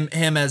actor and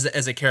him as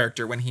a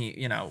character when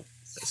he,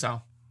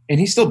 so. And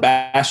he still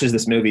bashes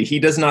this movie. He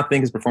does not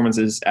think his performance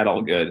is at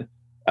all good.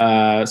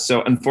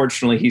 So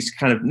unfortunately, he's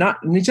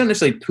not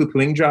necessarily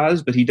poo-pooing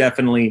Jaws, but he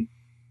definitely,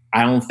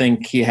 I don't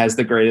think he has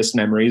the greatest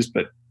memories,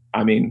 but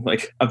I mean,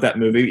 like, of that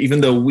movie,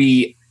 even though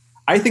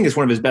I think it's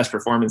one of his best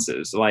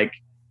performances. Like,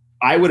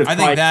 I think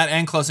that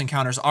and Close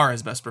Encounters are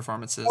his best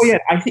performances. Oh yeah,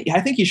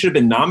 I think he should have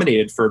been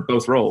nominated for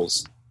both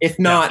roles. If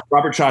not,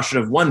 Robert Shaw should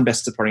have won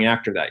Best Supporting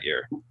Actor that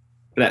year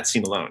for that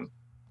scene alone.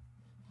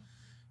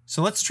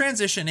 So let's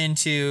transition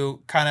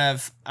into kind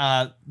of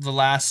the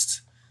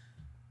last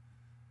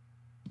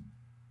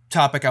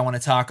topic I want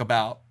to talk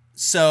about.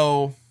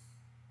 So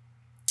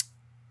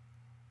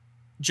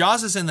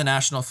Jaws is in the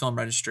National Film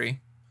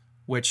Registry,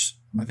 which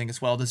I think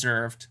is well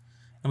deserved.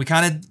 And we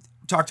kind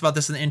of talked about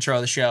this in the intro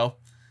of the show.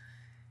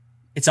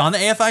 It's on the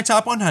AFI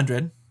Top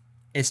 100.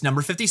 It's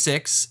number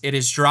 56. It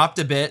has dropped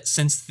a bit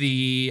since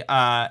the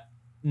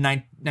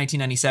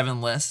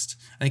 1997 list.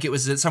 I think it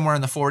was somewhere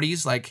in the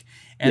 40s,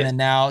 then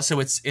now, so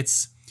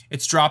it's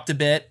dropped a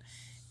bit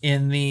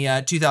in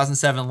the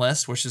 2007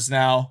 list, which is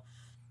now,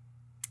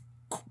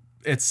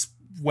 it's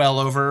well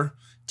over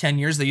 10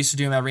 years. They used to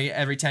do them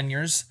every 10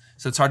 years.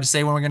 So it's hard to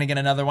say when we're going to get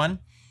another one.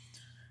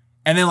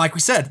 And then, like we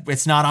said,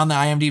 it's not on the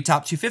IMDb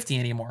Top 250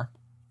 anymore.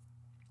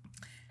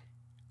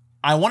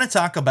 I want to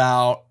talk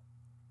about,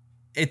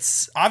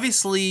 it's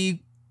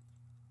obviously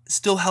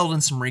still held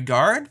in some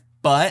regard,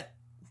 but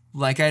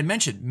like I had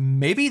mentioned,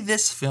 maybe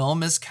this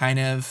film has kind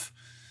of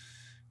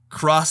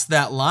crossed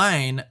that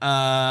line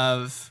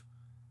of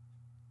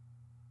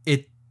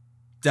it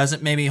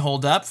doesn't maybe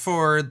hold up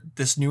for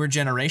this newer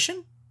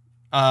generation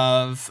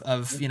of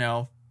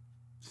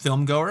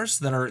film goers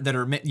that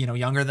are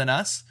younger than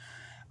us.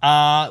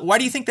 Why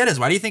do you think that is?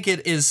 Why do you think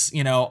it is,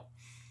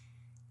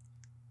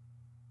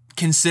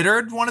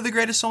 considered one of the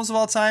greatest films of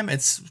all time?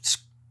 It's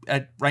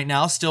right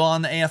now still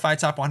on the AFI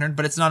Top 100,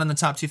 but it's not in the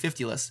Top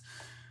 250 list.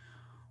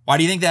 Why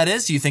do you think that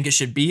is? Do you think it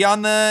should be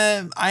on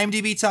the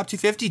IMDb Top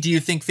 250? Do you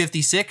think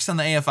 56 on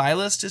the AFI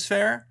list is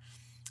fair?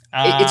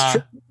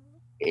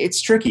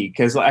 It's tricky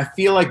because I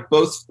feel like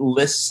both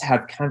lists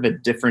have kind of a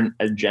different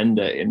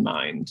agenda in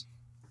mind.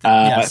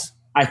 Yes.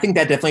 I think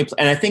that definitely,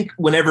 and I think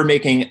whenever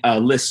making a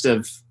list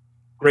of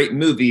great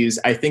movies,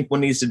 I think one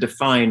needs to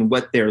define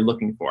what they're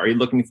looking for. Are you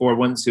looking for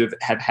ones who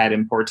have had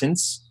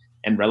importance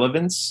and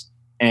relevance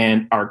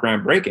and are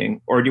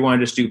groundbreaking, or do you want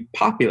to just do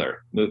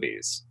popular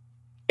movies?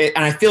 And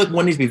I feel like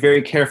one needs to be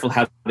very careful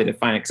how they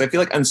define it, because I feel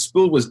like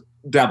Unspooled was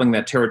dabbling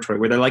that territory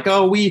where they're like,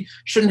 oh, we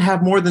shouldn't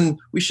have more than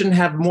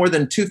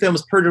 2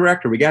 films per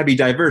director. We got to be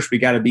diverse. We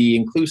got to be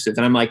inclusive.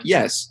 And I'm like,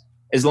 yes,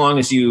 as long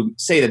as you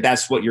say that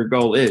that's what your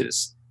goal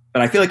is.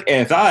 But I feel like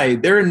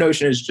AFI, their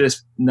notion is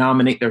just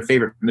nominate their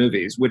favorite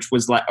movies, which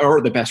was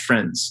or the best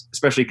friends,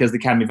 especially because the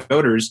Academy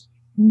voters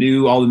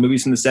knew all the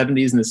movies from the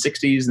 70s and the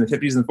 60s and the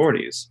 50s and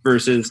 40s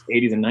versus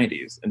 80s and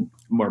 90s and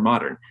more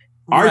modern.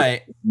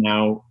 Right.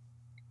 Now,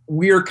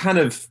 we're kind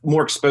of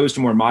more exposed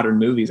to more modern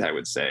movies, I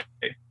would say.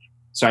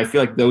 So I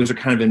feel like those are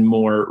kind of been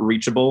more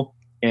reachable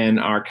in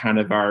our kind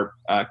of our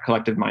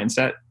collective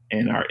mindset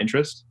and our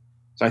interest.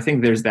 So I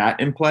think there's that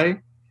in play.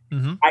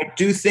 Mm-hmm. I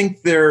do think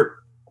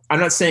I'm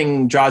not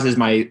saying Jaws is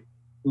my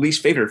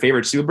least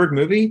favorite Spielberg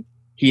movie.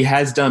 He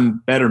has done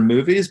better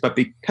movies, but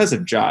because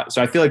of Jaws.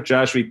 So I feel like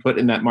Jaws should be put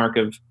in that mark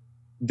of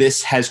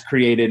this has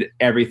created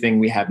everything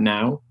we have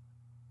now.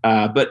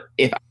 But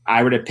if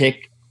I were to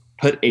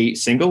put a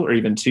single or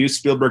even 2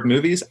 Spielberg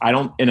movies,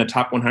 in a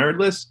top 100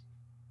 list,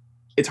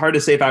 it's hard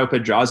to say if I would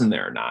put Jaws in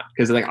there or not,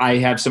 because I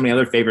have so many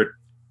other favorite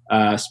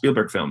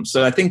Spielberg films.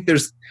 So I think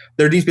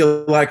there needs to be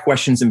a lot of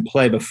questions in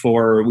play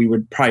before we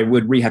would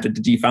have to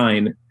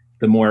define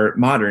the more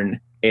modern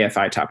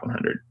AFI Top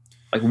 100.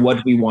 Like, what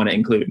do we want to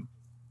include?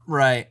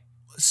 Right.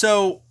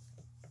 So,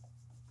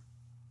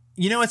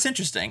 it's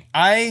interesting.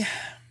 In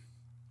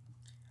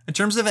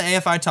terms of an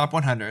AFI Top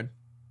 100,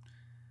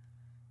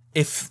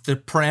 if the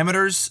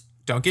parameters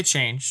don't get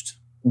changed,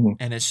 mm-hmm.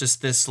 and it's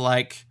just this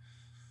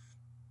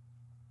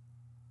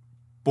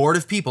board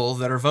of people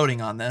that are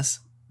voting on this,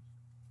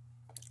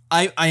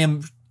 I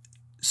am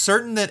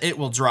certain that it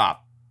will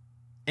drop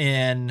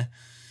in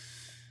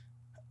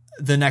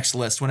the next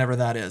list, whenever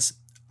that is.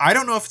 I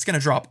don't know if it's going to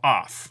drop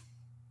off.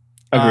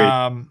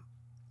 Agreed.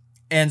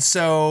 And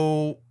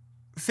so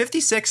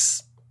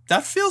 56,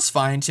 that feels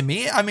fine to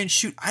me. I mean,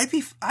 shoot, I'd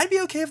be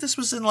okay if this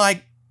was in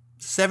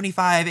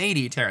 75,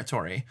 80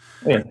 territory.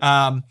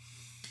 Yeah.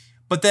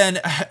 But then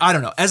I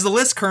don't know. As the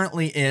list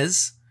currently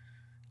is,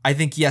 I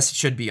think yes, it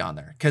should be on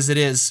there because it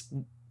is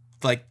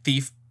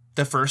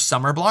the first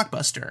summer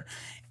blockbuster,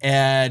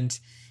 and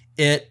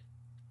it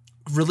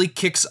really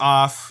kicks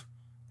off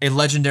a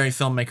legendary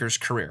filmmaker's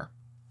career.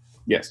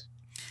 Yes.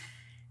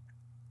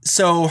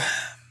 So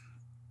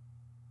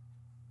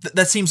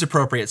that seems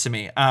appropriate to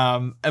me.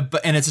 And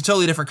it's a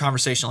totally different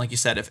conversation, like you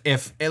said.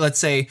 If let's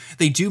say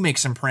they do make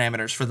some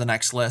parameters for the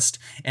next list,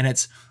 and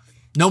it's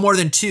no more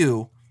than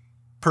 2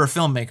 per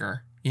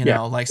filmmaker,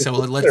 so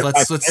let's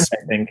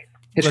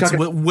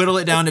whittle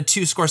it down to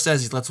 2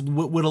 Scorseses. Let's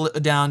whittle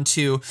it down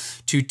to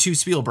 2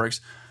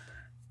 Spielbergs.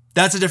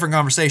 That's a different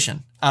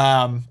conversation.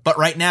 But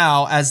right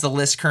now, as the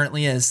list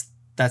currently is,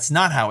 that's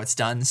not how it's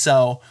done.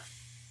 So,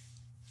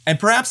 and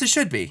perhaps it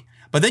should be.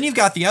 But then you've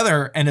got the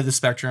other end of the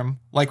spectrum,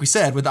 like we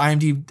said, with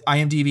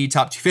IMDb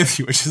Top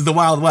 250, which is the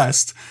Wild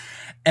West.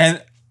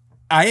 And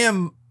I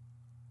am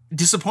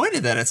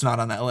disappointed that it's not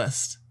on that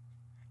list.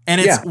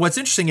 And what's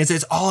interesting is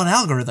it's all an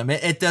algorithm.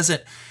 It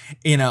doesn't,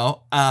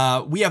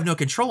 we have no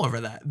control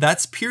over that.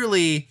 That's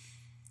purely,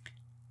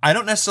 I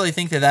don't necessarily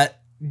think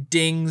that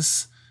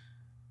dings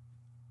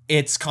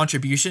its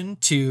contribution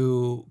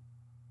to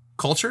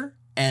culture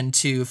and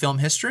to film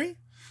history.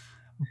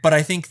 But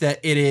I think that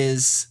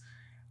it's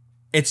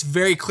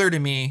very clear to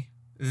me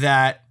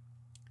that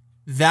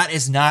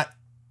is not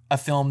a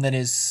film that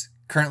is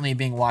currently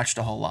being watched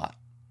a whole lot.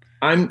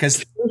 I'm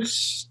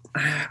curious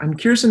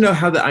to know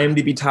how the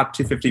IMDb Top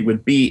 250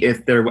 would be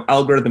if their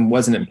algorithm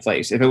wasn't in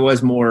place. If it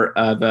was more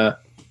of a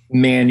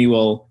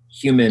manual,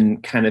 human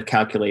kind of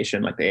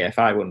calculation like the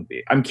AFI wouldn't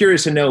be. I'm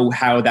curious to know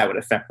how that would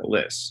affect the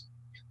list.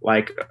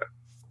 Like,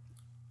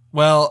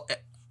 well,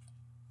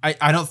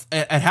 I don't.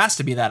 It has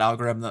to be that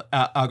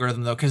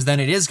algorithm though, because then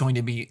it is going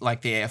to be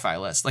like the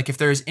AFI list. Like if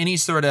there's any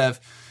sort of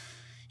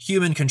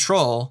human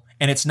control,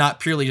 and it's not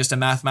purely just a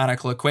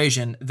mathematical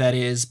equation that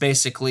is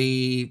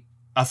basically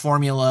a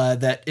formula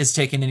that is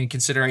taken into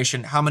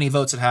consideration how many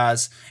votes it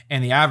has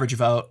and the average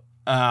vote.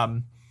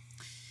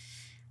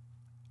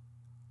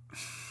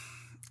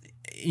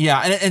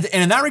 Yeah, and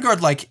in that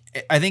regard, like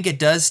I think it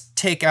does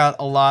take out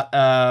a lot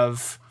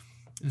of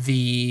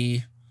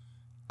the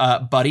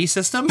buddy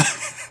system.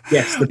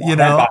 Yes,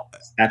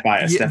 that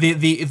bias.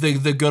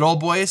 The good old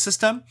boy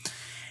system.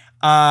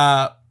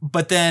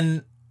 But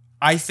then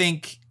I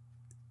think,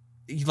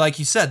 like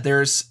you said,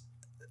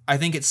 I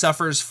think it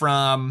suffers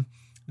from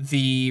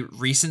the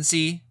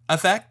recency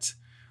effect,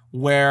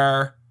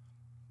 where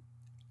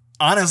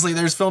honestly,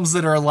 there's films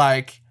that are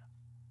like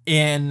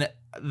in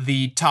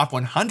the top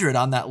 100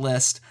 on that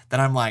list that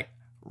I'm like,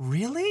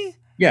 really?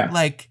 Yeah.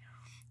 Like,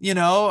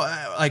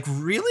 like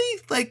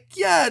really? Like,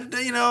 yeah,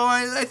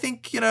 I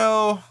think,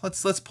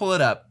 let's pull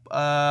it up.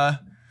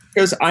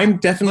 Because I'm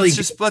definitely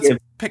let's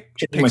pick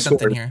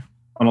something here.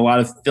 On a lot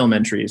of film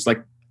entries.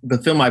 Like the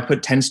film I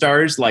put 10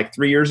 stars like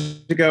 3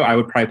 years ago, I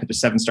would probably put to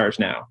 7 stars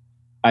now.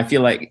 I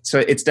feel like, so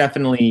it's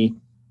definitely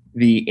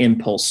the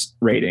impulse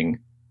rating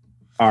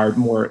are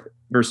more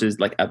versus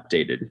like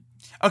updated.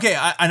 Okay,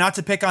 I not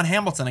to pick on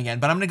Hamilton again,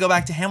 but I'm going to go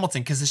back to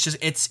Hamilton because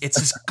it's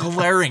just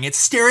glaring. It's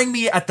staring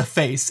me at the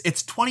face.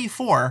 It's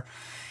 24.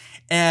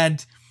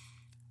 And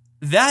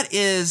that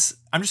is,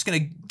 I'm just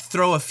going to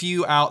throw a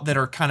few out that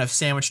are kind of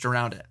sandwiched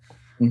around it.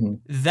 Mm-hmm.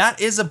 That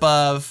is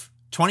above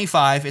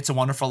 25, It's a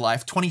Wonderful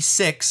Life.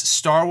 26,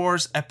 Star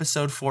Wars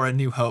Episode 4, A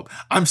New Hope.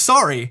 I'm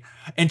sorry,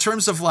 in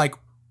terms of like,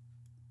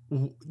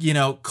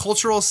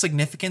 cultural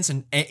significance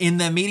and in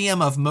the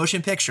medium of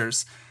motion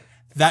pictures,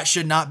 that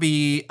should not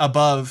be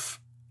above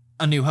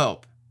A New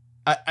Hope.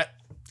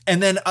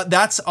 And then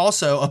that's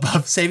also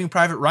above Saving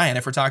Private Ryan,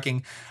 if we're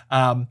talking,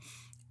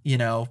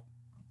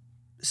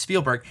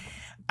 Spielberg.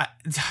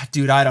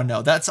 Dude, I don't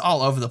know. That's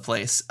all over the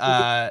place. Go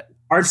ahead.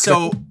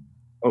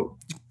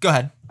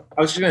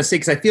 I was just going to say,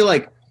 because I feel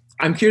like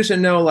I'm curious to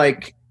know,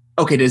 like,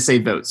 okay, to say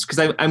votes,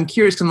 because I'm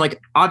curious, and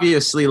like,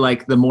 obviously,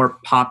 like the more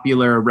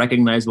popular,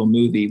 recognizable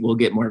movie will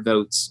get more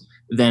votes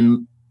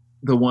than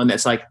the one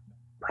that's like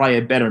probably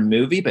a better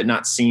movie, but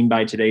not seen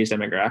by today's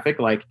demographic.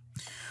 Like,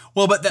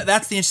 well, but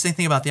that's the interesting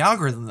thing about the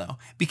algorithm, though,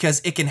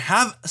 because it can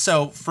have.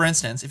 So, for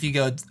instance, if you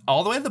go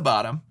all the way to the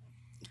bottom,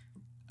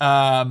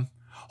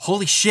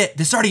 holy shit,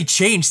 this already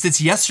changed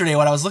since yesterday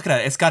when I was looking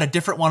at it. It's got a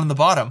different one on the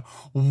bottom.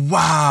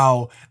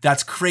 Wow,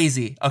 that's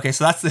crazy. Okay,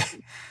 so that's the. Do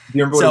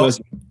you remember what it was?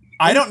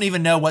 I don't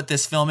even know what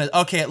this film is.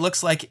 Okay, it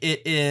looks like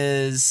it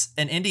is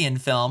an Indian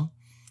film.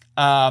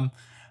 Munabai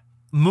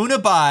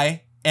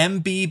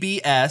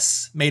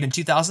MBBS, made in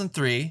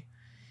 2003.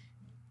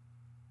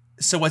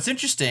 So what's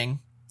interesting,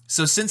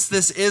 so since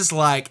this is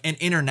like an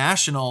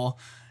international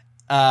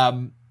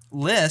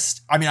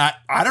list, I mean,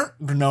 I don't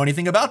know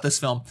anything about this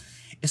film.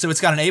 So it's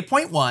got an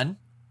 8.1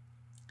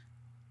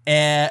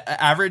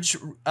 average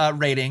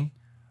rating,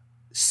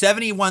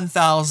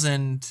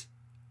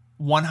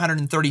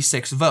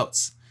 71,136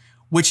 votes,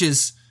 which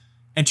is,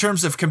 in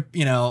terms of,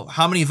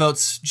 how many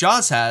votes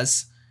Jaws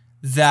has,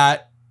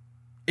 that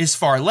is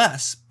far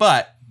less.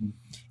 But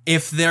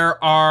if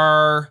there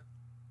are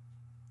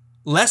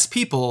less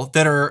people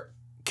that are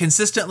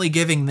consistently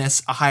giving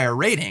this a higher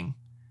rating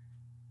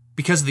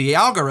because of the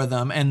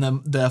algorithm and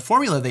the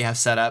formula they have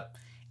set up,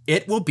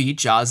 it will beat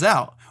Jaws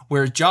out.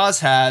 Where Jaws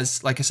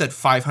has, like I said,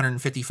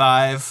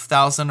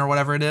 555,000 or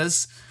whatever it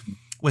is,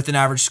 with an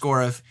average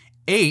score of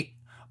 8.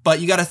 But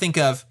you got to think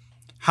of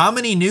how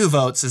many new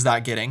votes is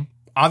that getting?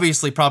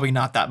 Obviously, probably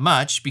not that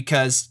much,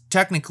 because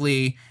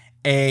technically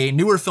a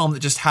newer film that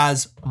just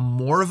has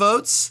more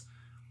votes,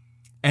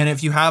 and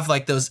if you have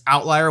like those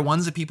outlier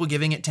ones of people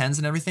giving it 10s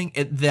and everything,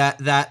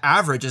 that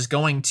average is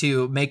going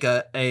to make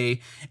a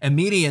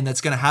median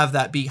that's going to have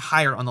that be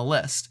higher on the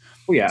list.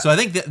 Oh, yeah. So I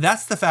think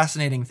that's the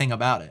fascinating thing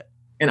about it.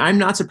 And I'm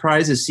not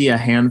surprised to see a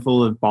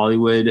handful of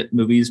Bollywood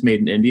movies made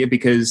in India,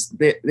 because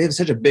they have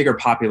such a bigger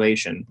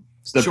population.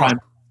 So Sure.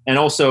 And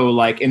also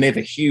and they have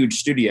a huge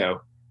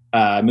studio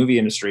movie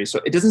industry. So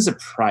it doesn't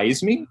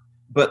surprise me,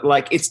 but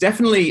like, it's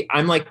definitely,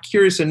 I'm like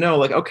curious to know,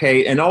 like,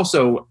 okay. And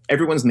also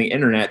everyone's on the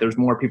internet. There's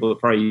more people that are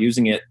probably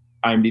using it,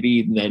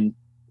 IMDb, than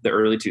the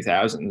early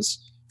 2000s.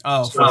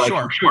 Oh, so,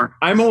 for sure.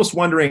 I'm almost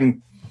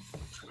wondering,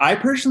 I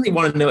personally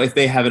want to know if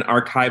they have an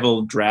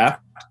archival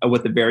draft of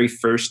what the very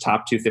first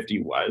top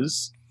 250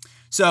 was.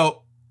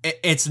 So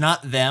it's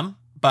not them,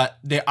 but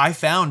I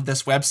found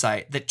this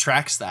website that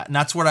tracks that, and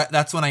that's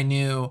when I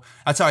knew.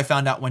 That's how I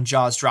found out when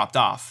Jaws dropped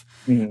off.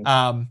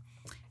 Mm-hmm.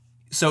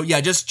 So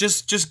yeah,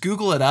 just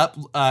Google it up.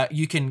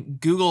 You can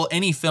Google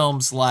any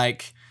films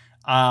like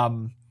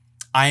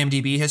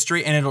IMDb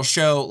history, and it'll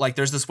show, like,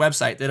 there's this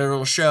website that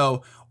it'll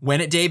show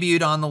when it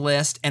debuted on the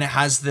list, and it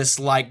has this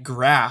like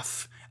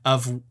graph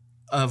of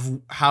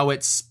how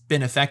it's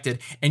been affected,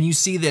 and you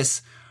see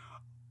this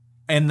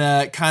in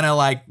the kind of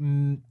like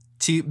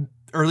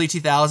early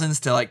 2000s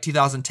to like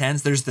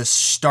 2010s, there's this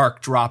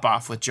stark drop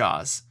off with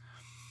Jaws.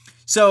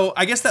 So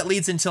I guess that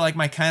leads into like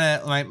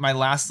my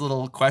last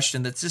little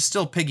question that's just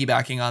still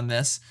piggybacking on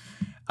this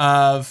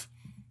of,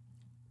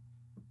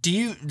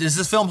 does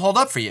this film hold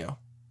up for you?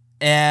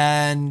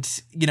 And,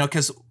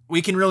 because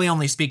we can really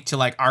only speak to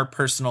like our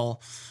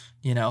personal,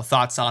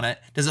 thoughts on it.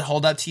 Does it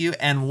hold up to you?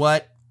 And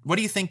what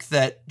do you think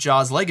that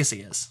Jaws'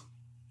 legacy is?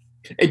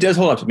 It does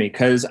hold up to me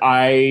because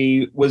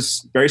I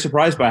was very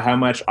surprised by how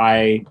much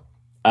I,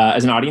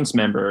 as an audience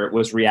member,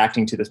 was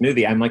reacting to this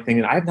movie. I'm like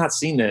thinking, I have not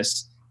seen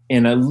this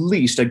in at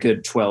least a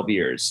good 12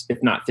 years,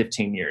 if not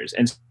 15 years.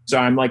 And so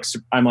I'm like,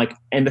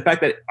 and the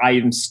fact that I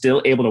am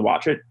still able to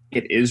watch it,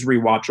 it is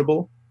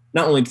rewatchable,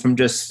 not only from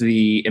just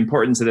the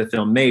importance that the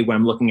film made when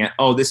I'm looking at,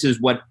 this is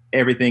what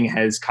everything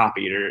has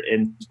copied or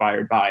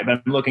inspired by,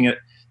 but I'm looking at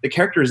the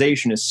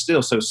characterization is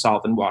still so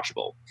solid and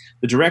watchable.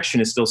 The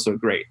direction is still so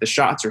great. The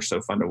shots are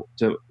so fun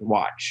to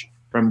watch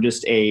from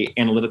just a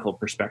analytical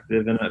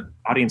perspective and an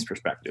audience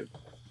perspective.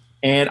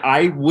 And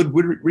I would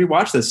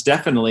rewatch this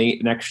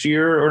definitely next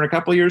year or in a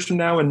couple of years from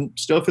now and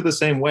still feel the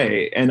same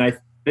way. And I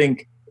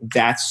think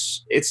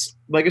that's its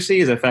legacy,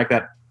 is the fact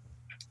that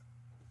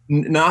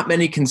not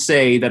many can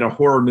say that a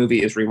horror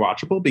movie is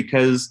rewatchable,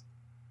 because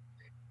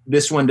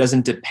this one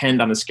doesn't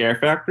depend on the scare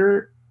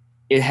factor.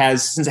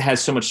 Since it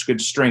has so much good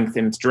strength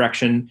in its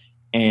direction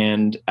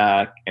and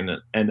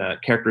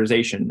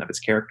characterization of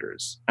its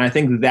characters. And I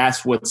think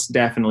that's what's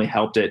definitely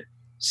helped it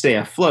stay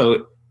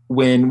afloat,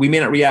 when we may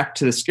not react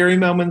to the scary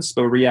moments,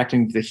 but we're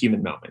reacting to the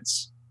human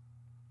moments.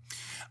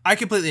 I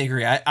completely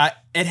agree.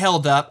 It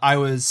held up. I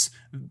was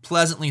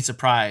pleasantly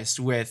surprised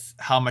with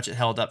how much it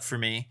held up for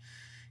me.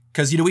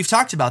 Because, we've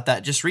talked about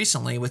that just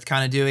recently with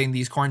kind of doing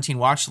these quarantine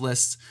watch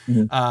lists.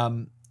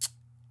 Mm-hmm.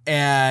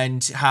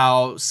 And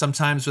how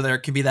sometimes where there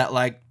can be that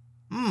like,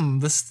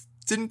 this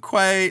didn't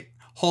quite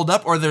hold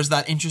up. Or there's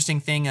that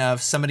interesting thing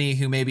of somebody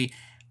who maybe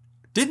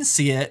didn't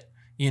see it,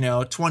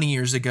 20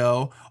 years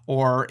ago,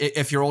 or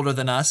if you're older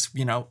than us,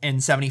 in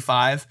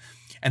 75,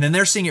 and then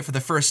they're seeing it for the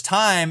first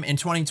time in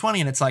 2020,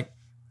 and it's like,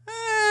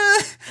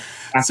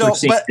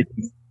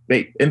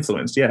 they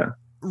influenced, yeah.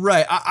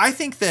 Right. I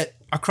think that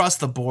across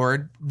the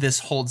board, this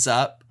holds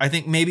up. I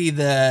think maybe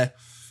that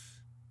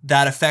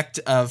effect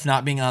of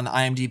not being on the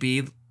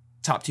IMDb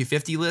top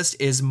 250 list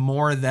is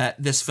more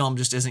that this film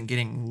just isn't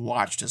getting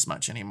watched as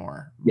much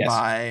anymore.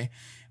 Yes.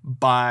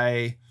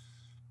 by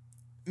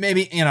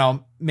maybe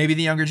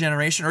the younger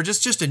generation, or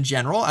just in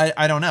general.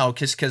 I don't know,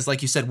 because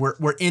like you said,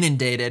 we're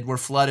inundated, we're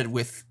flooded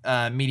with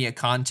media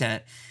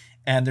content,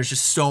 and there's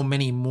just so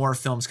many more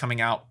films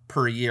coming out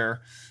per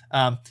year.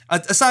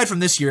 Aside from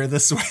this year,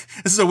 this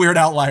is a weird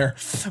outlier,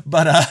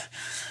 but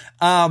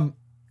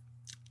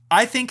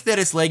I think that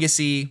its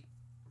legacy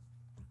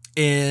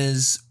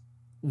is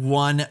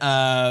one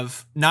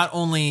of not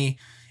only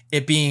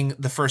it being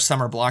the first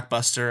summer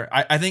blockbuster.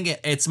 I think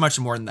it's much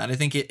more than that. I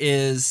think it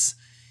is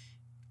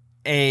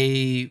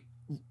a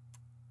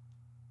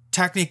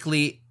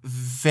technically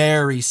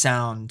very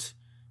sound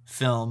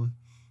film,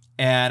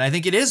 and I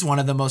think it is one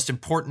of the most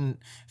important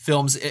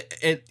films,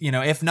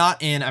 if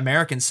not in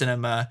American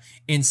cinema,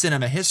 in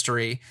cinema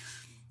history.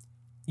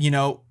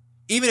 Even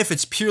if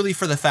it's purely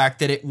for the fact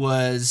that it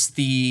was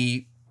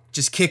the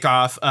just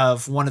kickoff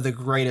of one of the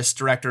greatest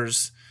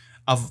directors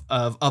of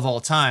all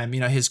time,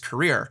 his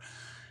career.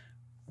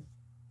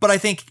 But I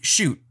think,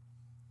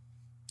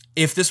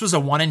 if this was a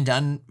one and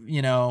done,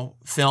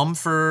 film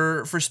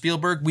for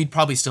Spielberg, we'd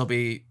probably still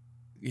be,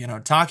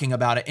 talking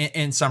about it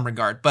in some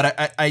regard. But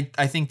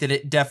I think that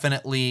it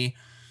definitely,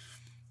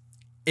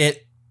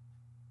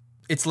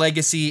 its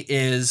legacy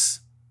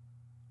is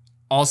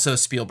also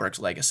Spielberg's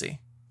legacy.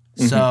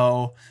 Mm-hmm.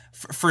 So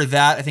for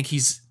that, I think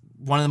he's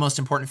one of the most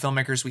important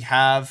filmmakers we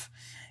have.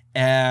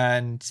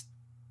 And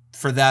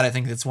for that, I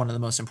think it's one of the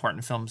most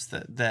important films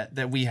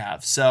that we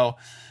have. So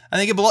I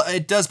think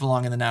it does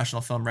belong in the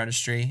National Film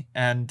Registry.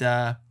 And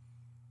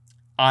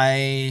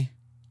I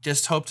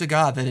just hope to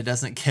God that it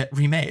doesn't get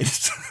remade.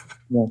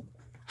 Yeah.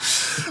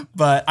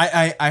 But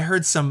I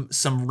heard some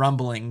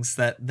rumblings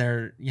that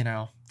there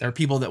are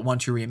people that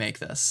want to remake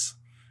this.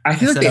 I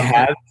feel like they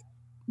have,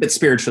 but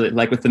spiritually,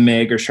 like with the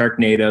Meg or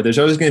Sharknado, there's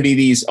always going to be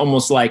these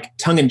almost like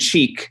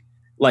tongue-in-cheek,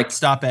 like,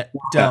 stop it.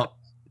 Don't.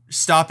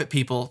 Stop it,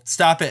 people.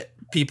 Stop it,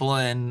 people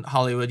in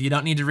Hollywood. You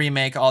don't need to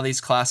remake all these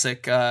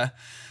classic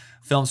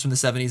films from the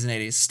 70s and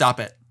 80s. Stop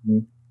it.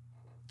 Mm-hmm.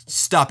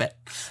 Stop it.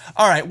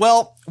 All right.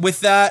 Well,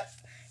 with that,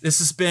 this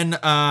has been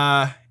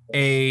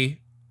a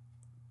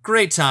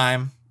great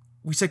time.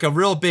 We took a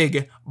real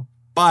big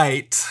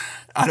bite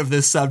out of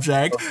this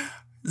subject.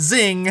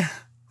 Zing.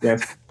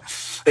 Yes.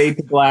 Fade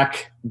to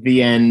black,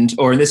 the end,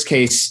 or in this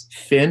case,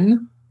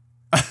 Finn.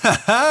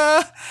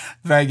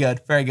 Very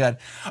good. Very good.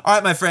 All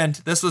right, my friend,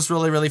 this was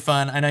really, really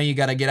fun. I know you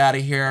got to get out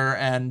of here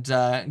and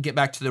get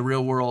back to the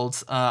real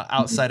world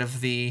outside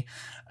of the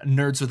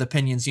Nerds with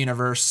Opinions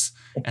universe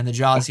and the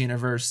Jaws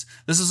universe.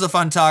 This was a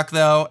fun talk,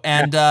 though.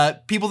 And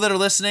people that are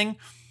listening,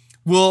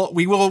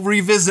 we will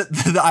revisit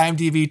the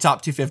IMDb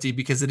top 250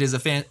 because it is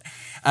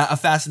a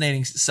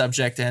fascinating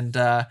subject. And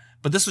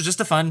but this was just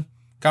a fun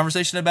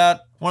conversation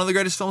about one of the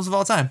greatest films of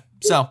all time.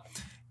 So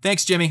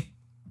thanks, Jimmy.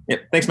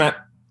 Yep. Thanks,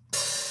 Matt.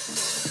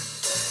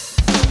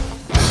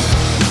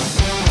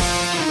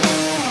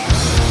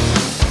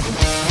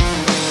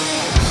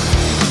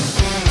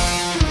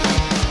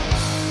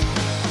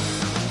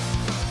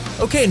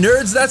 Okay,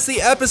 nerds, that's the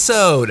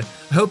episode.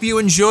 I hope you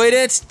enjoyed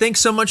it.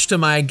 Thanks so much to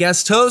my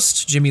guest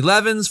host, Jimmy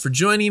Levins, for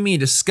joining me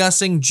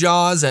discussing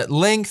Jaws at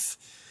length.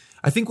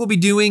 I think we'll be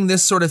doing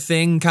this sort of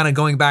thing, kind of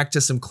going back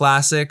to some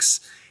classics.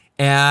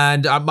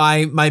 And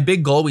my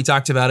big goal, we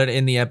talked about it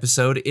in the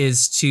episode,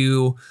 is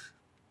to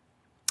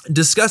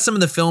discuss some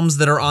of the films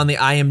that are on the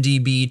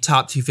IMDb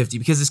Top 250,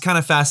 because it's kind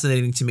of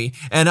fascinating to me.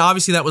 And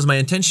obviously that was my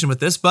intention with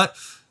this, but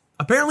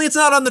apparently it's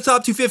not on the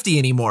Top 250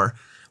 anymore,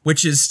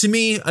 which is, to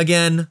me,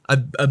 again,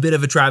 a bit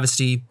of a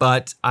travesty,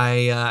 but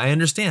I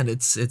understand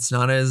it's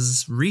not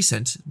as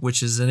recent,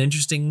 which is an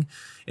interesting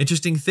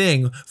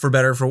thing, for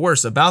better or for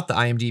worse, about the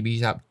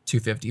IMDb Top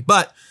 250.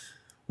 But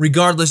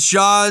regardless,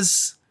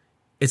 Jaws,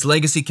 its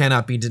legacy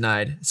cannot be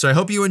denied. So I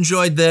hope you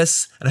enjoyed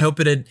this, and I hope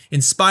it had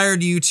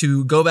inspired you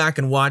to go back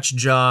and watch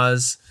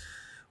Jaws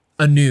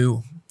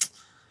anew.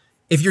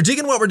 If you're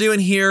digging what we're doing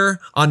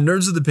here on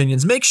Nerds with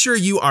Opinions, make sure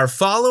you are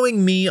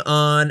following me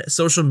on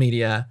social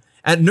media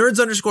at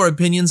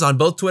nerds_opinions on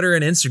both Twitter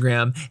and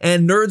Instagram,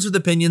 and Nerds with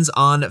Opinions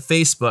on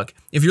Facebook.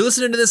 If you're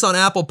listening to this on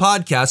Apple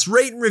Podcasts,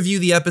 rate and review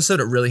the episode.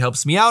 It really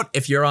helps me out.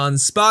 If you're on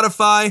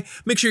Spotify,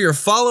 make sure you're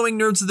following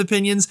Nerds with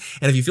Opinions.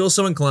 And if you feel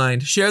so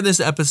inclined, share this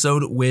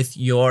episode with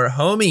your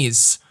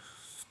homies.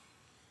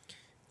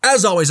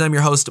 As always, I'm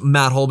your host,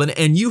 Matt Holben,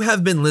 and you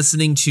have been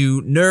listening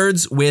to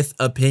Nerds with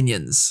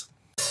Opinions.